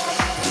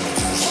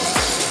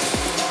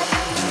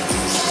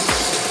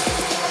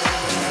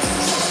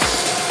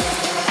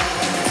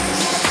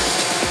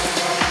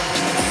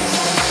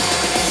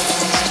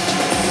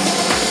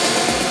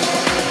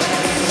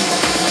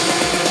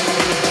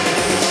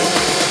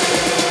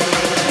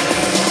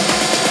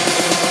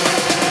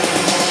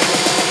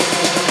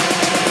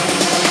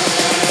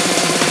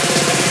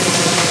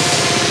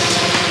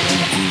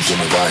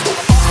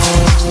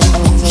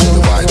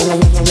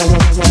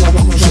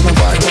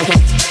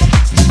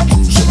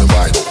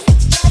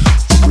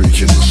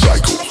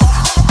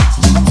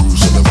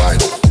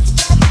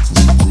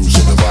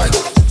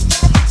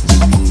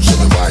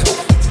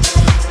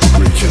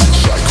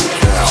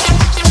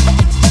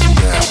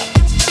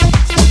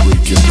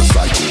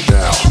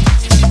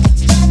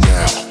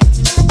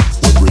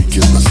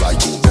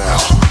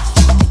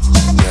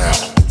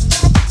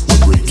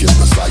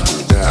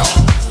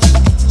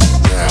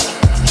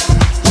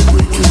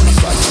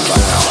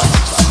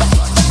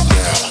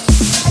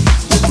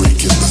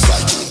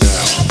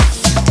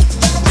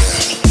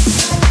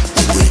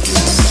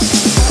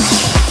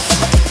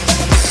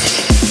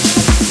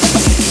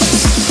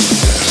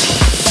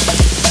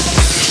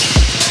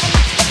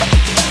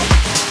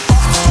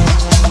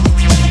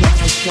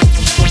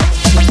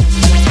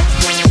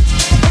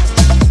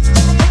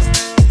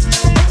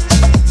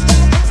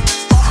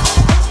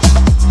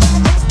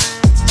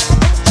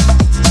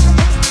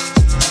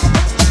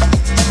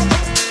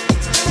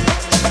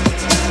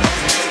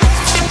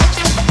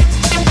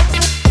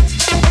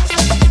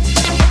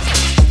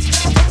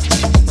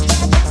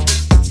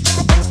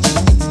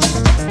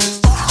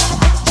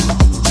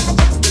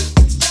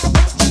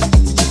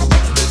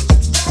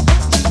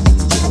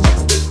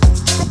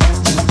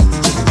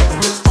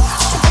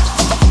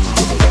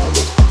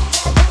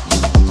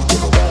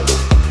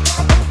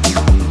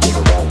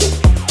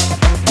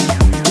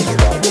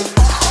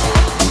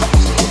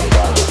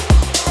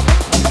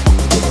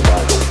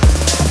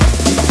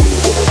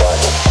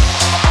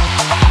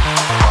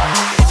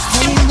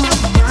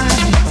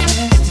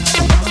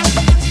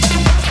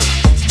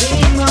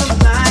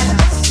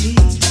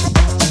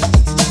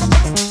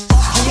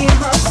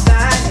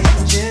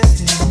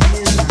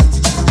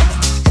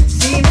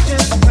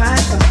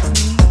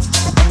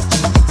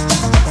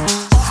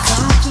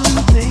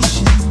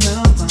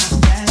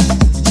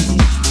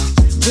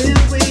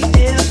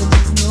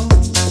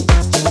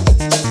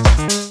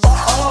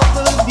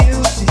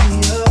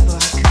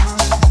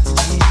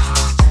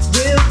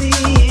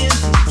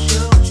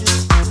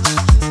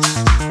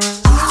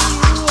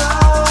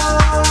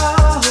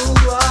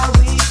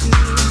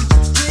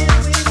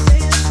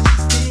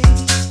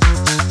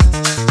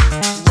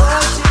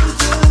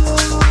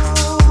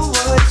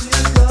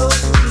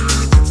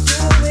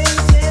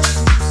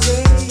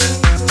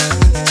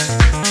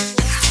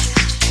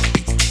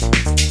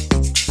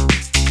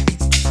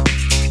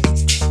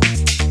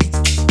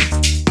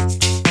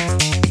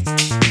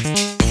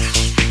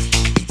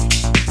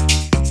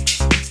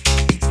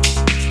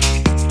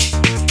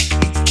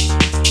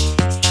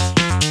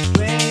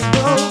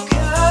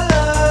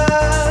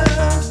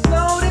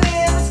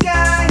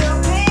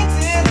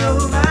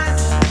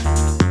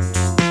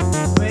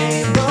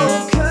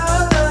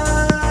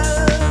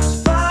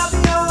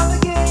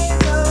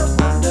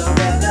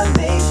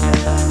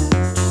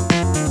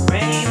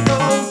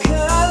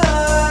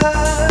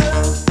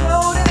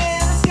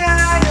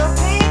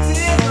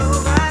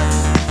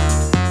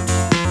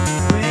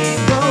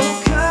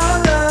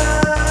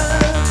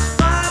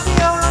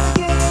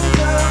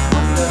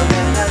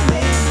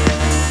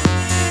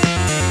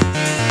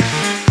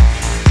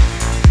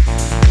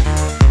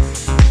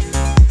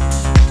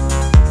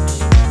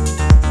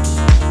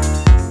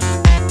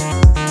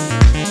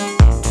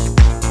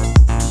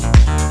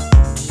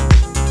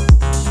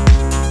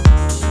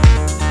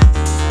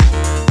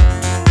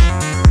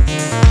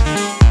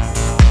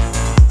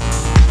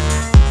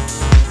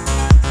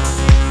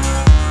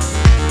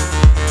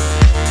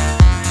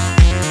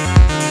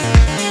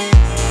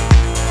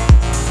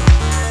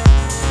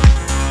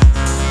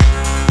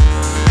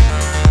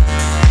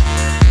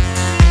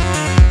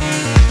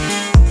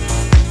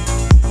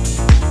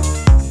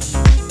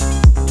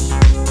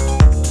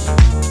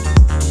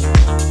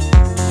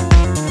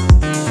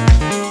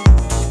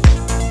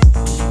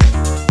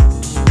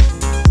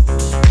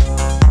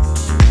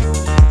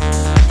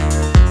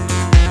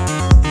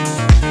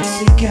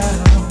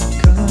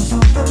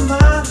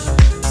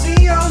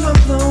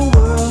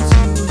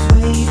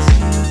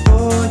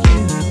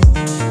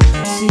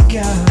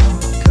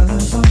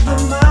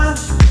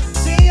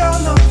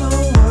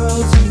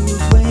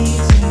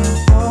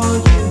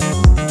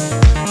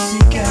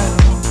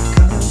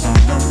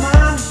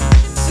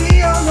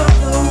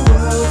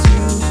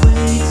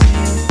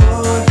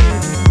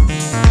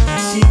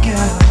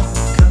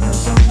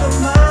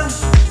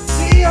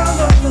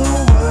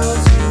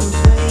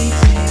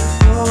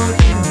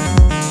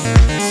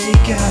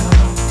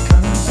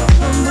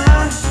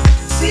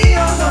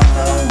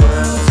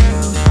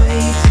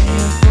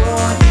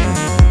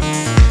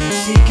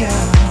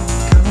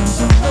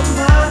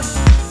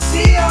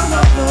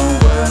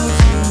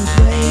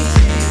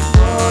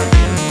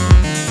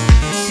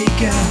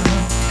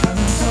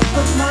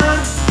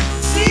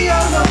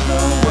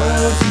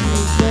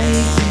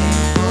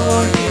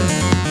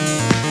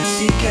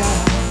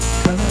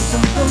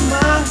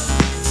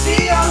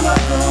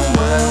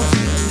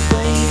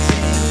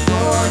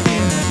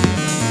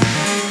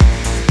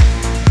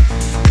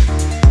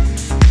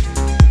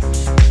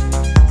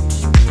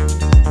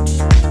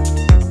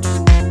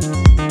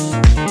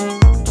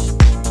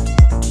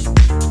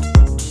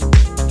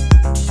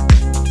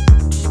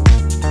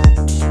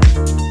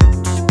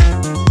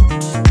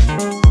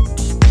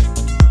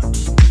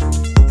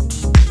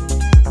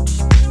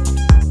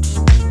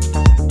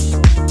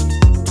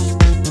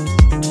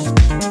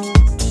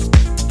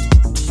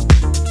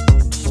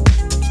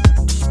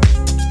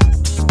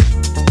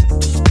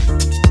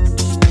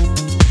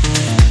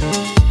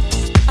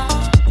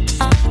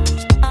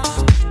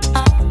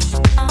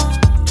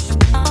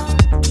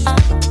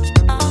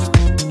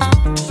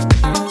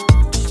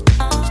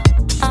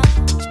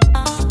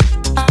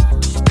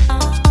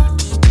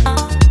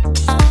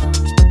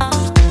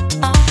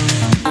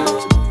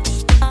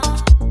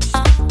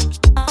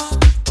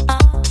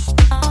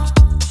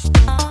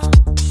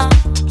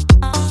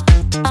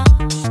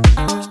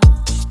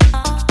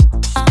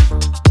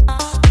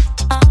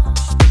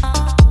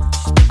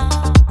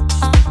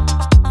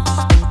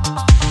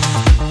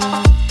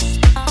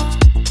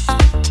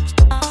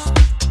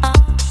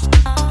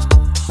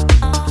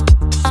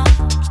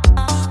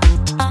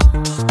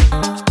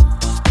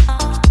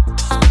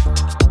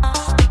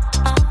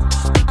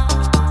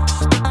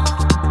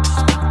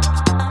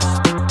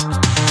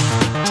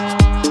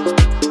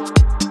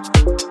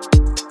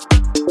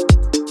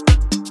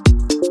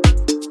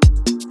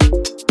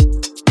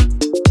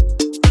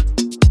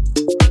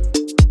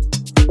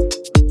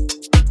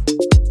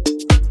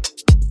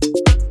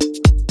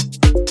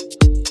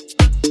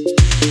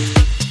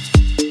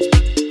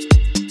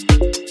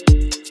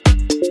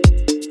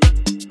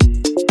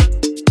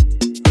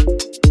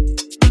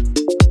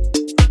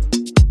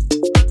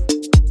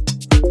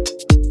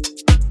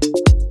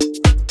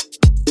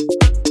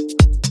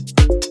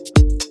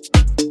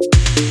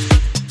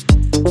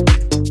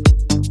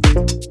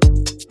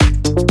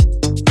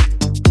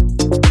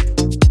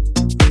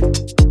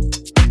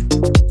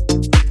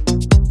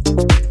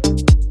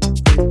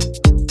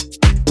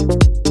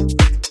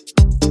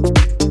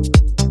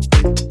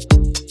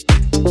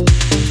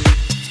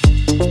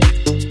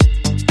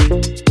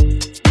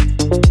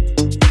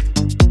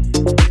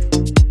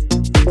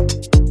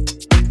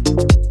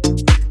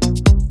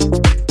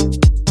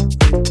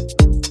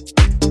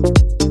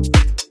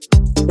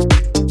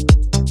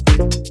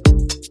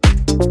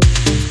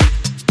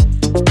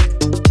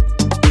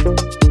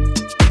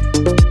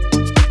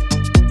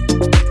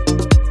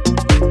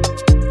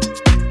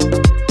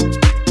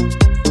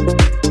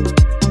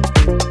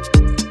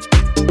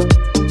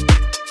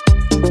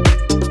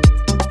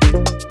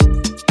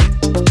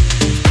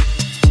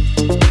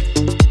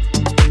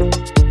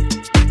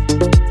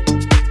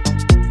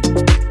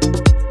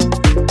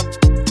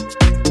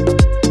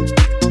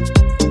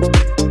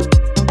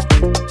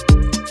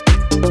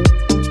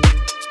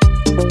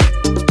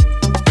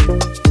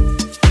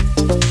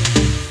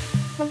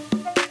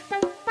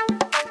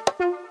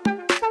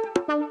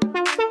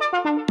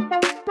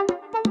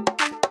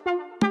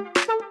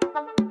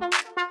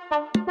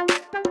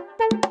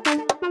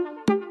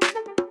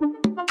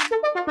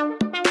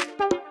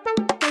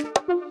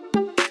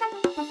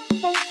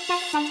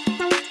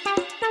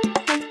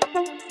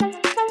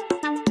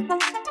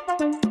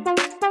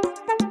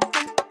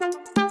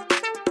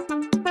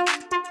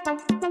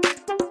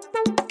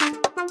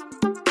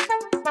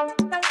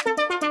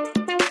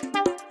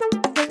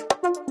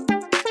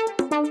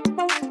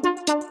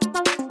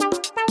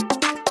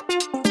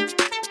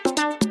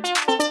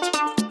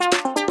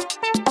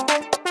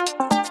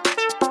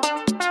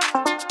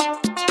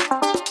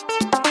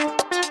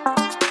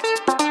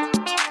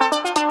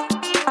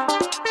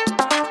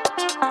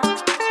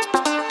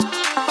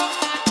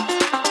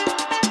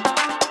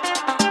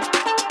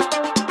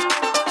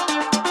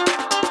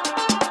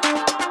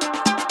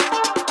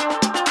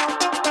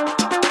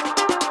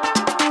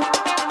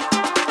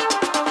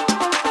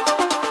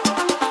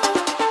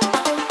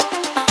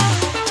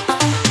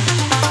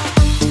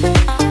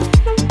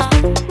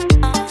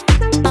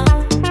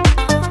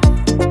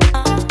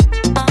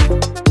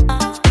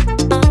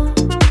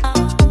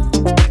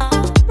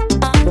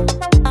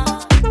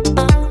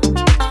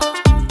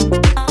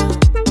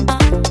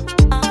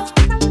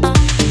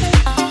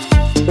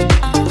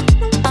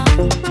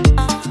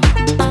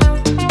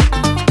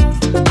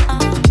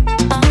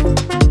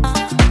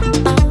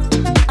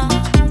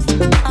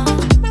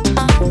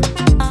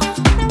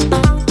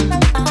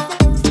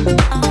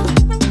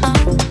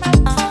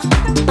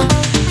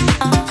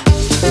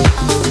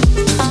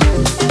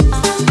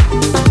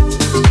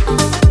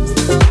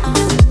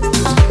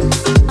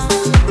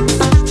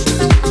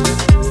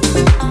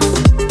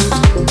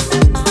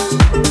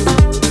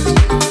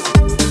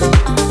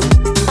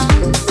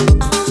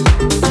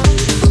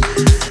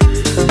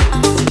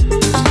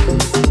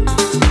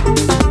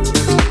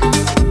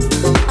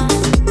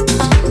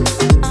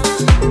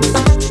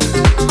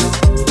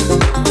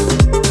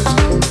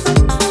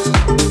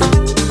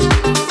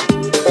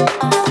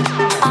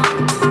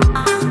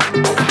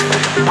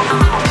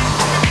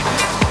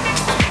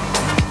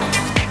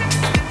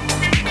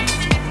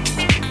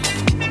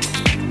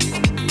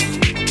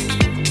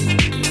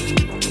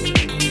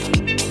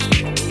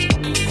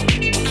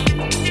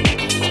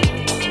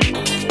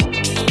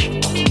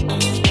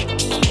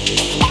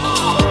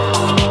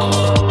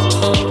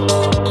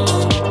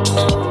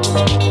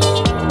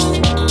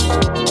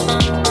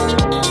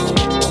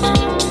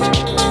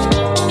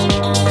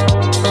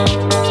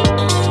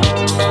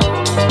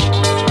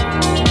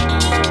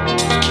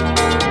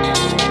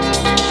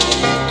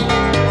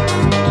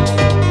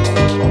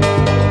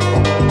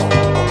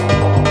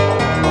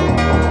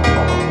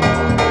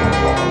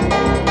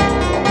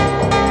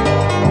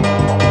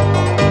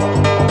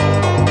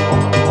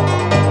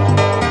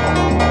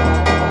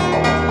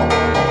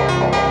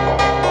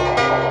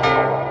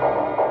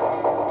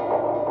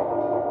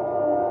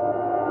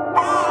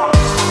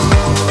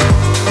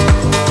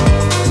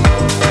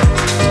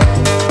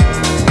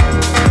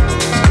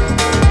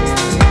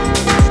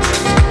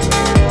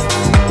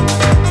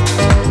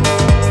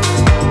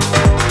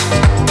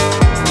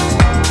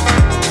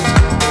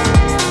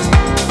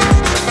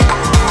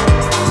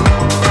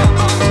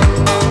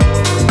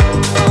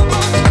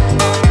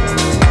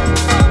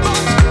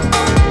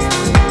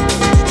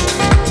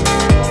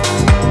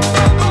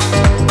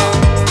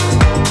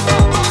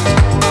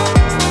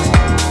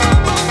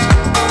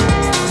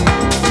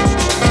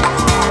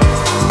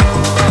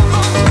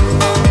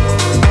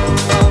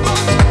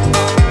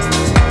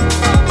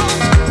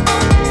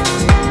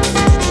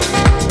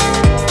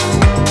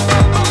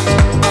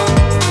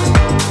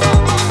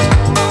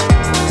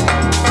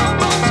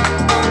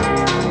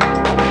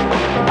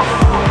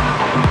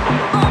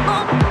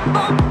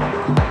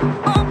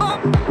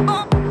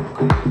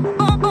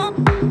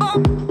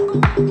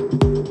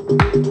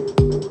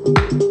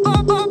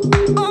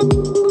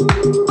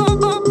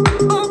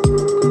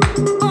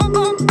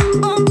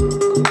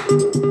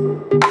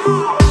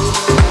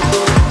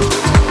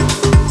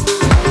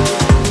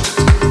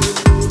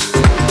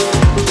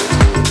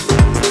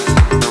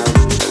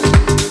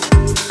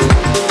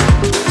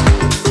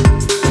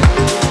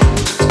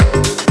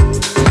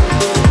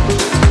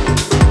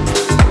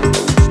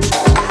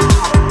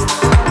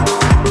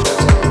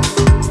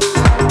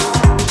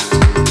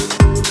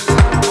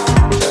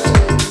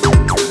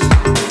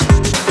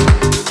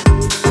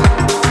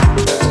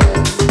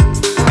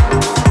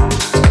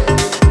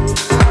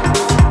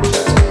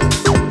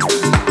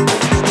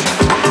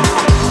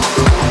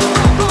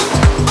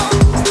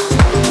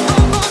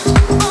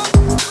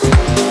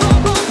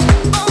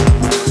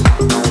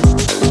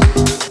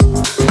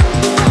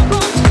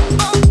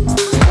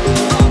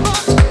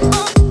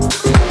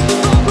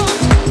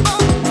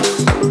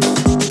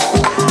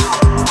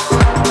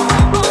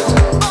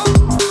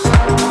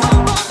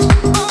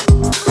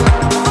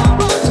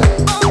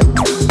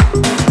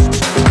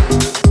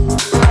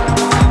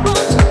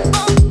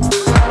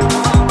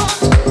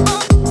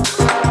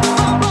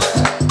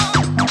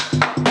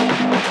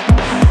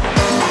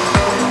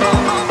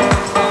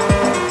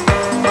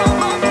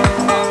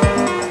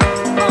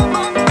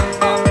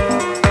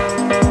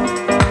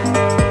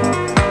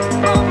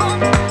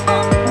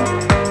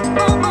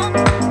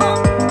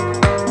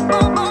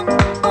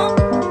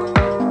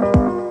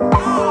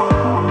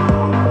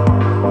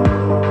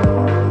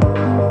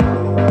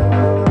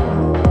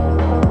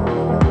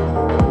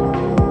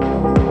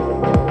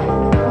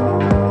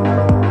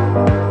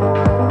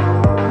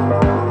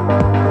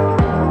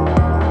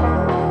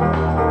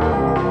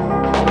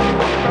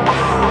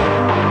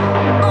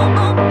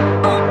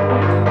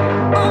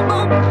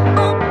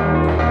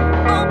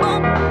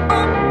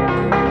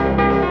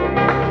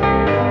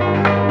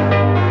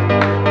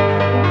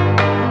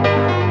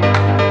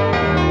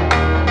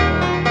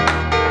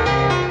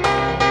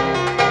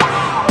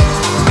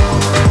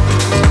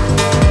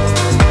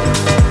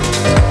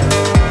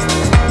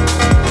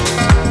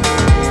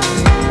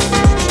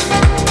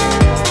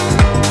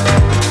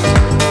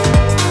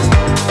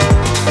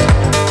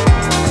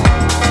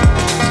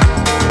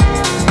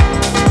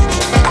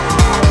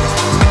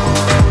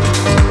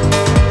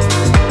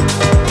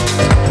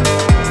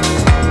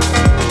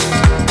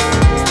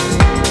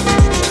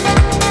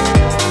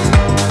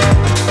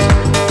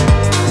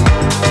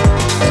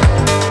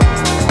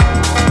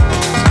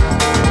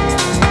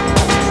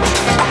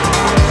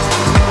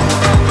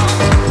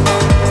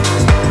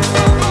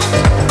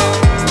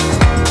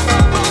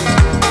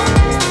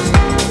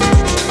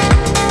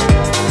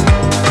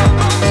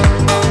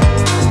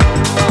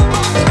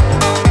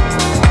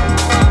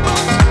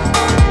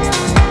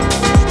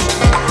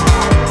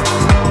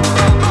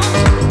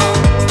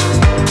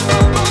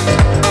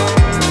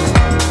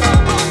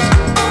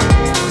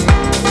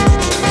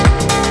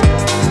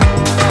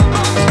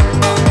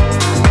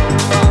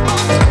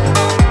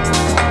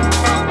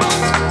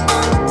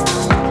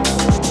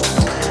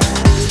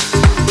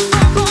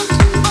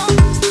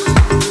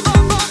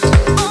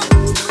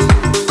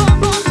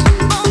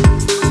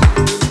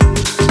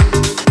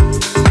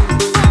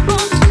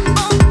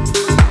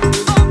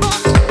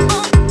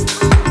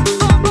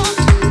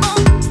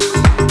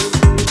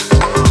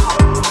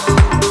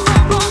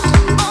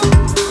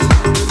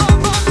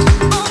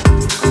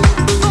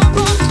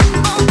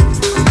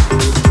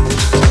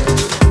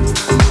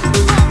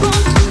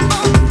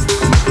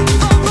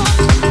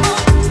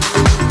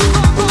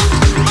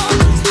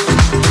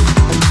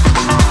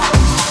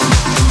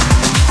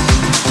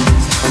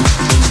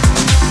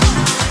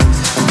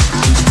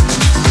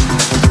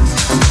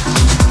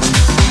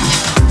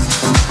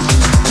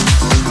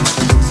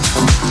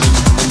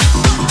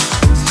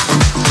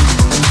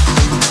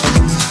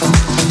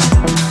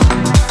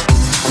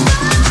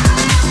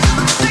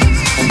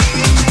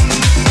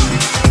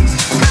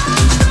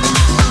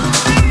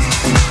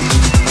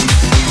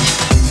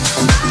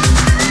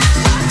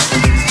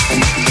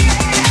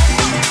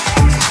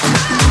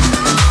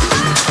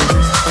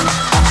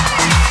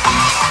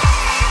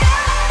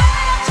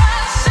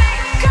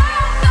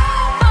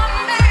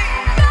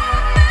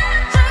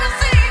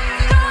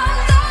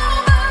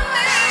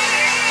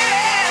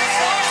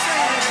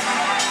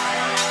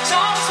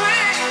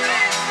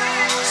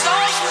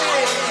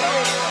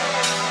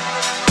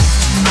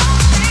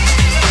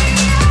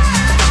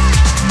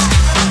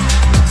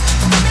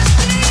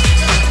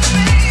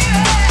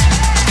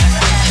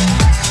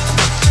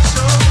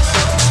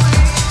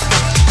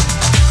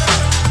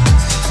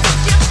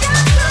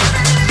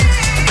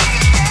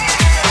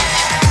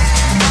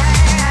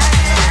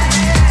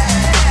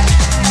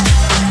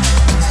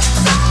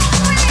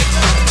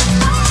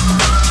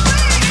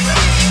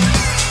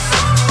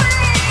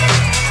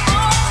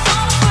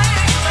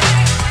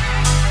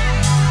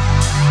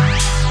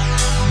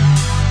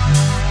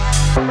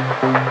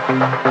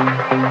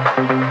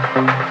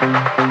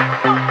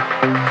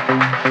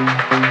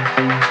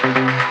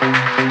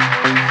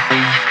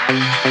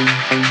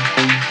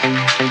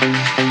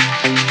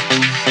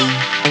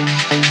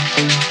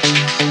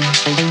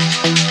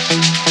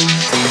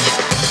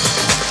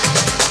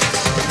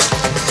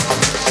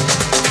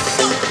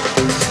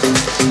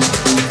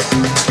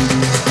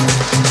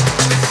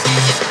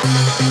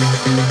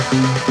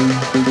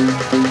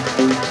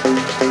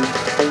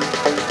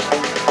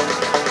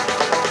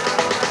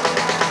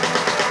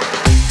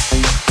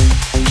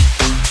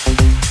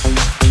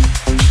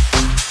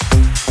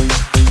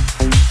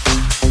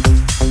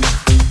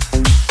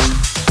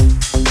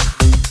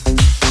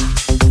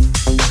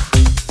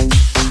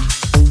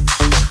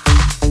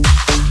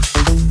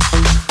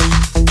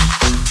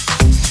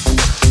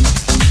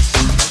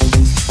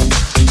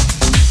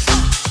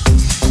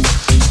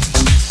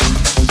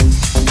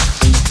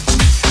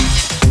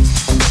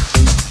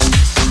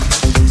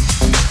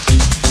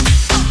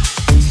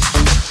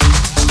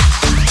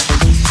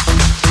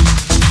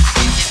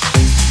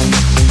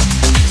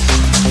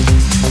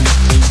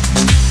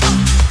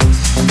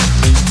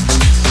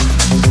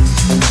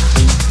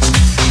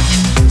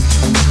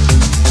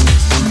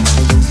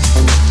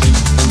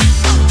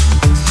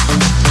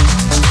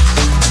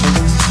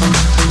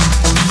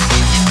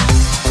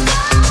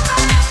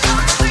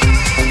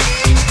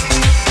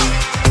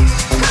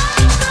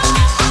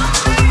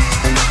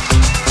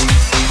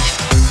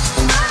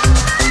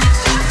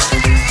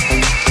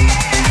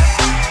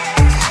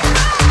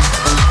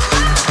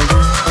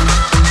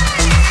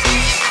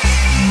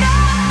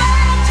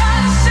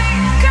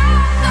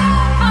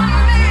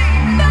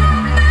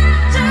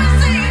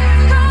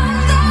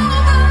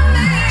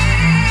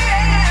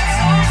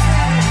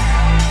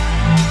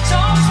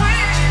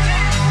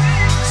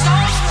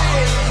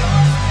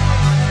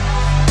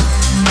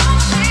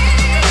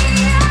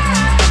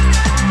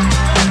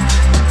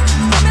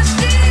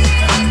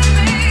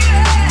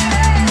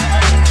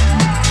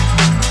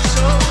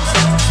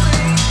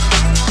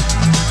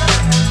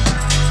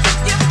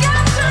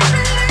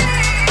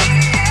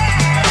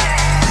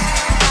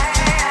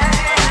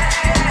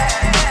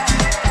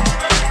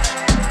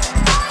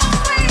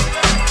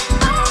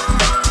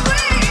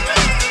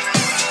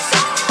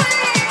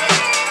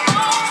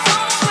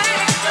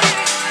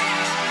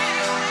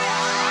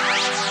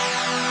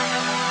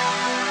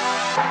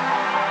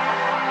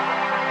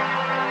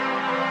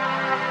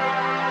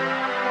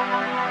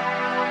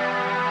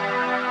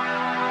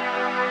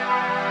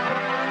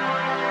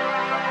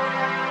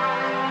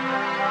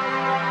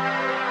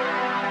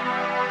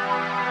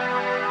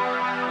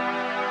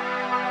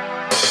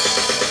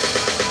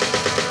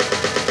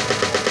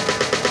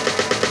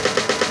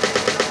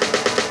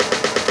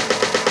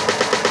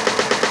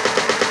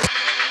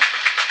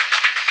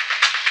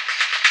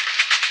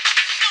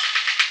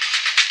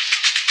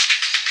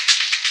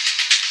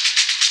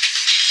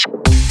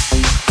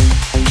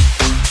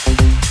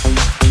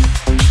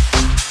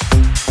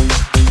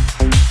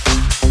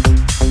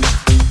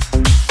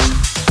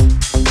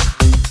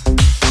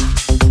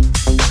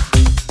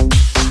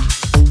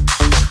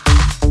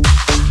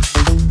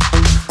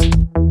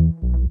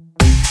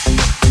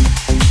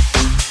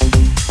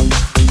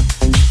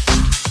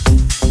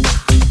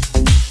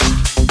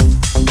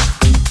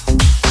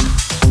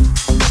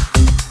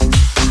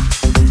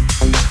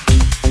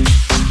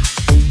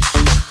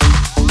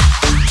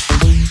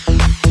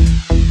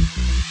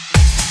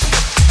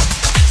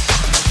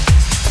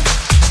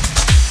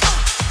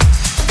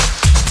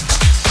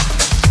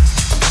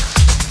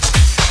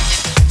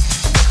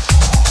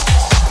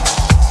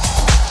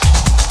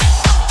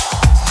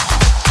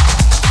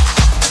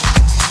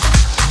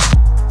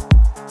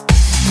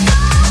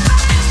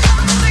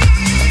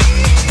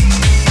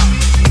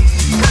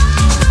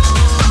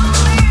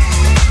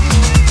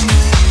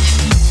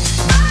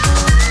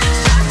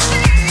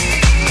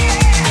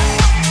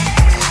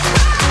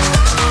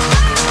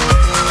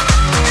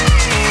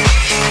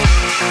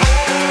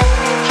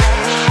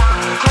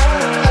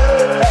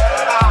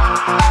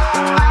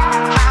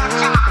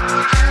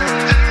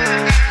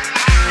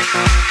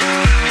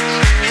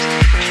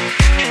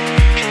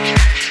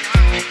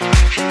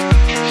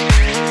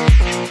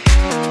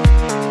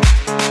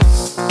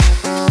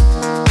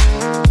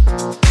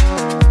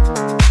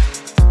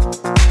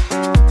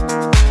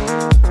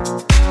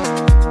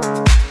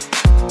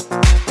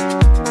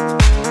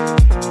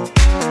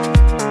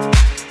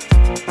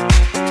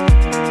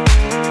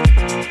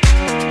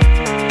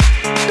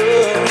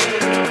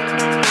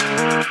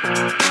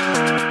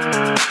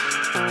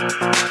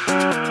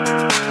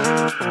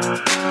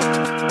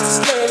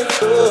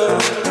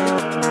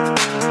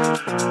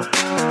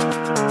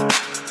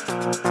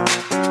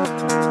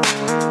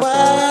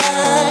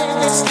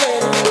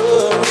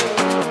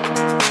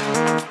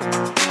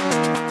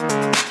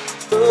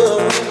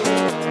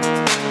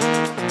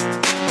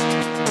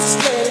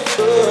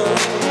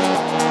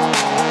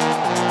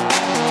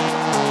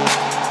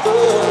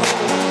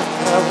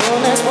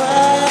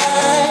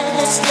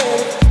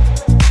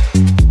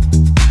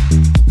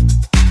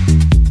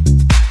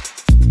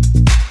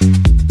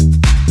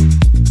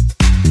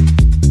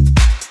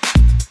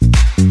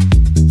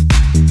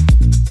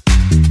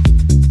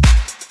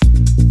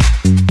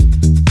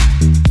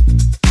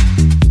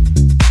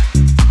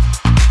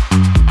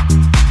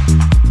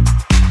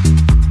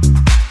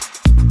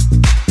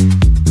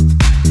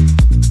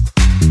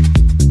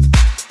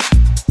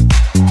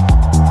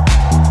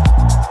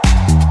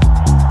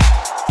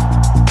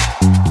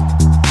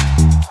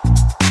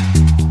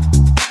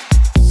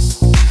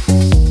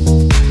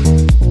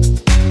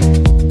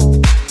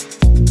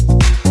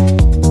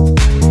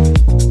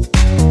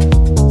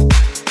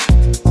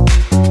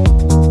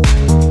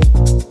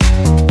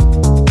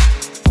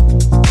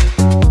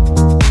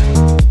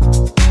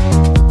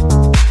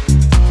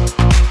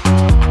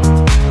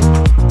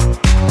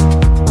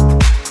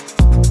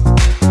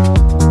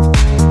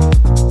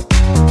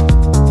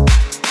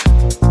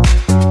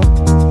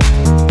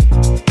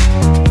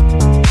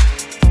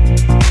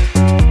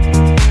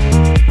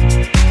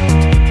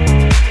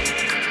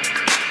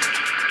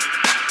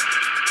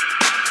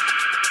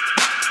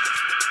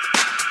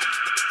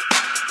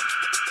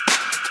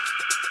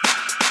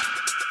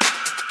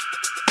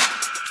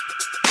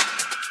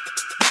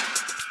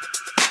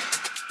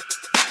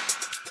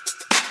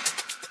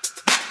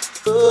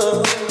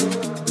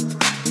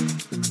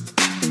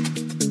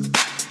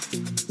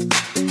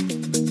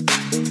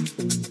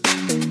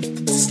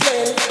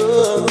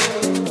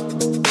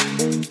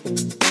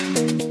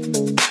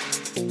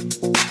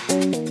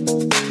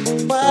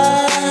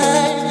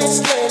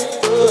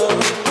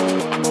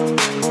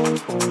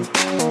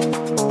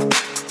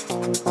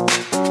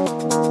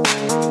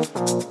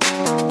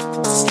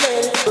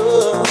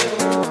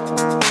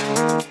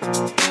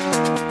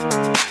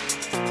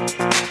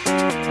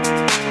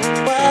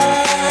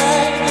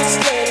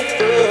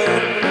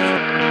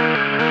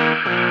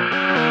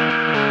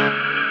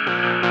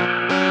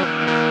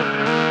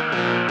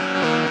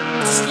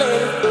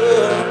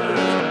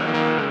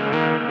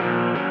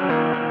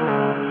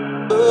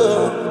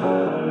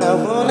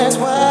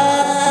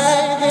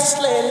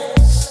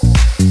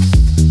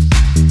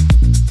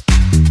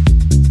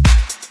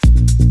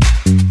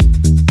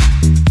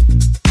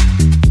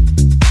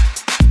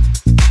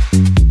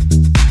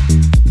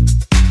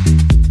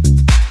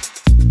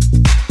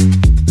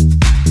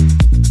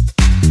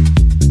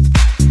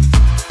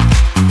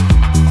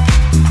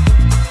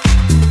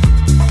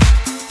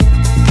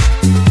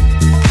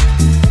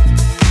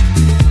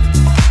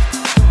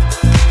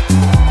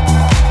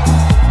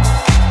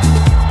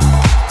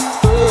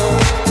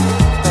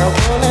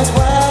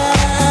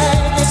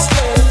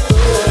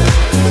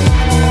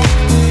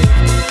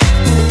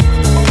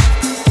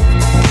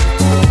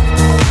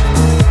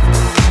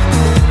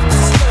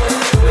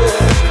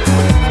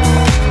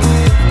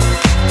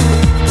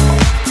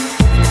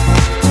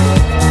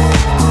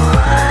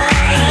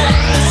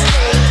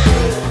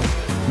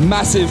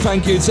 Massive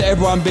thank you to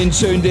everyone been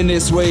tuned in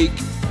this week.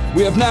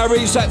 We have now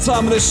reached that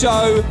time of the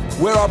show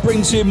where I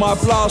bring to you my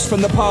blast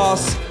from the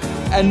past.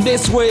 And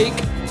this week,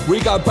 we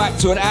go back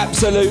to an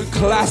absolute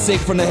classic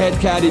from the Head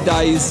Candy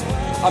days.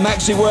 I'm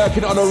actually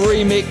working on a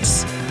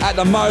remix at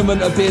the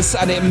moment of this,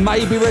 and it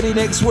may be ready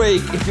next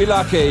week if you're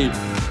lucky.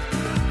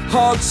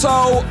 Hard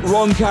Soul,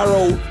 Ron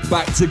Carroll,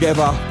 back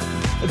together.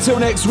 Until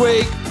next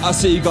week, I'll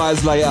see you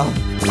guys later.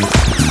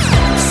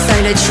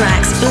 Solar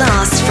Tracks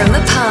blast from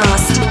the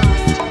past.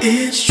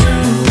 It's true,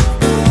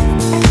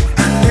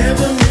 I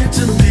never meant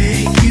to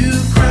make you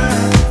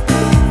cry.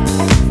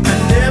 I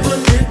never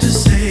meant to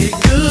say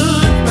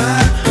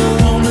goodbye. I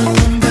wanna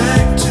come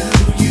back to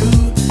you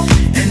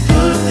and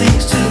put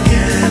things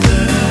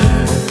together.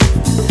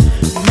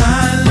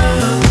 My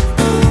love,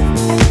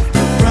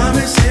 the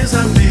promises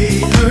I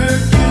made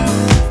hurt you.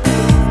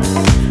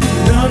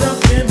 None of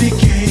them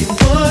became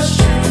what's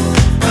true.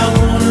 I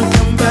wanna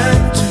come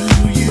back to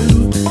you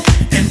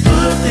and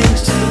put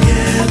things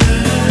together.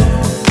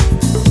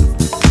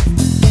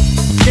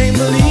 Can't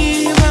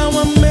believe how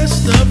I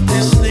messed up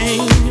this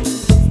thing.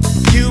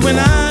 You and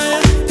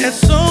I had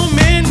so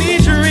many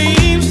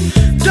dreams.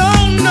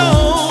 Don't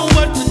know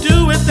what to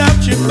do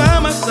without you by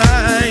my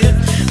side.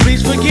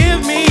 Please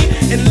forgive me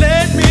and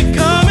let me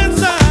come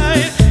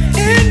inside.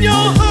 In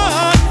your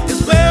heart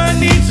is where I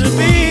need to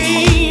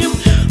be.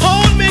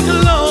 Hold me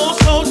close,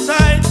 hold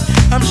tight.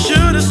 I'm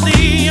sure to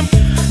see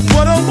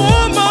what a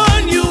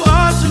woman you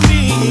are to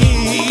me.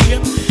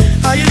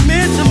 I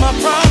admit to my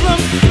problem.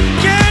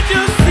 Can't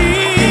you see?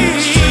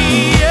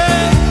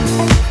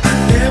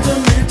 Never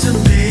meant to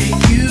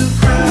make you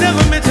cry.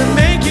 Never meant to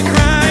make you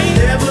cry.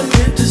 Never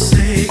meant to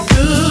say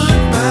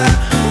goodbye.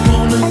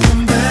 Wanna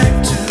come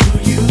back to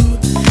you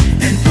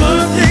and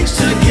put things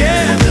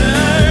together.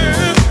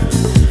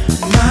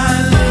 My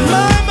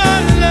love, my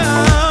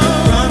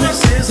love.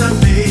 Promises I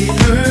made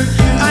hurt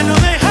you. I know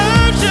they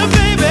hurt you,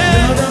 baby.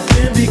 None of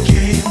them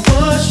became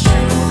what's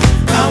true.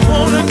 I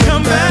wanna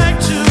come back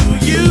to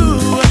you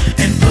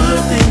and put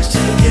things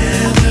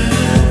together.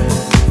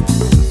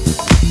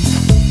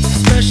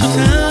 Special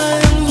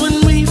times when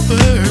we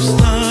first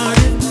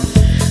started,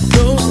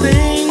 those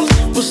things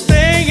will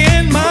stay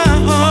in my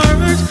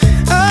heart.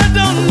 I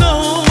don't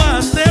know why I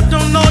stepped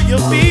on all your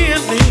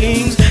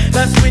feelings.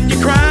 That's when you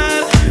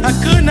cried. I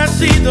could not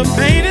see the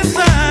pain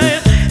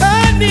inside.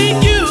 I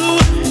need you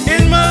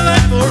in my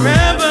life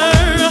forever.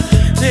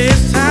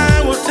 This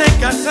time we'll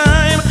take our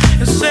time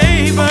and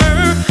savor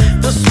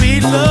the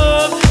sweet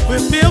love we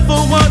feel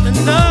for one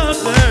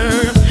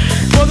another.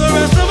 For the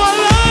rest of our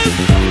lives,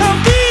 I'll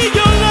be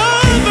your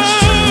lover.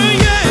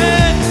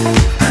 Yeah.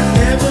 I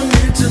never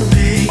meant to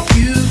make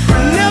you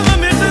cry. Never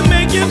meant to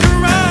make you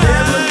cry.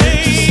 Never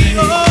meant to say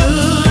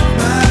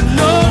goodbye.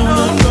 No, no,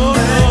 no,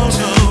 no,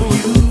 no.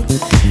 You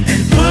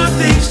and put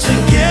things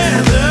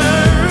together.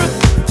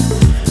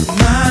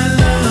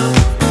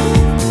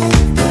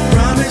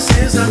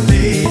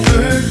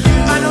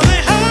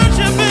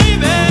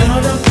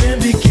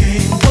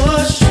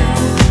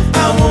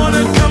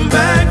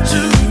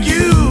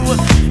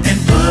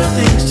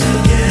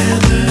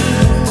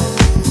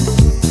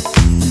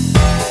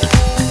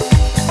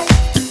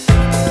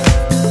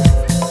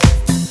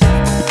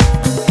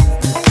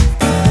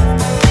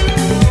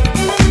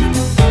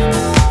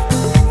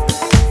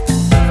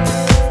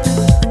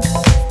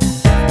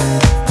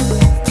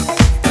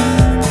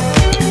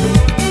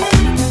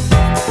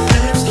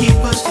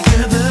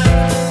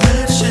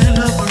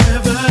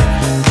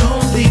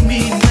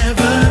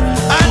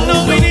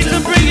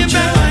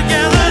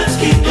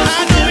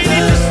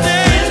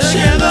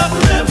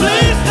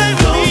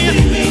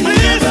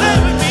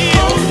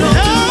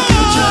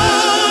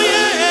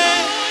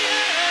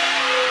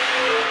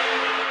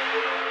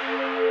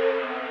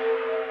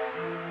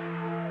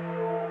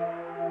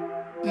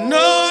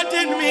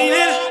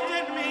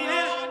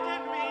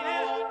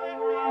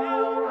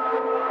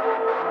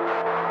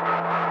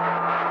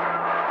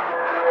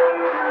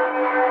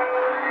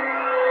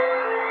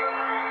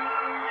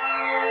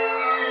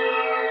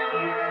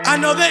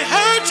 know they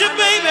hurt you,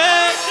 baby.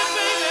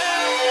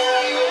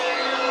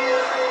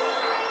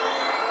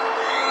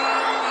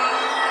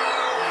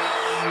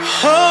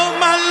 Oh,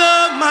 my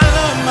love, my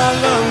love, my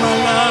love, my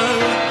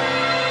love.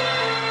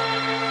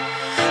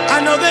 I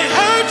know they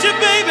hurt you,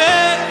 baby.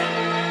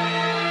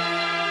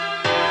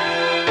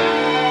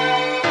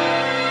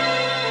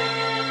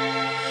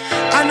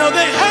 I know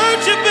they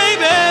hurt you,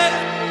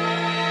 baby.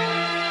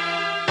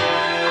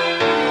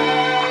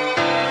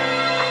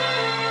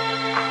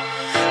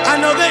 I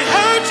know they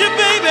hurt you,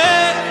 baby.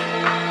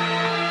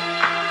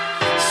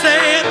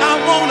 Saying I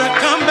wanna